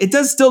 it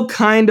does still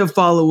kind of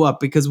follow up,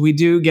 because we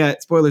do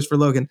get, spoilers for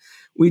Logan,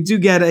 we do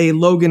get a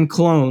Logan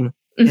clone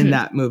in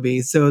that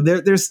movie. So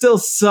there's still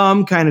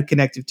some kind of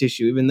connective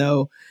tissue, even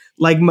though,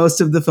 like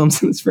most of the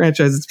films in this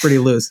franchise, it's pretty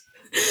loose.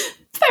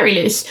 Very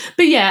loose.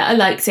 But yeah, I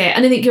liked it.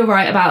 And I think you're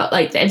right about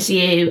like the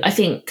MCU. I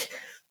think,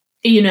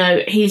 you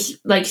know, he's,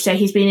 like you say,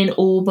 he's been in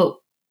all but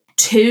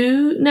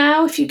 2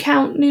 now, if you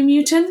count New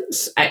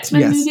Mutants,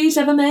 X-Men movies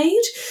ever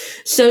made.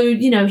 So,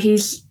 you know,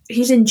 he's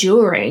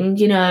enduring,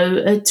 you know,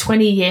 a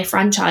 20-year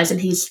franchise,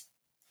 and he's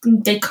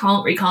they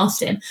can't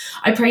recast him.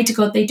 I pray to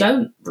God they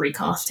don't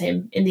recast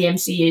him in the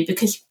MCU,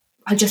 because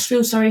I just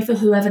feel sorry for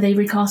whoever they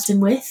recast him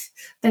with.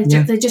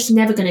 They're just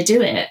never going to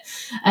do it.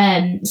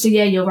 So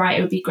yeah, you're right.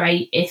 It would be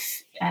great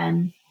if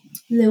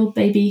little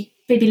baby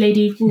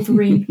lady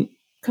Wolverine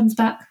comes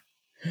back.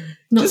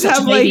 Not Just such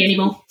have, a baby like-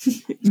 anymore.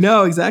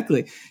 No,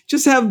 exactly.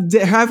 Just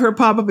have her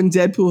pop up in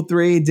Deadpool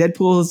 3.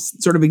 Deadpool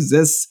sort of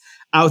exists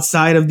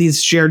outside of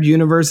these shared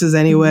universes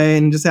anyway,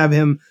 and just have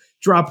him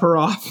drop her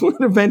off with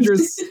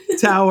Avengers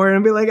Tower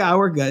and be like, "Ah,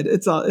 we're good.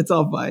 It's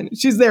all fine.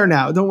 She's there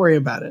now. Don't worry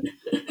about it."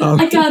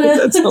 I got it.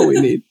 That's all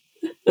we need.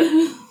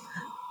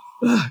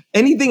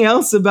 Anything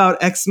else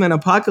about X-Men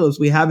Apocalypse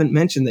we haven't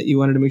mentioned that you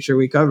wanted to make sure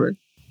we covered?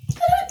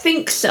 I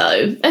think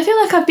so. I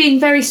feel like I've been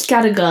very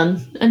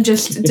scattergun and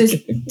just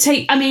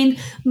take. I mean,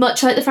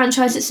 much like the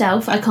franchise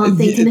itself, I can't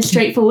think in a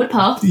straightforward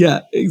path.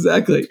 Yeah,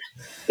 exactly.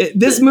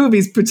 This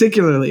movie's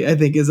particularly, I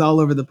think, is all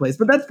over the place,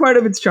 but that's part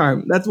of its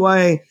charm. That's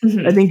why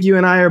I think you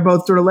and I are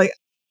both sort of like,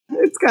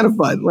 it's kind of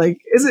fun. Like,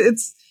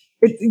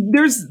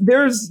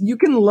 there's you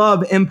can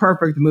love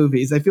imperfect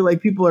movies. I feel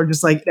like people are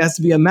just like, it has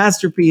to be a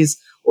masterpiece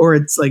or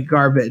it's like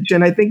garbage.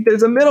 And I think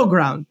there's a middle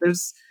ground.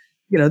 There's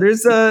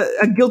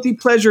a guilty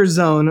pleasure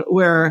zone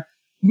where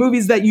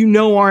movies that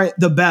aren't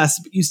the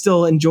best, but you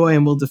still enjoy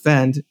and will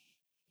defend,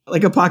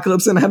 like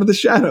Apocalypse and Out of the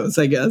Shadows,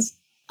 I guess.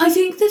 I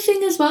think the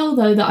thing as well,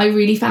 though, that I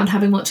really found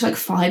having watched like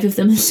 5 of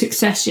them in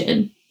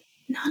succession,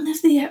 none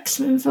of the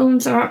X-Men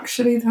films are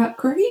actually that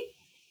great.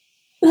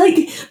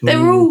 Like,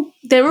 they're all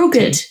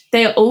good.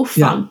 They are all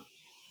fun. Yeah.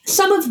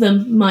 Some of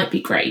them might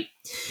be great.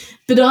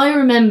 But I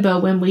remember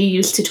when we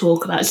used to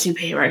talk about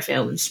superhero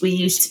films, we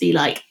used to be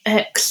like,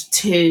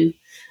 X2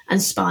 and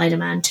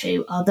Spider-Man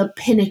 2 are the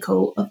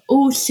pinnacle of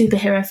all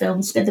superhero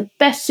films. They're the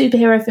best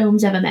superhero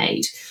films ever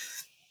made.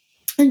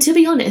 And to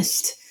be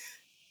honest,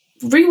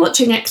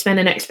 rewatching X-Men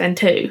and X-Men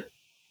 2,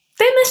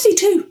 they're messy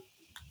too.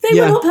 They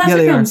were not perfect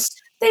films.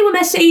 They were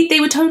messy. They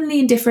were tonally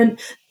indifferent.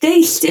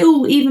 They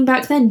still, even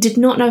back then, did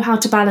not know how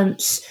to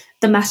balance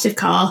the massive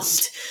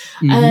cast.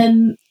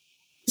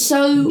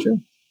 So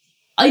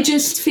I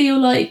just feel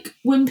like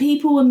when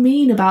people were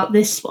mean about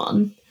this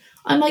one,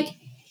 I'm like,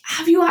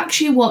 have you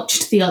actually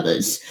watched the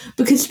others?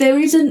 Because there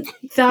isn't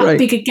that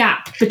big a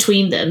gap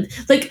between them.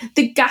 Like,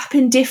 the gap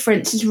in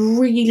difference is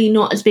really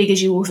not as big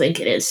as you all think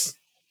it is.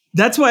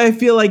 That's why I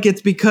feel like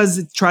it's because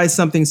it tries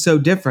something so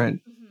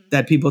different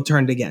that people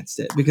turned against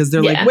it, because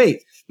they're like,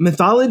 wait,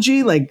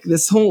 mythology, like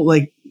this whole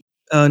like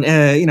an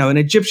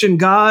Egyptian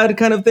god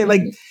kind of thing.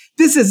 Like,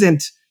 this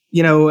isn't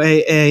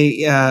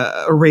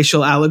a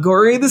racial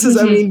allegory. This is,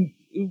 I mean,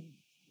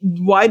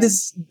 why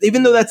does,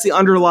 even though that's the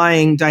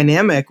underlying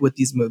dynamic with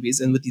these movies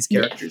and with these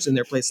characters and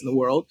their place in the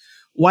world,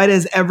 why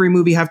does every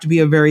movie have to be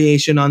a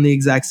variation on the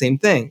exact same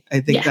thing? I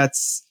think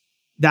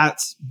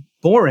that's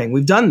boring.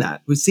 We've done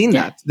that. We've seen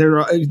that.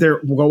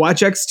 We'll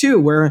watch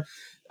X2, where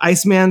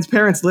Iceman's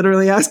parents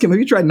literally ask him, have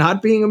you tried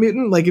not being a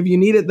mutant? Like, if you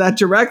need it that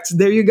direct,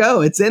 there you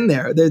go. It's in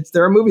there.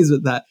 There are movies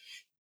with that.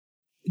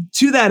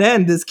 To that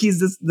end, this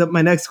keys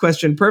my next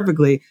question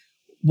perfectly.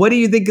 What do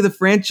you think of the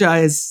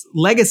franchise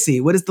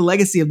legacy? What is the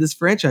legacy of this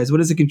franchise? What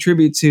does it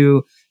contribute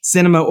to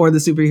cinema or the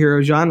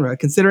superhero genre,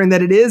 considering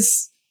that it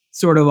is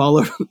sort of all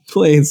over the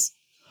place?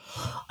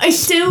 I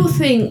still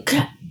think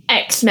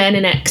X-Men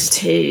and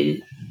X2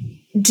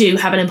 do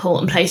have an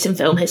important place in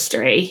film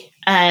history.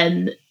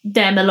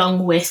 Them,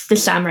 along with the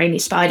Sam Raimi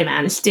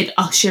Spider-Mans, did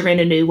usher in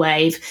a new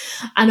wave.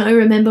 And I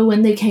remember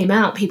when they came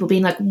out, people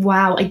being like,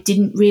 wow, I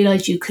didn't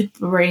realize you could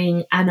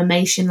bring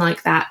animation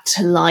like that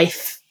to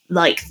life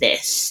like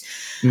this.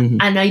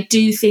 And I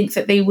do think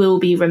that they will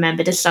be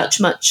remembered as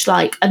such, much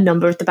like a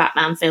number of the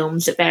Batman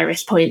films at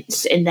various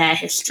points in their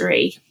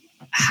history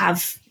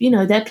have,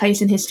 their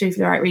place in history for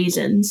the right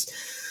reasons.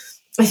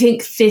 I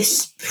think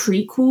this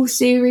prequel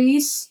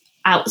series,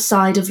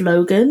 outside of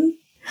Logan,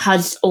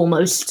 has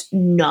almost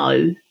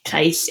no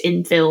place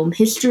in film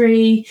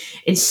history,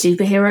 in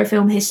superhero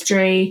film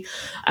history,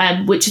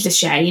 which is a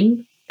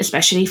shame,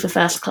 especially for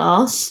First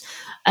Class.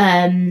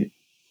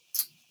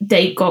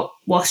 They got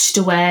washed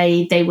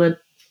away. They were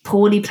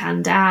poorly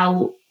planned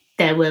out.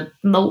 There were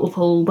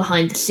multiple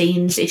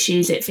behind-the-scenes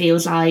issues, it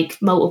feels like,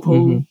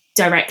 multiple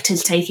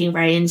directors taking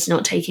reins,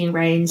 not taking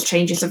reins,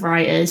 changes of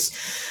writers.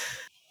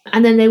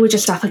 And then they were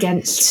just up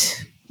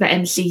against the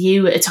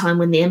MCU at a time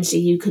when the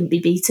MCU couldn't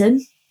be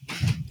beaten.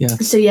 Yeah.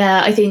 So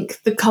yeah, I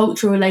think the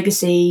cultural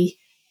legacy,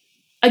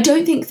 I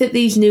don't think that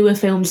these newer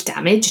films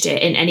damaged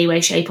it in any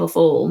way, shape or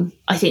form.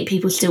 I think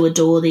people still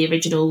adore the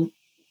original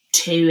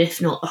 2, if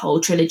not the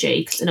whole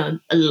trilogy, because I know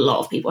a lot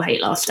of people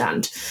hate Last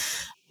Stand.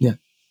 Yeah.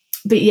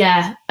 But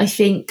yeah, I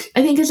think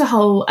as a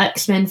whole,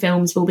 X-Men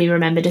films will be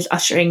remembered as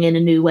ushering in a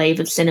new wave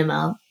of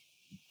cinema,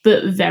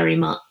 but very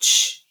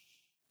much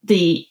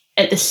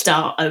at the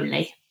start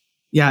only.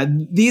 Yeah,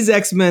 these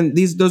X-Men,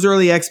 those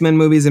early X-Men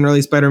movies and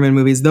early Spider-Man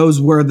movies,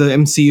 those were the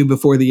MCU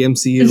before the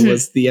MCU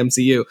was the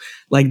MCU.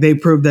 Like, they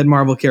proved that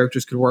Marvel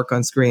characters could work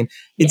on screen.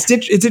 It's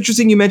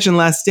interesting you mentioned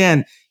Last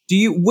Stand.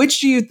 Which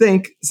do you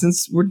think,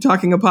 since we're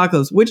talking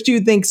Apocalypse, which do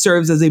you think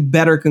serves as a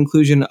better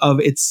conclusion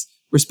of its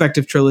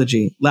respective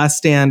trilogy, Last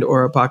Stand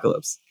or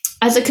Apocalypse?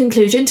 As a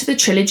conclusion to the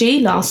trilogy,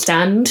 Last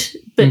Stand,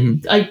 but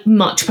I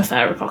much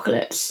prefer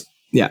Apocalypse.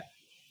 Yeah,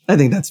 I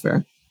think that's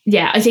fair.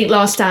 Yeah, I think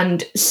Last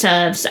Stand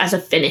serves as a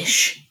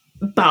finish,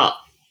 but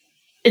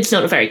it's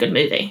not a very good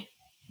movie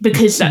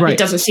because it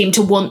doesn't seem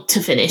to want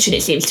to finish, and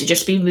it seems to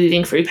just be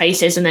moving through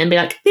paces and then be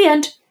like, the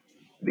end.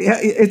 Yeah,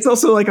 it's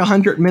also like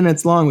 100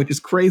 minutes long, which is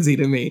crazy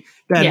to me.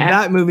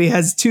 That movie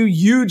has two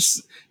huge,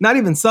 not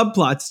even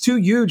subplots, two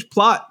huge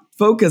plot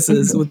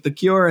focuses with The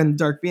Cure and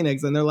Dark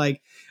Phoenix, and they're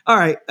like, all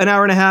right, an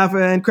hour and a half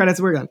and credits,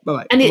 we're done.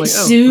 Bye-bye. And it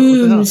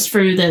zooms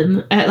through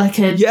them at like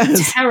a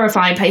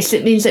terrifying pace.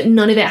 It means that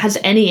none of it has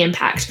any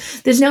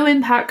impact. There's no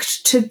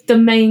impact to the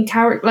main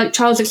character, like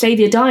Charles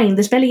Xavier dying.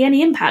 There's barely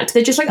any impact.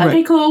 They're just like,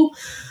 okay, cool,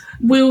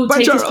 we'll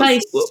take his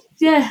place.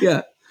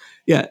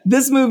 Yeah.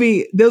 This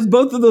movie,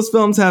 both of those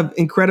films have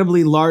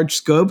incredibly large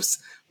scopes,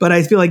 but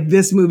I feel like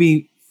this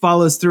movie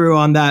follows through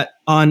on that,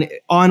 on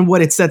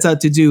what it sets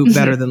out to do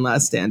better than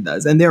Last Stand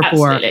does. And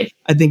therefore,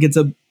 I think it's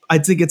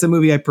a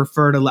movie I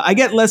prefer to. I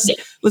get less.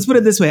 Let's put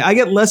it this way: I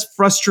get less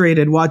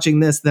frustrated watching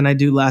this than I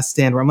do Last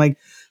Stand, where I'm like,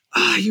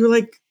 you're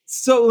like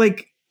so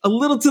like a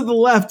little to the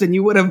left, and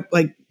you would have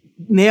like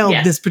nailed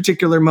this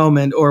particular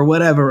moment or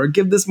whatever, or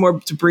give this more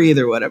to breathe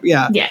or whatever.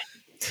 Yeah.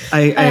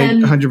 I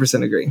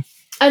 100% agree.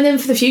 And then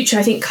for the future,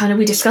 I think kind of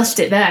we discussed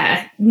it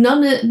there.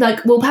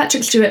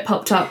 Patrick Stewart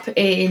popped up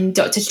in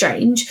Doctor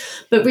Strange,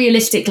 but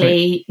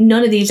realistically,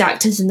 none of these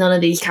actors and none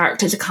of these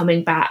characters are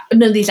coming back.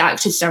 None of these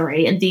actors,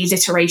 and these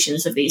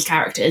iterations of these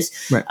characters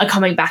are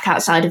coming back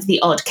outside of the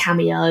odd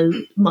cameo,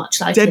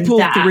 much like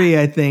Deadpool 3,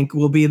 I think,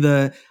 will be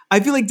I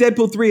feel like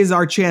Deadpool 3 is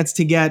our chance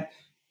to get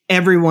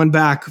everyone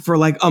back for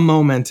like a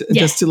moment,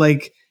 just to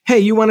like, hey,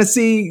 you want to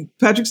see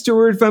Patrick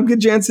Stewart, Famke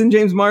Janssen,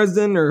 James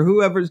Marsden, or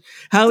whoever,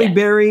 Halle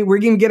Berry? We're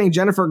even getting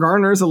Jennifer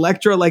Garner's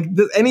Elektra, like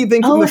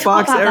anything from the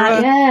Fox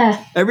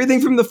era. Everything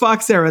from the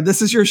Fox era.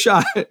 This is your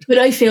shot. But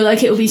I feel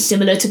like it will be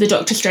similar to the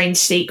Doctor Strange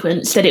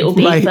sequence, that it will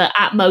be for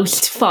at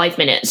most 5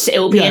 minutes. It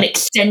will be an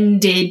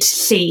extended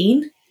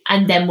scene,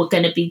 and then we're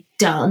going to be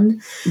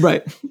done.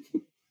 Right.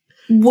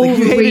 Like,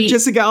 you hated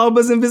Jessica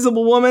Alba's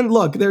Invisible Woman?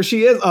 Look, there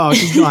she is. Oh,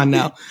 she's gone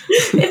now.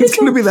 It's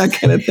going to be that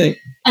kind of thing.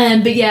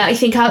 But yeah, I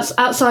think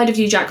outside of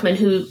Hugh Jackman,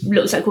 who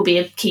looks like will be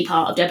a key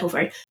part of Deadpool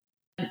 3,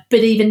 but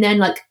even then,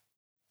 like,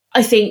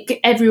 I think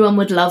everyone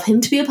would love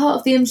him to be a part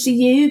of the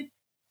MCU,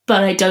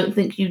 but I don't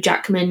think Hugh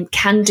Jackman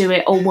can do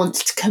it or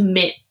wants to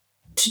commit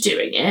to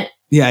doing it.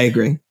 Yeah, I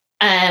agree.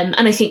 And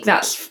I think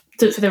that's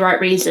for the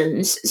right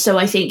reasons. So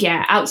I think,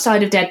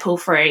 outside of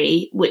Deadpool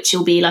 3, which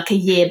will be like a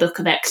yearbook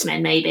of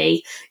X-Men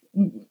maybe,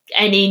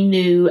 any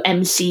new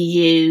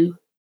MCU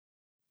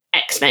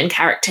X-Men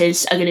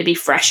characters are going to be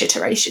fresh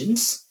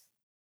iterations.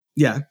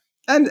 Yeah.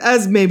 And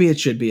as maybe it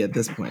should be at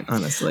this point,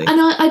 honestly. And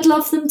I'd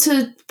love them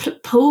to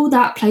pull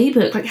that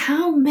playbook. Like,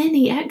 how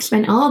many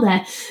X-Men are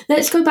there?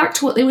 Let's go back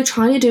to what they were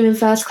trying to do in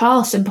First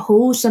Class and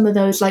pull some of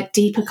those like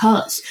deeper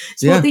cuts.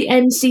 It's what the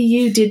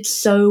MCU did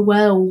so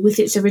well with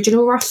its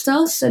original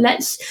roster. So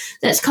let's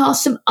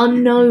cast some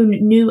unknown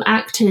new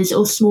actors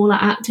or smaller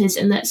actors,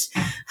 and let's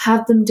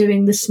have them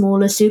doing the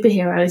smaller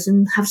superheroes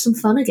and have some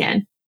fun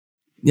again.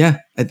 Yeah,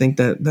 I think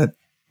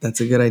that's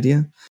a good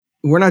idea.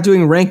 We're not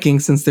doing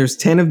rankings since there's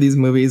 10 of these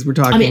movies. We're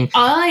talking. I mean,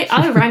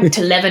 I ranked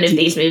 11 of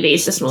these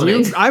movies this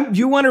morning.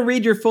 You want to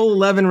read your full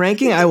 11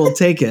 ranking? I will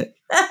take it.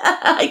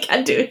 I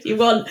can do it if you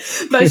want.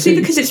 Mostly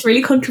because it's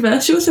really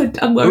controversial, so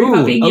I'm worried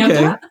about being yelled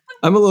at.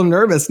 I'm a little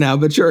nervous now,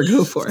 but sure,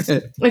 go for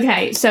it.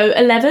 Okay, so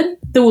 11,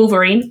 The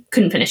Wolverine.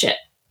 Couldn't finish it.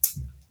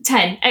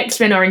 10,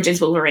 X-Men Origins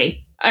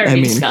Wolverine. I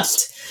already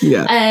discussed.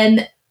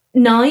 Yeah.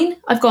 9,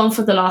 I've gone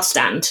for The Last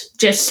Stand.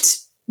 Just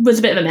was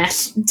a bit of a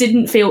mess.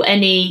 Didn't feel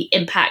any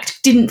impact.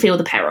 Didn't feel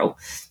the peril.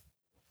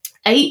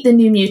 8, The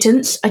New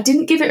Mutants. I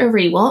didn't give it a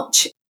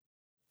rewatch.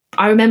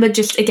 I remember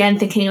just, again,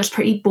 thinking it was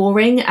pretty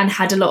boring and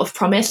had a lot of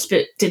promise,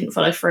 but didn't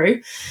follow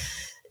through.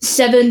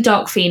 7,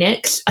 Dark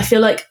Phoenix. I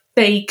feel like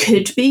they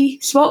could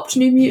be swapped,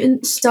 New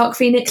Mutants, Dark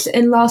Phoenix,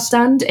 and Last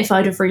Stand. If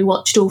I'd have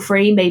rewatched all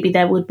 3, maybe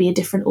there would be a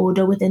different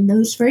order within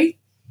those 3.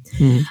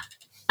 Mm.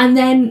 And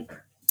then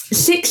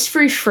 6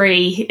 through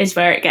 3 is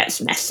where it gets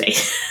messy.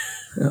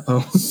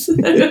 Uh-oh.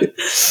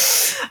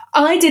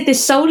 I did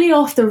this solely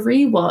off the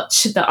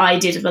rewatch that I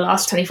did of the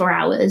last 24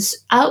 hours,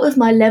 out of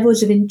my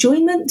levels of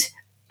enjoyment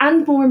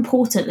and, more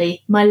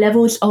importantly, my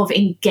levels of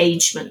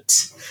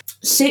engagement.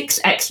 6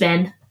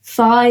 X-Men,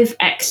 5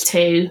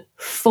 X2,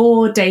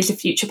 4 Days of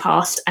Future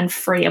Past, and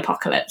 3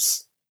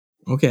 Apocalypse.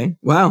 Okay,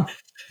 wow.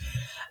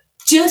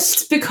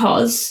 Just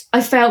because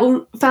I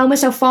found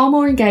myself far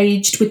more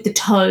engaged with the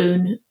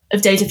tone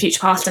of Days of Future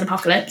Past and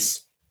Apocalypse.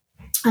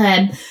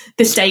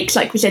 The stakes,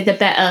 like we said, they're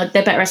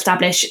better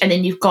established, and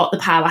then you've got the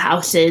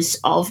powerhouses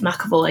of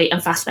McAvoy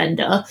and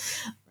Fassbender.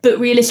 But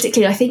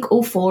realistically, I think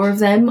all 4 of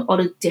them on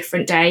a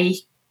different day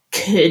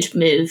could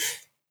move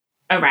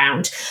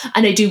around.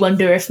 And I do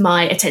wonder if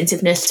my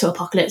attentiveness to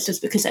Apocalypse was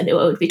because I knew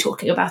I would be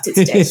talking about it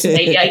today, so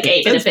maybe I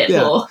gave it a bit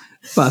more.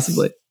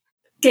 Possibly.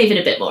 Gave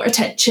it a bit more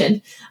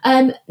attention.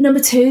 Number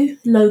 2,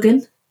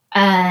 Logan.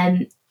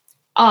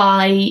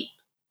 I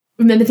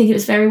remember thinking it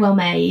was very well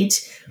made,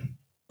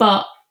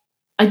 but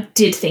I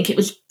did think it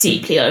was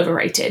deeply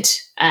overrated.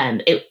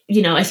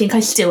 I think I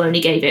still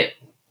only gave it,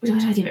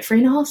 did I give it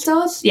 3.5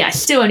 stars? Yeah, I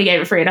still only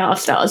gave it 3.5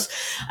 stars.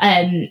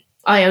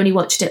 I only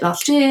watched it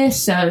last year,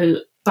 so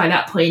by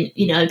that point,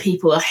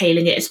 people are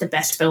hailing it as the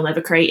best film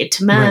ever created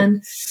to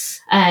man.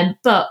 Right.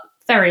 But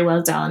very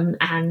well done,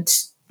 and,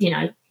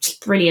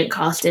 brilliant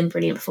casting,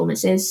 brilliant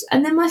performances.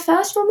 And then my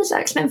first one was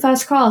X-Men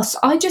First Class.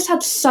 I just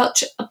had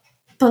such a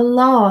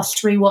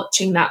blast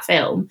rewatching that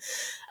film.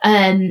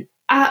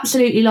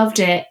 Absolutely loved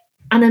it.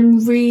 And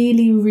I'm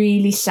really,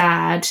 really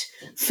sad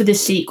for the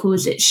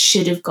sequels it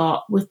should have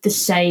got with the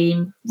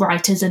same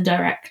writers and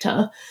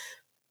director,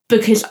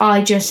 because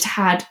I just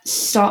had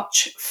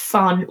such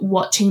fun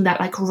watching that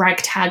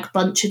ragtag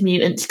bunch of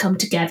mutants come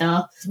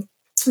together,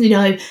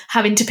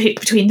 having to pick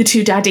between the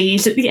two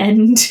daddies at the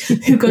end,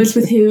 who goes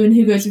with who and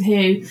who goes with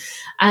who.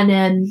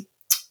 And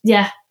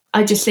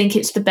I just think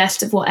it's the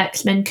best of what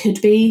X-Men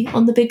could be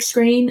on the big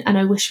screen, and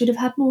I wish we'd have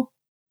had more.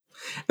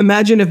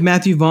 Imagine if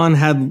Matthew Vaughn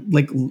had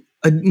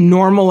a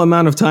normal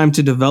amount of time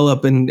to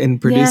develop and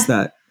produce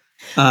that.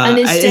 And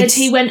instead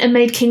he went and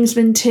made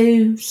Kingsman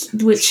 2,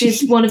 which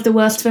is one of the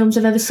worst films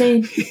I've ever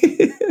seen.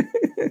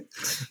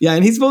 Yeah,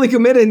 and he's fully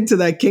committed to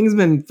that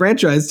Kingsman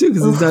franchise too,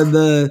 because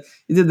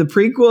he did the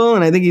prequel,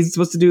 and I think he's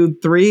supposed to do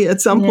 3 at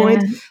some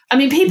point. I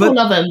mean, people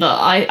love him, but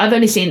I've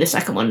only seen the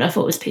second one, and I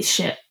thought it was a piece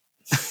of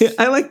shit.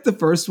 I liked the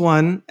first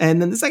one,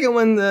 and then the second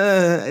one,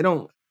 I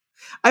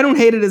don't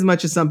hate it as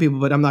much as some people,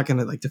 but I'm not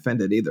going to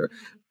defend it either.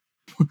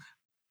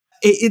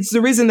 It's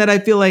the reason that I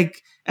feel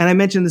like, and I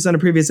mentioned this on a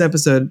previous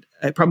episode,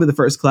 probably the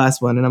First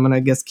Class one, and I'm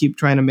going to keep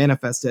trying to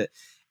manifest it.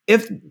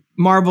 If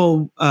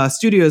Marvel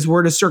Studios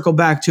were to circle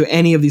back to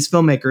any of these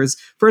filmmakers,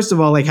 first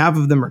of all, half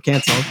of them are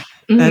canceled.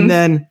 Mm-hmm. And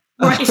then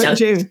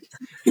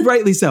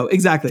rightly so.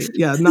 Exactly.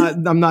 Yeah.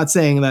 I'm not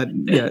saying that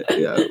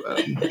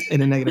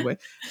in a negative way.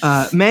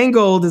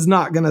 Mangold is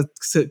not going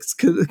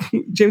to,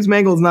 James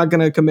Mangold is not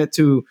going to commit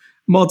to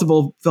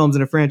multiple films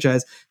in a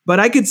franchise, but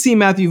I could see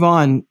Matthew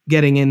Vaughn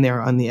getting in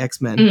there on the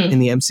X-Men in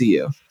the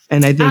MCU.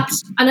 And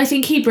I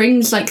think he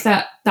brings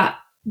that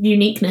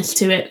uniqueness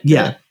to it.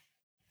 Yeah.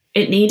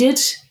 It needed.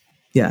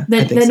 Yeah.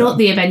 They're not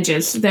the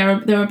Avengers. They're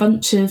a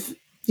bunch of,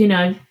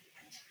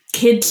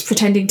 kids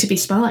pretending to be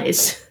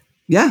spies.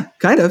 Yeah,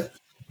 kind of.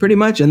 Pretty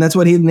much. And that's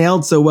what he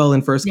nailed so well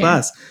in First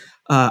Class.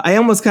 I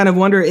almost kind of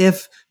wonder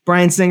if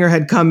Bryan Singer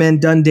had come in,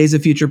 done Days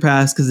of Future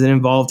Past, because it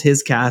involved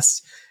his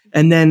cast,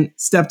 and then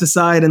stepped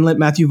aside and let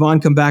Matthew Vaughn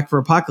come back for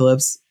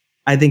Apocalypse.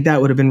 I think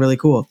that would have been really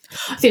cool.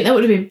 I think that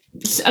would have been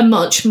a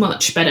much,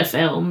 much better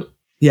film.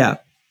 Yeah.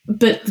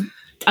 But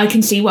I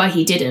can see why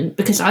he didn't,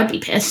 because I'd be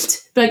pissed.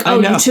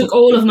 You took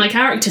all of my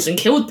characters and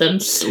killed them.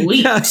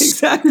 Sweet. Yeah,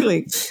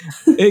 exactly.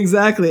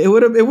 Exactly. It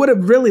would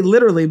have really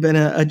literally been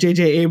a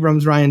J.J.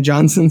 Abrams, Rian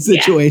Johnson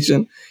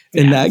situation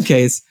in that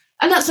case.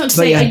 And that's not to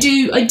say I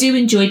do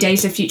enjoy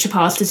Days of Future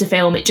Past as a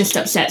film. It just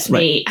upsets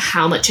me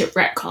how much it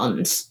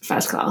retcons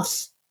First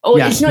Class. Or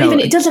it's not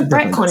even, it doesn't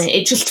retcon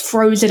it just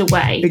throws it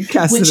away. It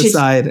casts it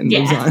aside and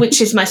moves on.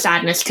 Which is my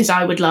sadness, because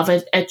I would love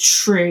a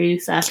true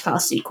First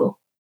Class sequel.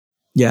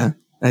 Yeah,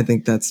 I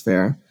think that's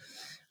fair.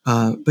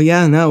 But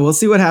we'll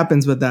see what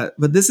happens with that.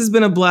 But this has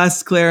been a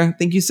blast, Claire.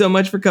 Thank you so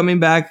much for coming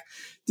back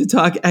to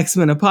talk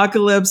X-Men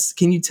Apocalypse.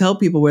 Can you tell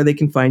people where they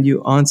can find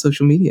you on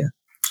social media?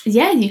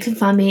 Yeah, you can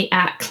find me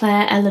at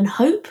Claire Ellen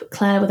Hope,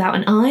 Claire without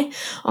an I,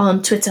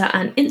 on Twitter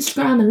and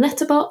Instagram and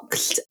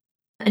Letterboxd.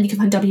 And you can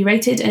find W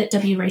Rated at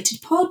W Rated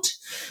Pod.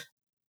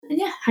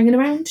 And hanging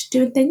around,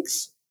 doing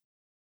things.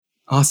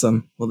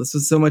 Awesome. Well, this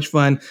was so much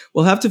fun.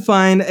 We'll have to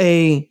find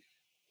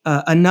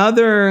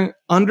another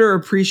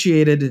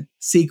underappreciated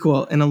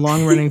sequel in a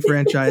long-running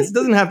franchise. It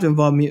doesn't have to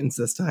involve mutants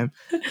this time.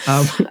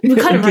 We're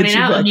kind of running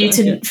out of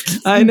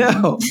mutants. I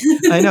know.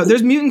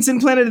 There's mutants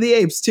in Planet of the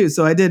Apes too.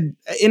 So I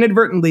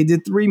inadvertently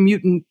did three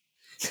mutant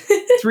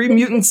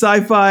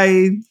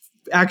sci-fi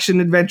action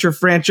adventure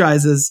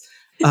franchises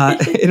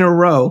in a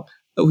row,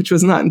 which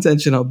was not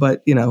intentional,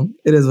 but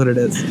it is what it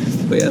is.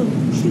 But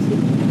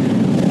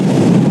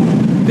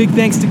Big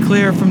thanks to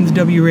Claire from the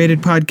W Rated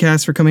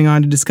podcast for coming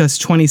on to discuss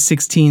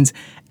 2016's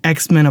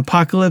X-Men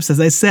Apocalypse. As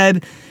I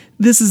said,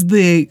 this is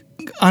the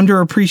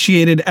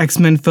underappreciated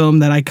X-Men film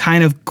that I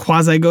kind of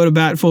quasi go to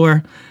bat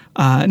for.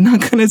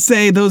 Not going to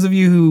say those of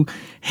you who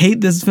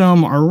hate this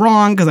film are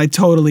wrong, because I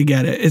totally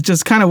get it. It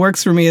just kind of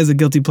works for me as a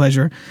guilty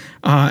pleasure.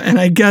 And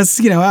I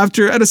guess,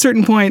 at a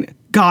certain point,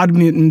 God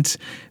Mutant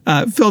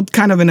felt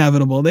kind of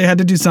inevitable. They had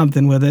to do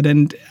something with it.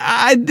 And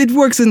it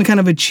works in kind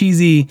of a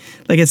cheesy,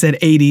 like I said,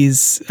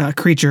 80s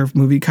creature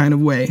movie kind of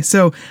way.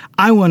 So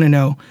I want to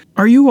know,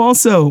 are you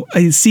also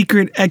a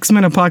secret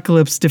X-Men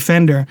Apocalypse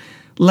defender?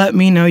 Let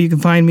me know. You can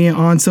find me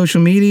on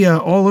social media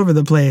all over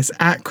the place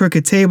at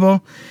Crooked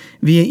Table,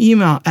 via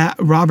email at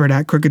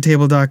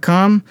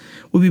robert@crookedtable.com.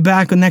 We'll be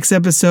back on next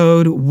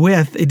episode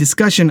with a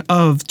discussion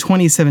of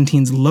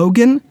 2017's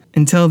Logan.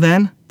 Until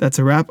then, that's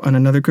a wrap on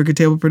another Crooked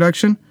Table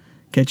production.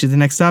 Catch you at the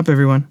next stop,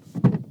 everyone.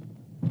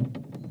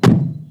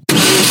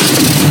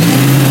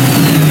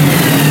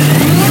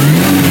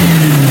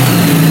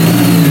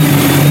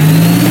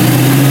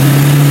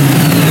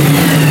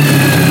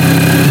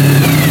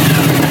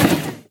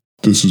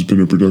 This has been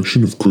a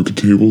production of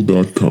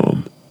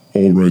crookedtable.com.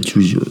 All rights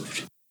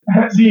reserved.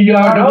 That's the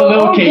yard of a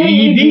little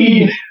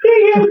KED.